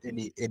isn't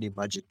any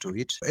magic to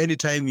it.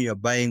 Anytime you're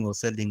buying or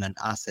selling an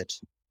asset,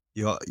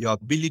 your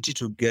ability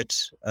to get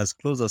as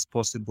close as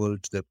possible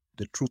to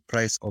the true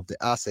price of the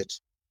asset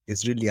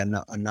is really a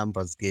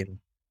numbers game.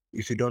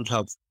 If you don't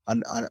have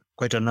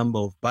quite a number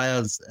of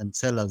buyers and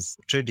sellers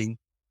trading,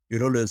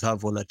 you'll always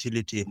have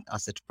volatility in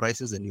asset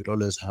prices, and you'll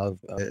always have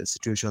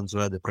situations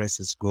where the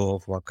prices go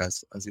off whack,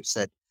 as you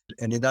said.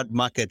 And in that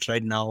market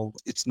right now,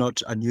 it's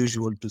not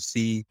unusual to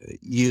see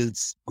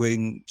yields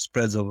going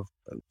spreads of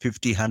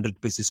 50, 100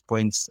 basis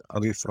points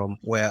away from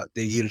where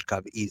the yield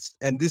curve is.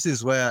 And this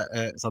is where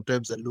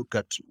sometimes I look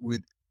at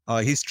with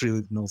our history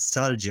with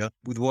nostalgia,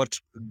 with what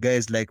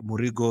guys like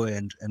Murigo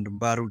and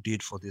Mbaru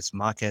did for this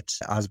market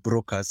as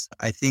brokers.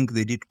 I think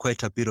they did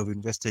quite a bit of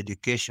investor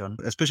education,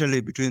 especially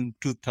between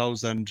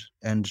 2000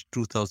 and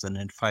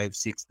 2005,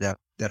 6,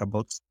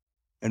 thereabouts.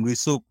 And we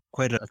saw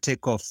quite a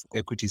takeoff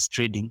equities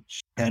trading.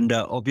 And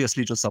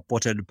obviously it was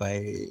supported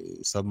by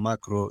some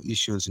macro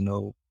issues.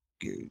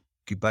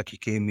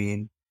 Kibaki came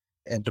in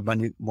and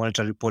the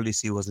monetary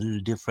policy was a little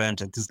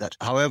different and things that.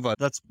 However,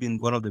 that's been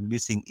one of the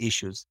missing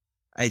issues.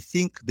 I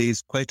think there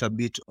is quite a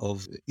bit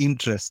of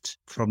interest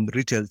from the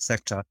retail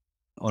sector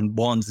on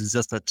bonds. It's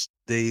just that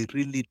they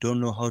really don't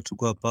know how to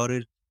go about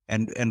it.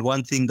 And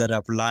one thing that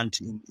I've learned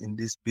in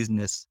this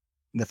business,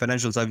 in the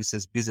financial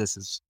services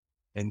businesses,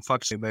 in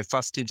fact, my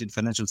first stint in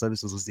financial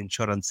services was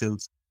insurance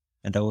sales.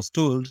 And I was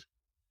told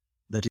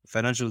that if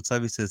financial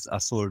services are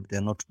sold, they're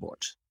not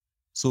bought.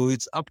 So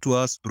it's up to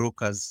us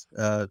brokers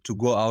to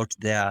go out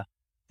there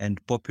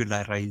and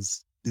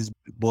popularize this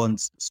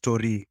bonds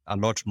story a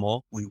lot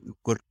more. We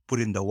got to put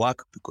in the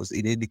work, because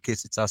in any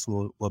case, it's us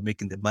who are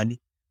making the money.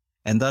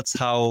 And that's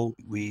how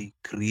we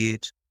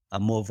create a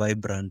more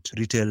vibrant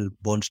retail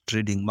bond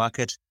trading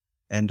market.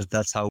 And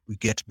that's how we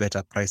get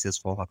better prices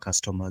for our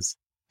customers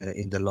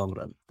in the long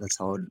run. That's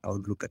how I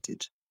would look at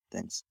it.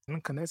 Thanks.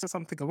 Can I say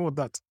something about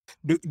that?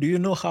 Do you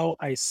know how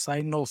I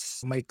sign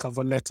off my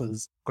cover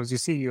letters? Because you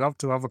see, you have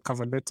to have a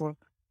cover letter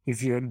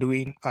if you're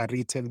doing a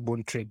retail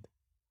bond trade.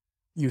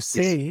 You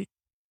say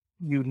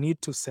you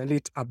need to sell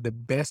it at the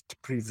best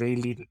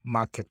prevailing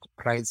market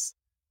price.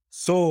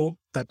 So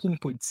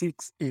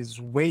 13.6 is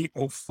way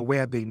off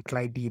where the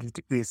implied yield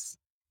is.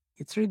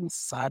 It's really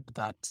sad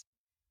that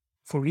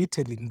for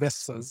retail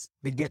investors,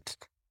 they get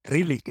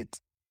really hit.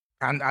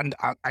 And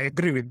I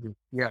agree with you.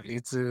 Yeah,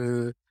 it's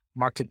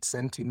market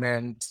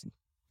sentiment.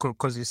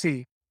 Because you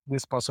see,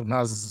 this person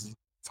has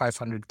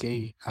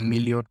 500K, a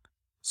million.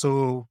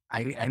 So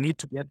I need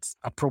to get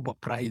a proper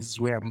price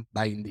where I'm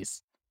buying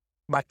this.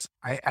 But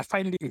I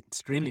find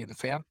it's really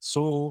unfair.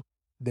 So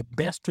the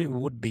best way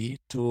would be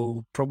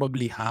to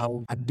probably have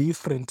a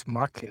different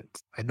market.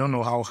 I don't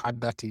know how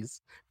hard that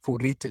is for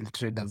retail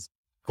traders.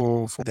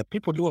 For the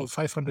people who have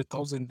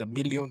 500,000, a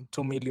million,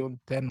 2 million,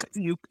 then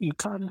you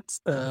can't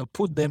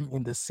put them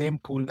in the same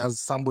pool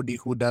as somebody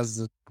who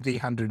does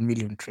 300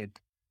 million trade.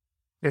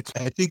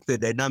 I think the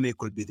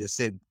dynamic will be the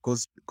same,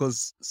 because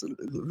so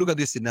look at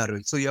this scenario.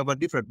 So you have a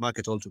different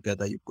market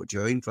altogether. You've got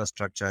your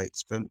infrastructure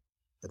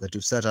that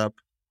you set up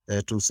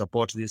to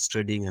support this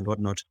trading and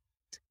whatnot.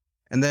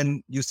 And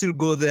then you still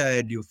go there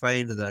and you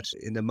find that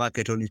in the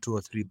market, only 2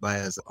 or 3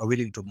 buyers are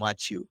willing to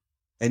match you.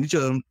 And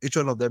each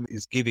one of them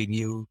is giving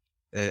you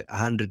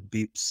 100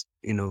 bips,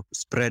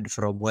 spread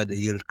from where the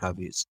yield curve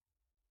is.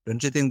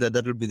 Don't you think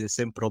that will be the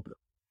same problem?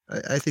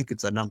 I think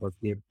it's a numbers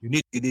game.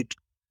 You need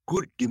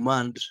good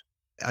demand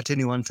at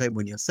any one time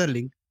when you're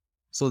selling,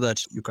 so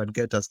that you can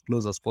get as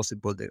close as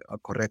possible the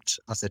correct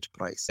asset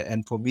price.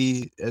 And for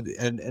me,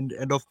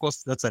 and of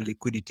course, that's a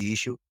liquidity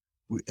issue.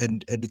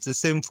 And it's the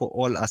same for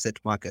all asset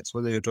markets,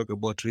 whether you're talking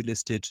about real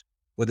estate,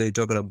 whether you're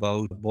talking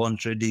about bond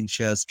trading,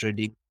 shares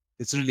trading.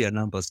 It's really a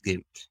numbers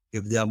game.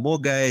 If there are more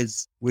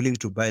guys willing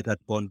to buy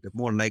that bond, the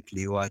more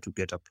likely you are to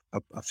get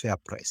a fair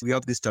price. We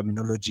have this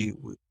terminology,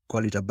 we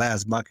call it a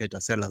buyer's market,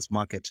 a seller's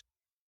market.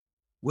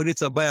 When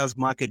it's a buyer's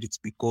market, it's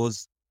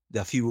because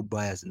there are few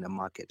buyers in the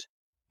market.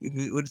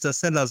 When it's a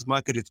seller's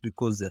market, it's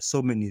because there are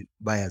so many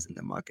buyers in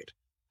the market.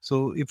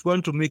 So if we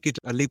want to make it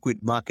a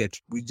liquid market,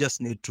 we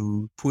just need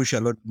to push a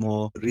lot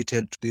more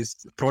retail to these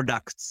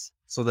products,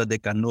 so that they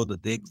can know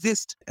that they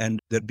exist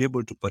and they'll be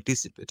able to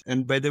participate.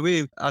 And by the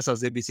way, us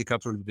as ABC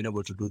Capital, we've been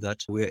able to do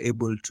that. We're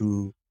able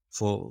to,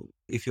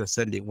 if you're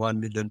selling 1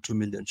 million, 2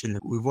 million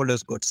shillings, we've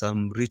always got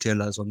some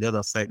retailers on the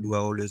other side who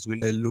are always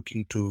really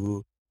looking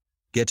to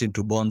get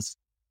into bonds.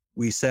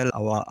 We sell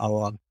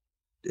our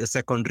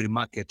secondary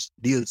market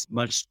deals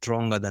much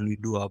stronger than we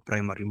do our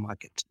primary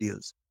market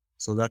deals.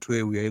 So that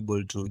way we are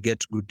able to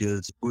get good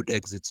deals, good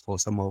exits for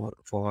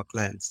our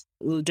clients.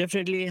 We'll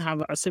definitely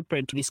have a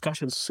separate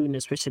discussion soon,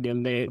 especially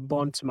on the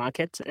bonds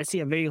market. I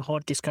see a very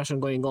hot discussion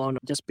going on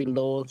just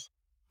below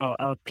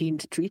our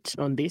pinned tweet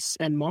on this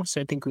and more.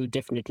 So I think we'll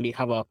definitely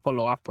have a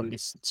follow-up on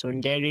this. So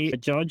Nderi,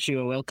 George,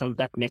 you're welcome to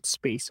that next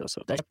space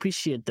also. I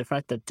appreciate the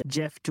fact that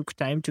Jeff took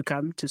time to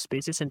come to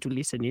spaces and to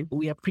listen in.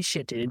 We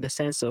appreciate it in the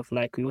sense of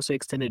we also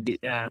extended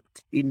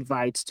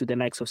invites to the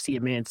likes of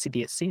CMA and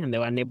CDSC, and they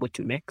were unable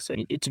to make. So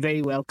it's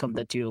very welcome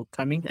that you're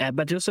coming.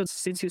 But also,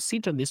 since you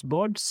sit on these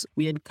boards,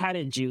 we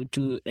encourage you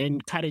to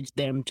encourage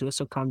them to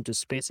also come to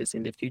spaces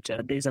in the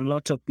future. There's a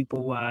lot of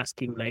people who are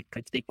asking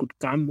if they could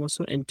come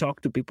also and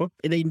talk to people.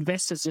 The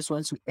investors just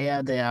want to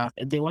air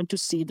they want to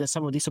see that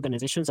some of these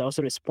organizations are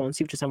also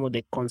responsive to some of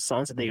the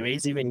concerns that they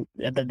raise, even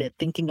that they're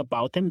thinking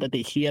about them, that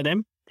they hear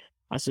them.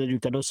 So you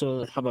can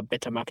also have a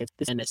better market.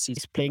 This NSE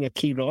is playing a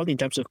key role in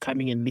terms of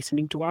coming and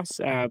listening to us,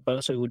 but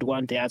also we would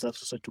want the others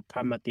also to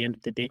come at the end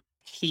of the day.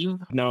 Hugh,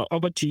 now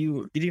over to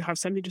you. Did you have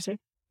something to say?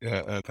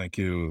 Yeah, thank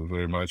you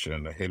very much,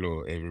 and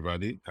hello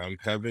everybody. I'm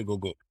Kevin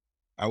Gogo.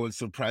 I will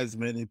surprise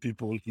many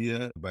people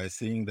here by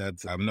saying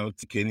that I'm not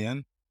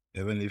Kenyan,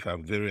 even if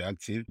I'm very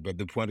active. But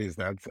the point is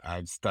that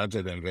I've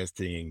started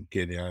investing in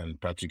Kenya, and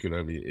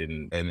particularly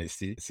in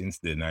NSE, since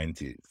the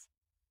 90s.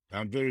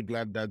 I'm very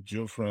glad that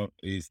Geoffrey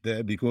is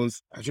there,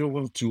 because I just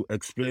want to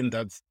explain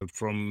that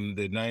from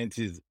the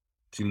 90s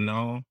till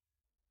now,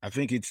 I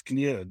think it's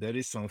clear there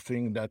is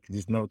something that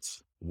is not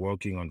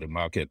working on the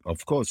market.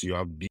 Of course, you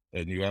have big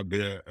and you have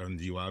there, and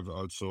you have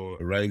also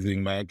a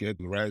rising market,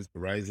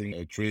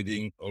 rising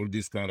trading, all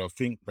this kind of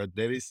thing. But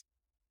there is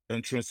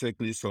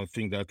intrinsically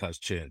something that has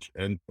changed.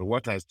 And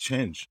what has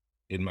changed,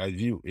 in my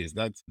view, is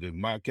that the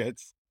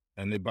markets,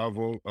 and above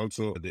all,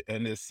 also the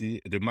NSE,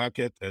 the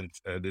market and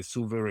the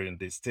sovereign,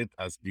 the state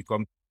has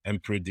become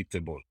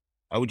unpredictable.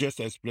 I will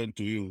just explain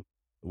to you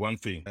one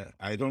thing.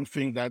 I don't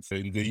think that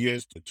in the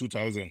years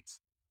 2000s,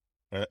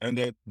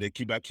 under the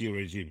Kibaki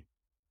regime,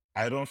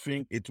 I don't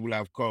think it will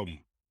have come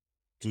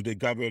to the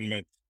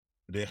government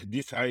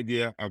this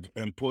idea of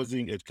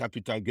imposing a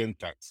capital gain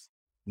tax.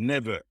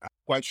 Never, I'm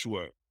quite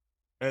sure.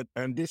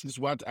 And this is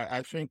what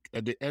I think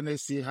the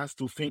NSE has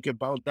to think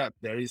about that.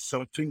 There is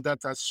something that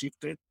has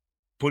shifted.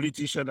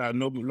 Politicians are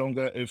no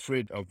longer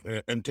afraid of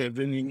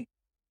intervening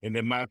in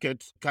the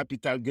market,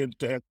 capital gain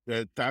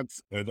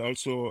tax, and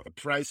also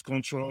price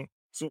control.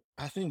 So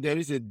I think there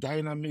is a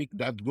dynamic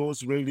that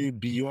goes really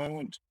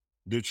beyond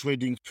the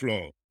trading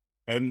floor.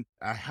 And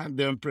I had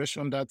the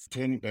impression that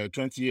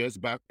 20 years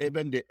back,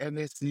 even the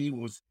NSE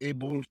was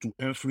able to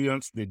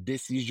influence the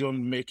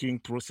decision-making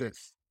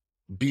process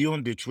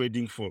beyond the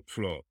trading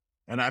floor.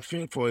 And I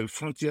think for a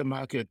frontier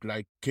market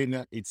like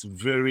Kenya, it's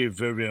very,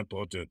 very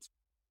important.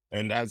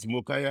 And as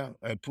Mokaya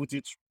put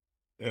it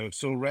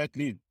so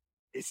rightly,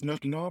 it's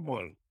not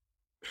normal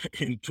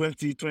in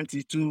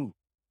 2022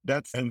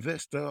 that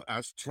investors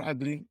are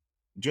struggling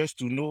just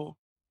to know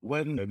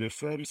when the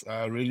firms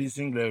are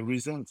releasing their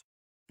results.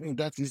 I think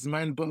that is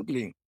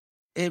mind-boggling.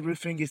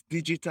 Everything is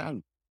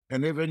digital.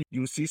 And even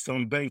you see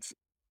some banks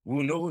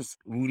who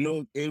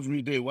know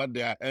every day what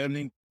they are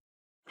earning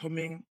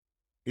coming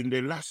in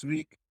the last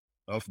week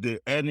of the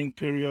earning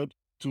period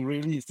to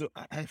release. So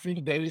I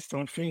think there is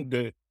something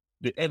the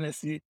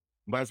NSE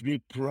must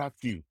be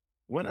proactive.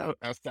 When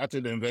I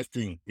started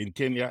investing in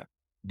Kenya,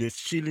 the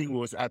shilling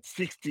was at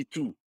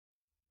 62.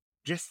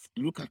 Just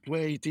look at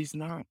where it is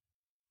now.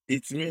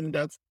 It means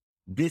that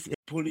these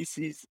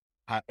policies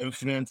are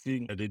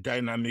influencing the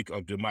dynamic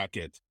of the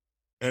market.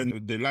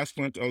 And the last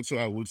point also,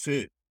 I would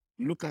say,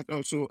 look at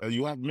also,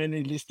 you have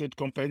many listed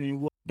companies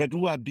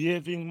who are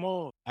behaving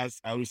more as,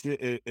 I would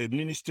say, a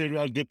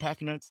ministerial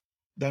department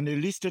than a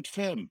listed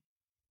firm.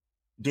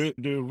 The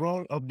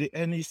role of the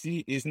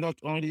NEC is not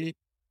only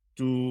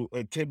to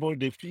table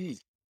the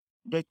fees,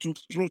 but to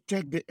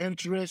protect the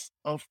interests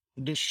of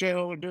the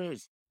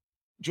shareholders.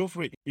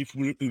 Geoffrey, if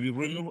we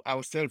remove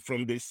ourselves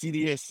from the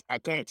CDS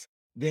account,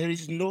 there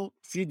is no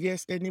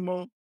CDS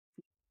anymore.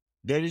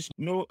 There is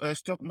no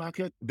stock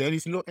market. There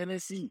is no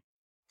NSE.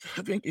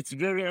 I think it's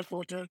very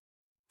important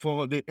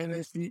for the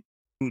NSE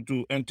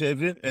to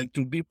intervene and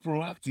to be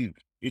proactive.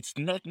 It's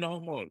not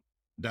normal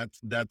that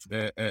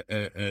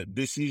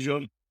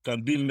decision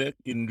can be made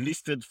in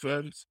listed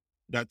firms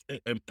that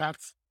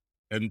impacts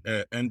and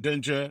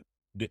endanger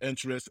the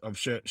interests of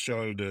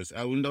shareholders.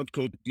 I will not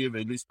give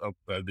a list of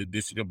the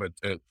decision, but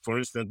for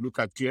instance, look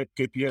at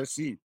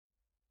KPLC,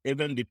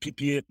 even the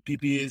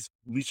PPAs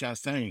which are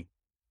signed,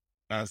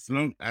 as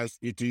long as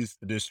it is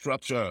the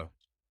structure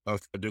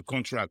of the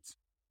contract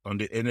on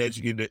the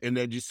energy in the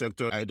energy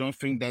sector, I don't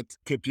think that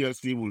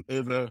KPLC will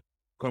ever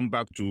come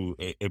back to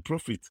a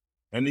profit.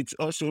 And it's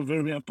also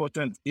very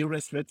important,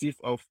 irrespective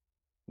of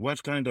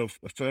what kind of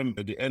firm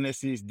the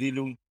NSE is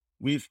dealing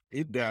with,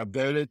 if they are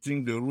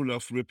violating the rule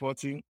of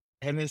reporting,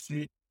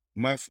 NSE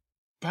must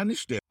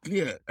punish them,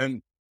 clear.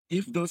 And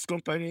if those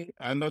companies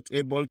are not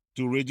able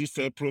to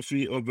register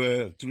profit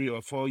over 3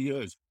 or 4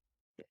 years,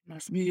 it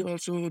must be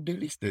also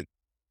delisted.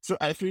 So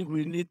I think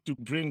we need to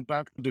bring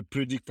back the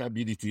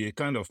predictability, a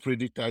kind of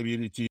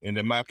predictability in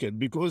the market,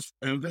 because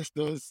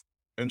investors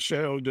and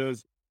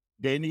shareholders,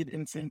 they need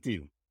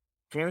incentive.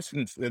 For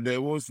instance,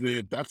 there was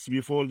the tax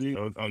withholding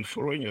on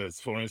foreigners,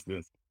 for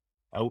instance.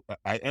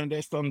 I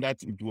understand that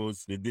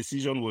the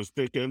decision was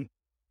taken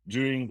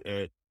during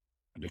the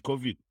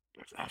COVID.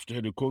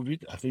 After the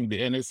COVID, I think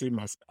the NSA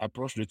must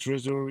approach the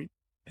Treasury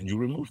and you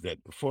remove that.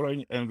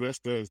 Foreign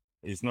investors,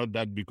 it's not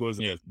that because,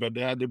 yes, but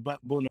they are the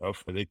backbone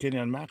of the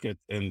Kenyan market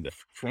and the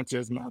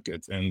frontiers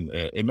market and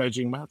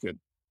emerging market.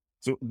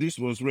 So this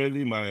was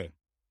really my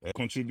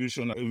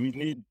contribution. We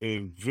need a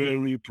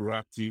very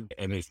proactive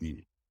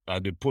NSE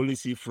at the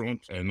policy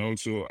front and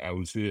also, I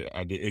would say,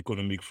 at the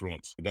economic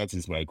front. That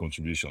is my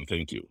contribution.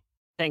 Thank you.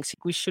 Thanks.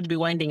 We should be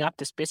winding up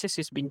the spaces.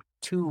 It's been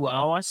 2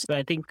 hours, but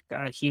I think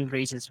he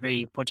raises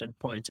very important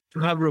points. To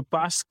have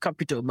robust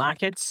capital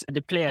markets,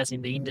 the players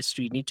in the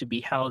industry need to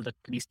be held at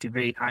least to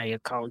very high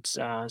accounts.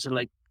 So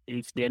like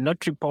if they're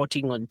not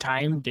reporting on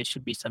time, there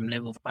should be some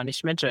level of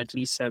punishment or at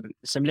least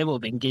some level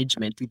of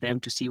engagement with them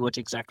to see what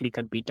exactly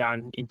can be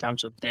done in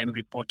terms of them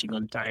reporting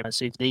on time.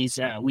 So if there's,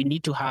 we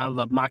need to have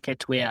a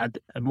market where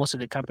most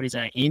of the companies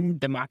are in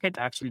the market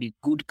are actually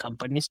good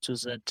companies so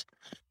that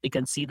they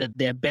can see that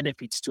there are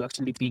benefits to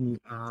actually being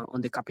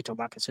on the capital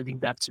market. So I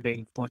think that's very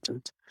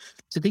important.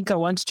 So I think I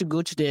want to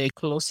go to the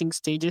closing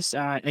stages.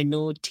 I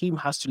know Tim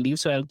has to leave,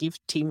 so I'll give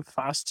Tim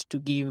first to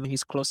give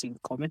his closing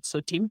comments. So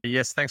Tim?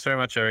 Yes, thanks very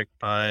much, Eric.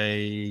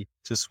 I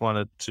just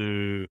wanted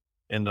to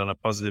end on a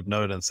positive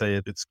note and say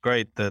it's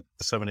great that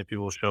so many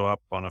people show up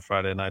on a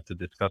Friday night to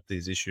discuss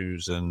these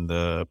issues, and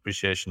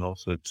appreciation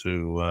also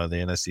to the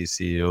NSE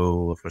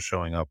CEO for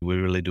showing up. We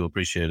really do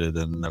appreciate it,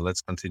 and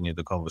let's continue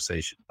the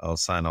conversation. I'll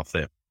sign off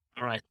there.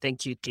 All right.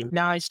 Thank you, Tim.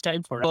 Now it's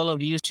time for all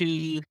of you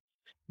to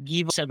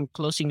give some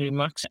closing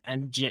remarks,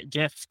 and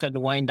Jeff can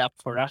wind up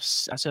for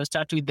us. So I'll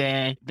start with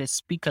the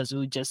speakers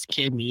who just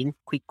came in.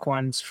 Quick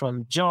ones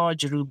from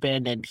George,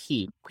 Ruben, and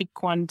he.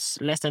 Quick ones,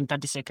 less than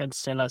 30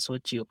 seconds. Tell us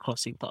what your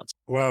closing thoughts.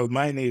 Well,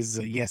 mine is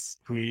yes,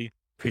 we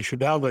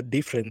should have a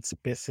different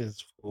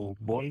spaces for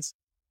bonds,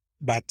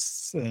 but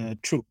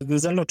true,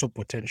 there's a lot of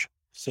potential.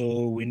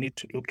 So we need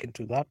to look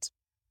into that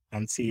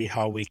and see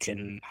how we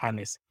can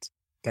harness it.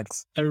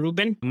 Thanks.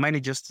 Ruben? Mine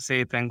is just to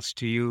say thanks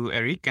to you,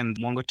 Eric, and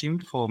the Mongo team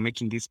for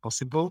making this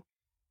possible.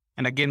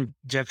 And again,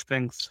 Jeff,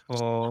 thanks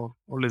for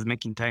always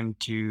making time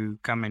to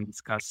come and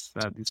discuss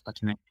these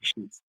pertinent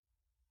issues.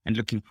 And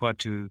looking forward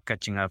to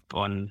catching up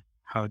on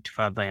how to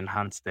further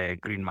enhance the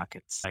green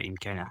markets in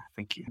Kenya.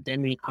 Thank you.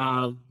 Then we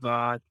have,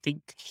 I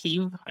think,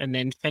 Hugh and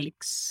then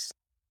Felix.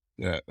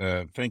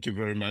 Thank you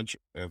very much.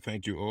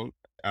 Thank you all.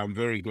 I'm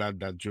very glad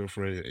that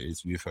Geoffrey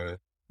is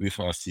with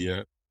us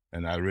here,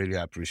 and I really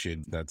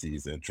appreciate that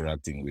he's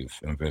interacting with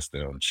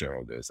investors and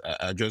shareholders.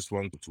 I just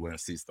want to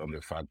insist on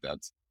the fact that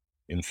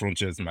in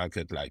frontiers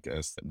market like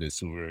us,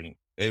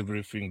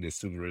 everything the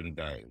sovereign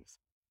does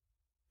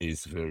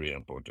is very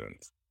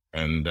important.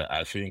 And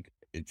I think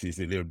it is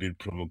a little bit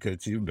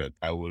provocative, but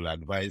I will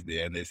advise the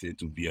NSA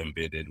to be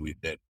embedded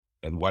with that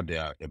and what they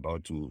are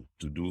about to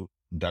do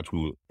that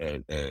will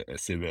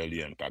severely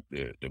impact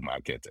the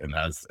market. And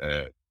as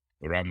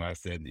Rama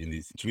said in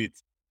his tweet,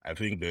 I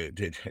think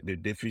the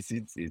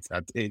deficit is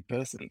at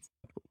 8%.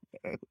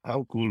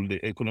 How could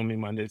the economy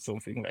manage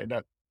something like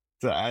that?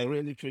 So I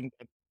really think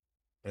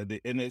that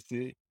the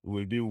NSA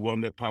will be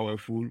one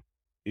powerful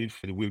if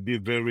it will be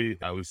very,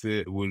 I would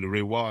say, will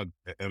reward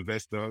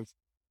investors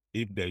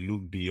if they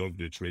look beyond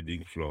the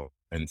trading floor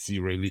and see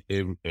really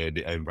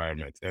the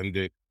environment. And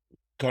the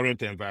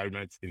current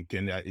environment in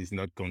Kenya is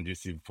not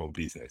conducive for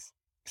business.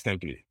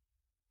 Simply,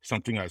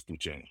 something has to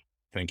change.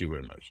 Thank you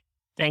very much.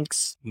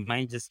 Thanks.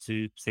 Mine just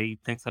to say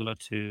thanks a lot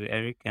to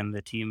Eric and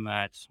the team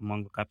at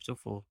Mongo Capital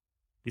for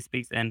this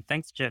space. And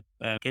thanks, Jeff.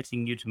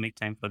 Getting you to make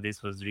time for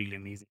this was really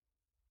amazing.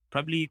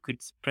 Probably you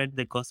could spread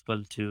the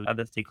gospel to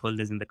other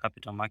stakeholders in the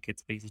capital market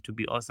space. It would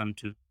be awesome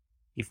too,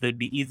 if they'd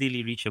be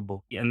easily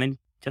reachable. And then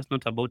just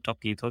not about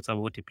talking, it's also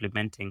about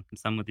implementing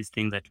some of these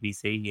things that we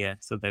say here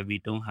so that we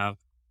don't have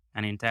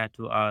an entire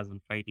 2 hours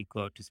on Friday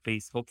go out to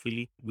space.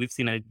 Hopefully, we've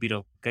seen a bit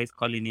of guys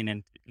calling in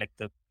and like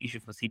the issue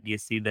for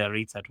CDSC, the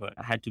rates that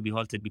had to be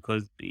halted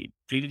because it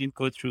really didn't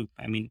go through.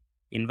 I mean,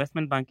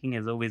 investment banking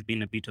has always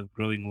been a bit of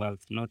growing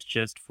wealth, not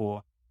just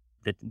for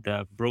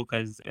the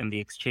brokers and the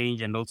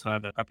exchange and also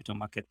other capital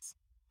markets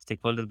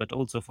stakeholders, but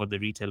also for the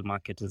retail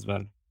market as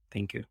well.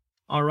 Thank you.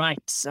 All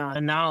right.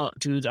 Now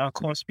to our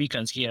core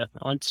speakers here.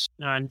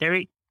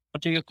 Derek,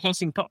 what are your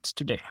closing thoughts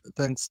today?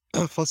 Thanks.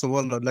 First of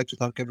all, I'd like to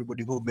thank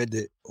everybody who made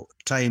the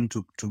time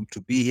to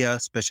be here,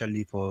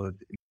 especially for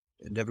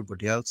and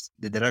everybody else.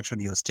 The direction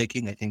you're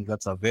taking, I think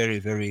that's a very,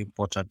 very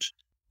important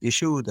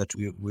issue that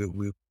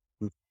we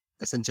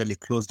essentially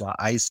closed our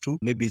eyes to.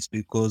 Maybe it's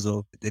because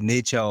of the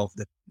nature of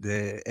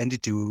the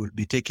entity we will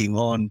be taking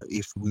on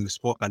if we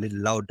spoke a little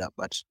louder,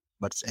 but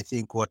I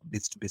think what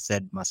needs to be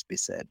said must be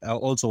said. I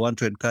also want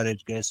to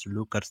encourage guys to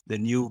look at the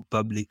new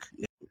public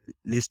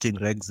listing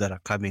regs that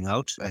are coming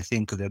out. I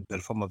think they'll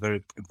form a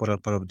very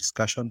important part of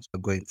discussions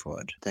going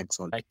forward. Thanks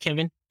all.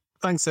 Kevin?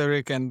 Thanks,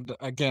 Eric. And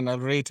again, I'll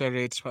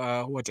reiterate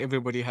what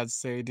everybody has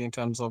said in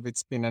terms of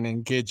it's been an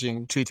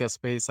engaging Twitter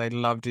space. I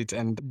loved it.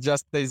 And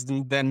just there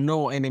are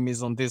no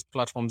enemies on these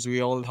platforms.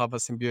 We all have a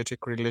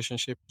symbiotic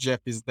relationship. Jeff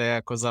is there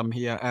because I'm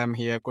here. I'm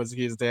here because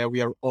he's there.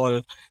 We are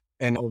all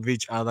and of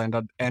each other. And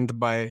I'd end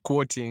by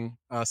quoting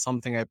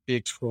something I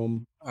picked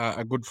from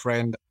a good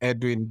friend,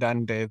 Edwin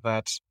Dande,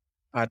 that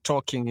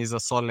talking is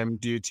a solemn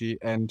duty.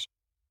 And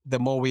the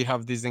more we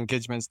have these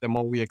engagements, the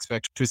more we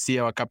expect to see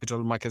our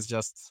capital markets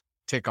just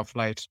take a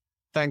flight.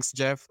 Thanks,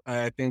 Jeff.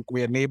 I think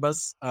we are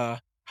neighbors,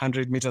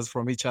 100 meters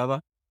from each other.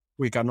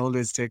 We can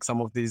always take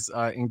some of these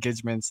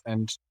engagements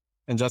and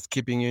just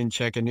keeping you in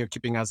check, and you're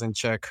keeping us in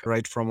check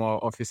right from our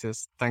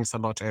offices. Thanks a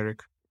lot,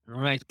 Eric. All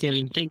right,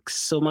 Kevin, thanks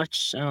so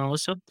much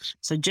also.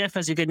 So, Jeff,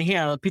 as you can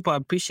hear, people are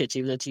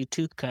appreciative that you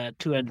took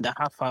 2.5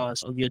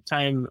 hours of your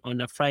time on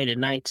a Friday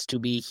night to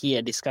be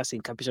here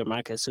discussing capital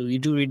markets. So we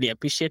do really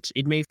appreciate it.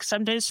 It may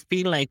sometimes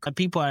feel like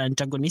people are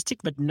antagonistic,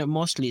 but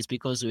mostly it's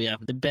because we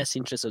have the best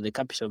interests of the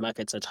capital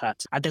markets at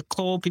heart. At the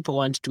core, people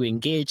want to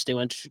engage. They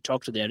want to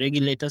talk to their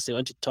regulators. They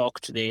want to talk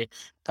to the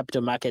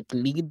capital market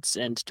leads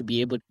and to be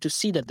able to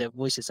see that their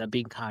voices are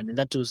being heard. And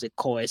that was the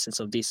core essence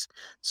of this.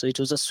 So it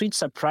was a sweet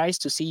surprise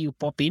to see you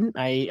pop in.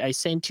 I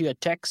sent you a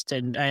text,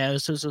 and I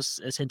also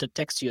sent a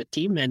text to your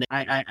team, and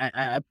I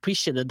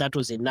appreciate that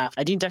was enough.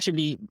 I didn't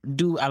actually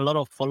do a lot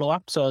of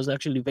follow-up, so I was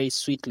actually very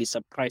sweetly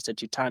surprised that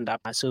you turned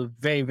up. So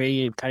very,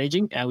 very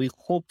encouraging. And we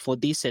hope for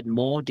this and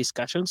more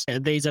discussions.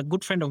 There is a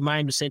good friend of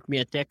mine who sent me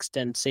a text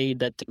and said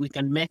that we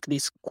can make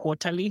this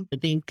quarterly. I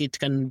think it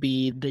can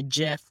be the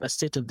Jeff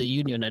State of the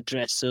Union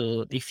address.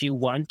 So if you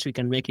want, we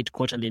can make it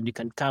quarterly, and you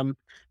can come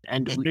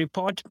and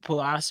report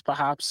for us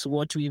perhaps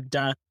what we've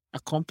done,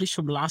 accomplished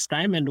from last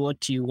time, and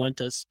what you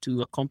want us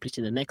to accomplish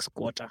in the next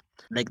quarter.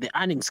 Like the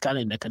earnings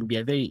calendar can be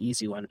a very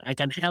easy one. I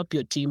can help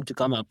your team to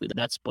come up with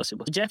that's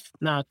possible. Jeff,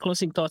 now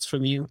closing thoughts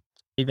from you,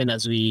 even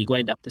as we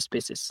wind up the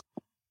spaces.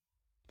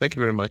 Thank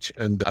you very much.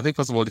 And I think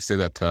first of all to say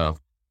that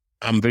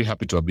I'm very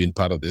happy to have been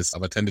part of this.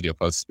 I've attended your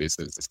first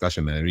spaces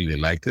discussion and I really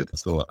liked it.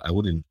 So I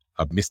wouldn't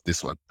have missed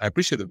this one. I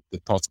appreciate the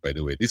thoughts, by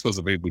the way. This was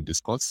a very good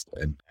discourse,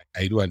 and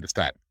I do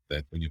understand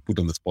that when you put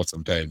on the spot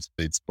sometimes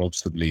it's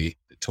possibly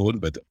the tone,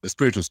 but the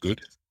spirit was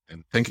good.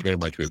 And thank you very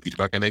much for your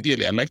feedback. And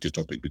ideally, I like your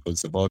topic because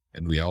it's about,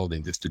 and we are all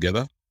in this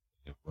together.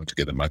 We want to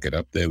get the market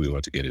up there. We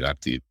want to get it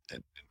active,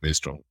 and very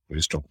strong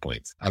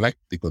points. I like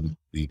the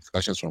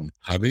discussions from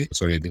Harvey.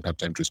 Sorry, I didn't have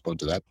time to respond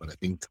to that, but I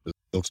think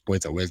those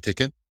points are well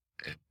taken.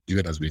 And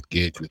even as we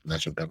engage with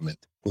national government,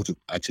 go to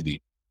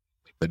actually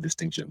make the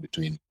distinction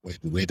between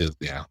where does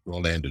their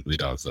role end and where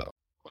does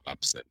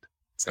collapse and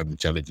some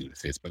challenges we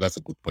face. But that's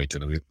a good point,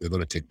 and we're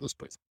going to take those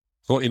points.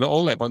 So,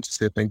 all I want to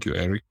say, thank you,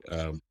 Eric.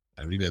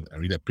 I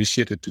really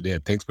appreciate it today,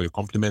 and thanks for your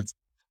compliments.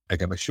 I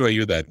can assure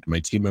you that my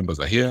team members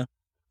are here.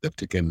 They've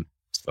taken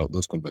some of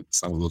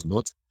those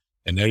notes.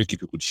 And Eric,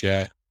 if you could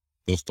share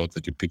those thoughts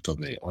that you picked on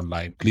the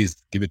online,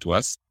 please give it to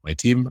us. My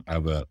team, I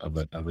have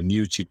a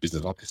new chief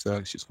business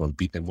officer. She's from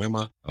Pete and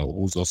Wema,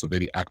 who's also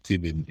very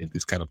active in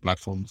this kind of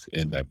platforms.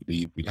 And I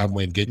believe we have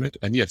more engagement.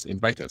 And yes,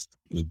 invite us.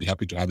 We'll be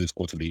happy to have this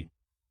quarterly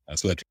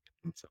so that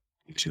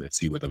we can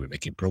see whether we're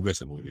making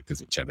progress and whether we're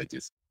facing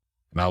challenges.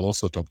 And I'll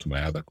also talk to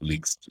my other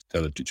colleagues to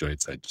tell them to join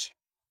such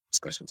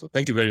discussions. So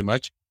thank you very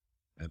much.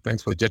 And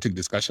thanks for energetic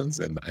discussions.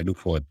 And I look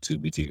forward to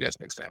meeting you guys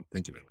next time.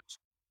 Thank you very much.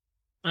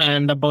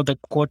 And about the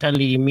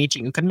quarterly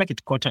meeting, you can make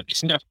it quarterly.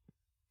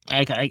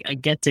 I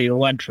get your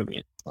word from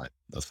you. Fine.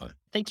 That's fine.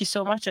 Thank you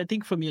so much. I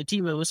think from your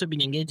team, I've also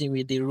been engaging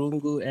with the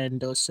Rungu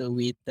and also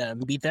with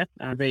Bita.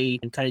 Very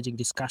encouraging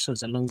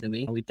discussions along the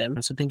way with them.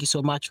 So thank you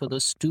so much for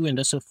those two and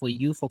also for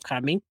you for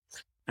coming.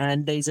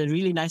 And there's a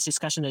really nice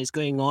discussion that is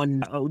going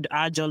on. I would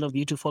urge all of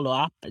you to follow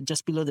up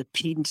just below the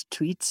pinned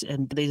tweets.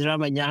 And there's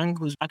Ramanyang,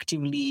 who's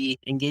actively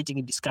engaging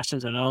in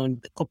discussions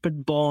around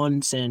corporate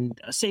bonds and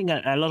saying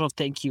a lot of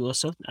thank you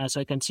also.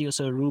 So I can see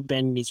also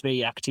Ruben is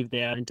very active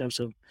there in terms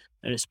of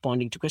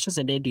responding to questions,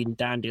 and Edwin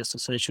Dande also.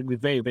 So I should be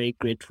very, very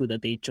grateful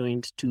that they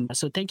joined too.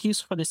 So thank you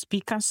for the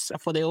speakers,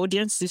 for the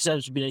audience. This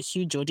has been a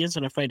huge audience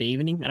on a Friday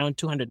evening. Around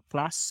 200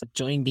 plus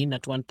joined in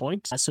at one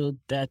point. So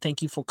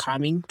thank you for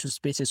coming to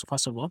Spaces,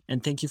 first of all,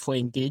 and thank you for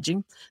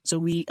engaging. So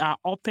we are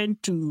open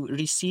to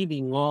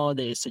receiving all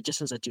the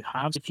suggestions that you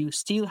have. If you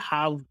still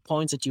have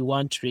points that you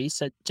want to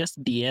raise,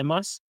 just DM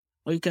us,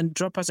 or you can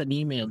drop us an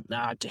email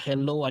at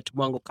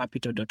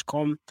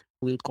hello@mwangocapital.com.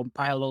 We'll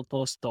compile all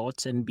those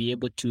thoughts and be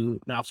able to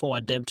now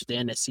forward them to the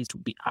NSE to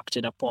be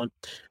acted upon.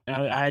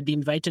 I had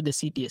invited the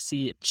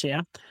CDSC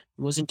chair.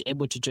 He wasn't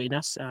able to join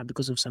us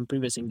because of some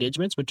previous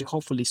engagements, but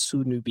hopefully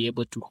soon we'll be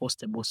able to host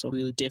them also.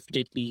 We'll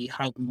definitely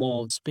have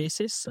more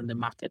spaces on the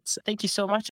markets. Thank you so much.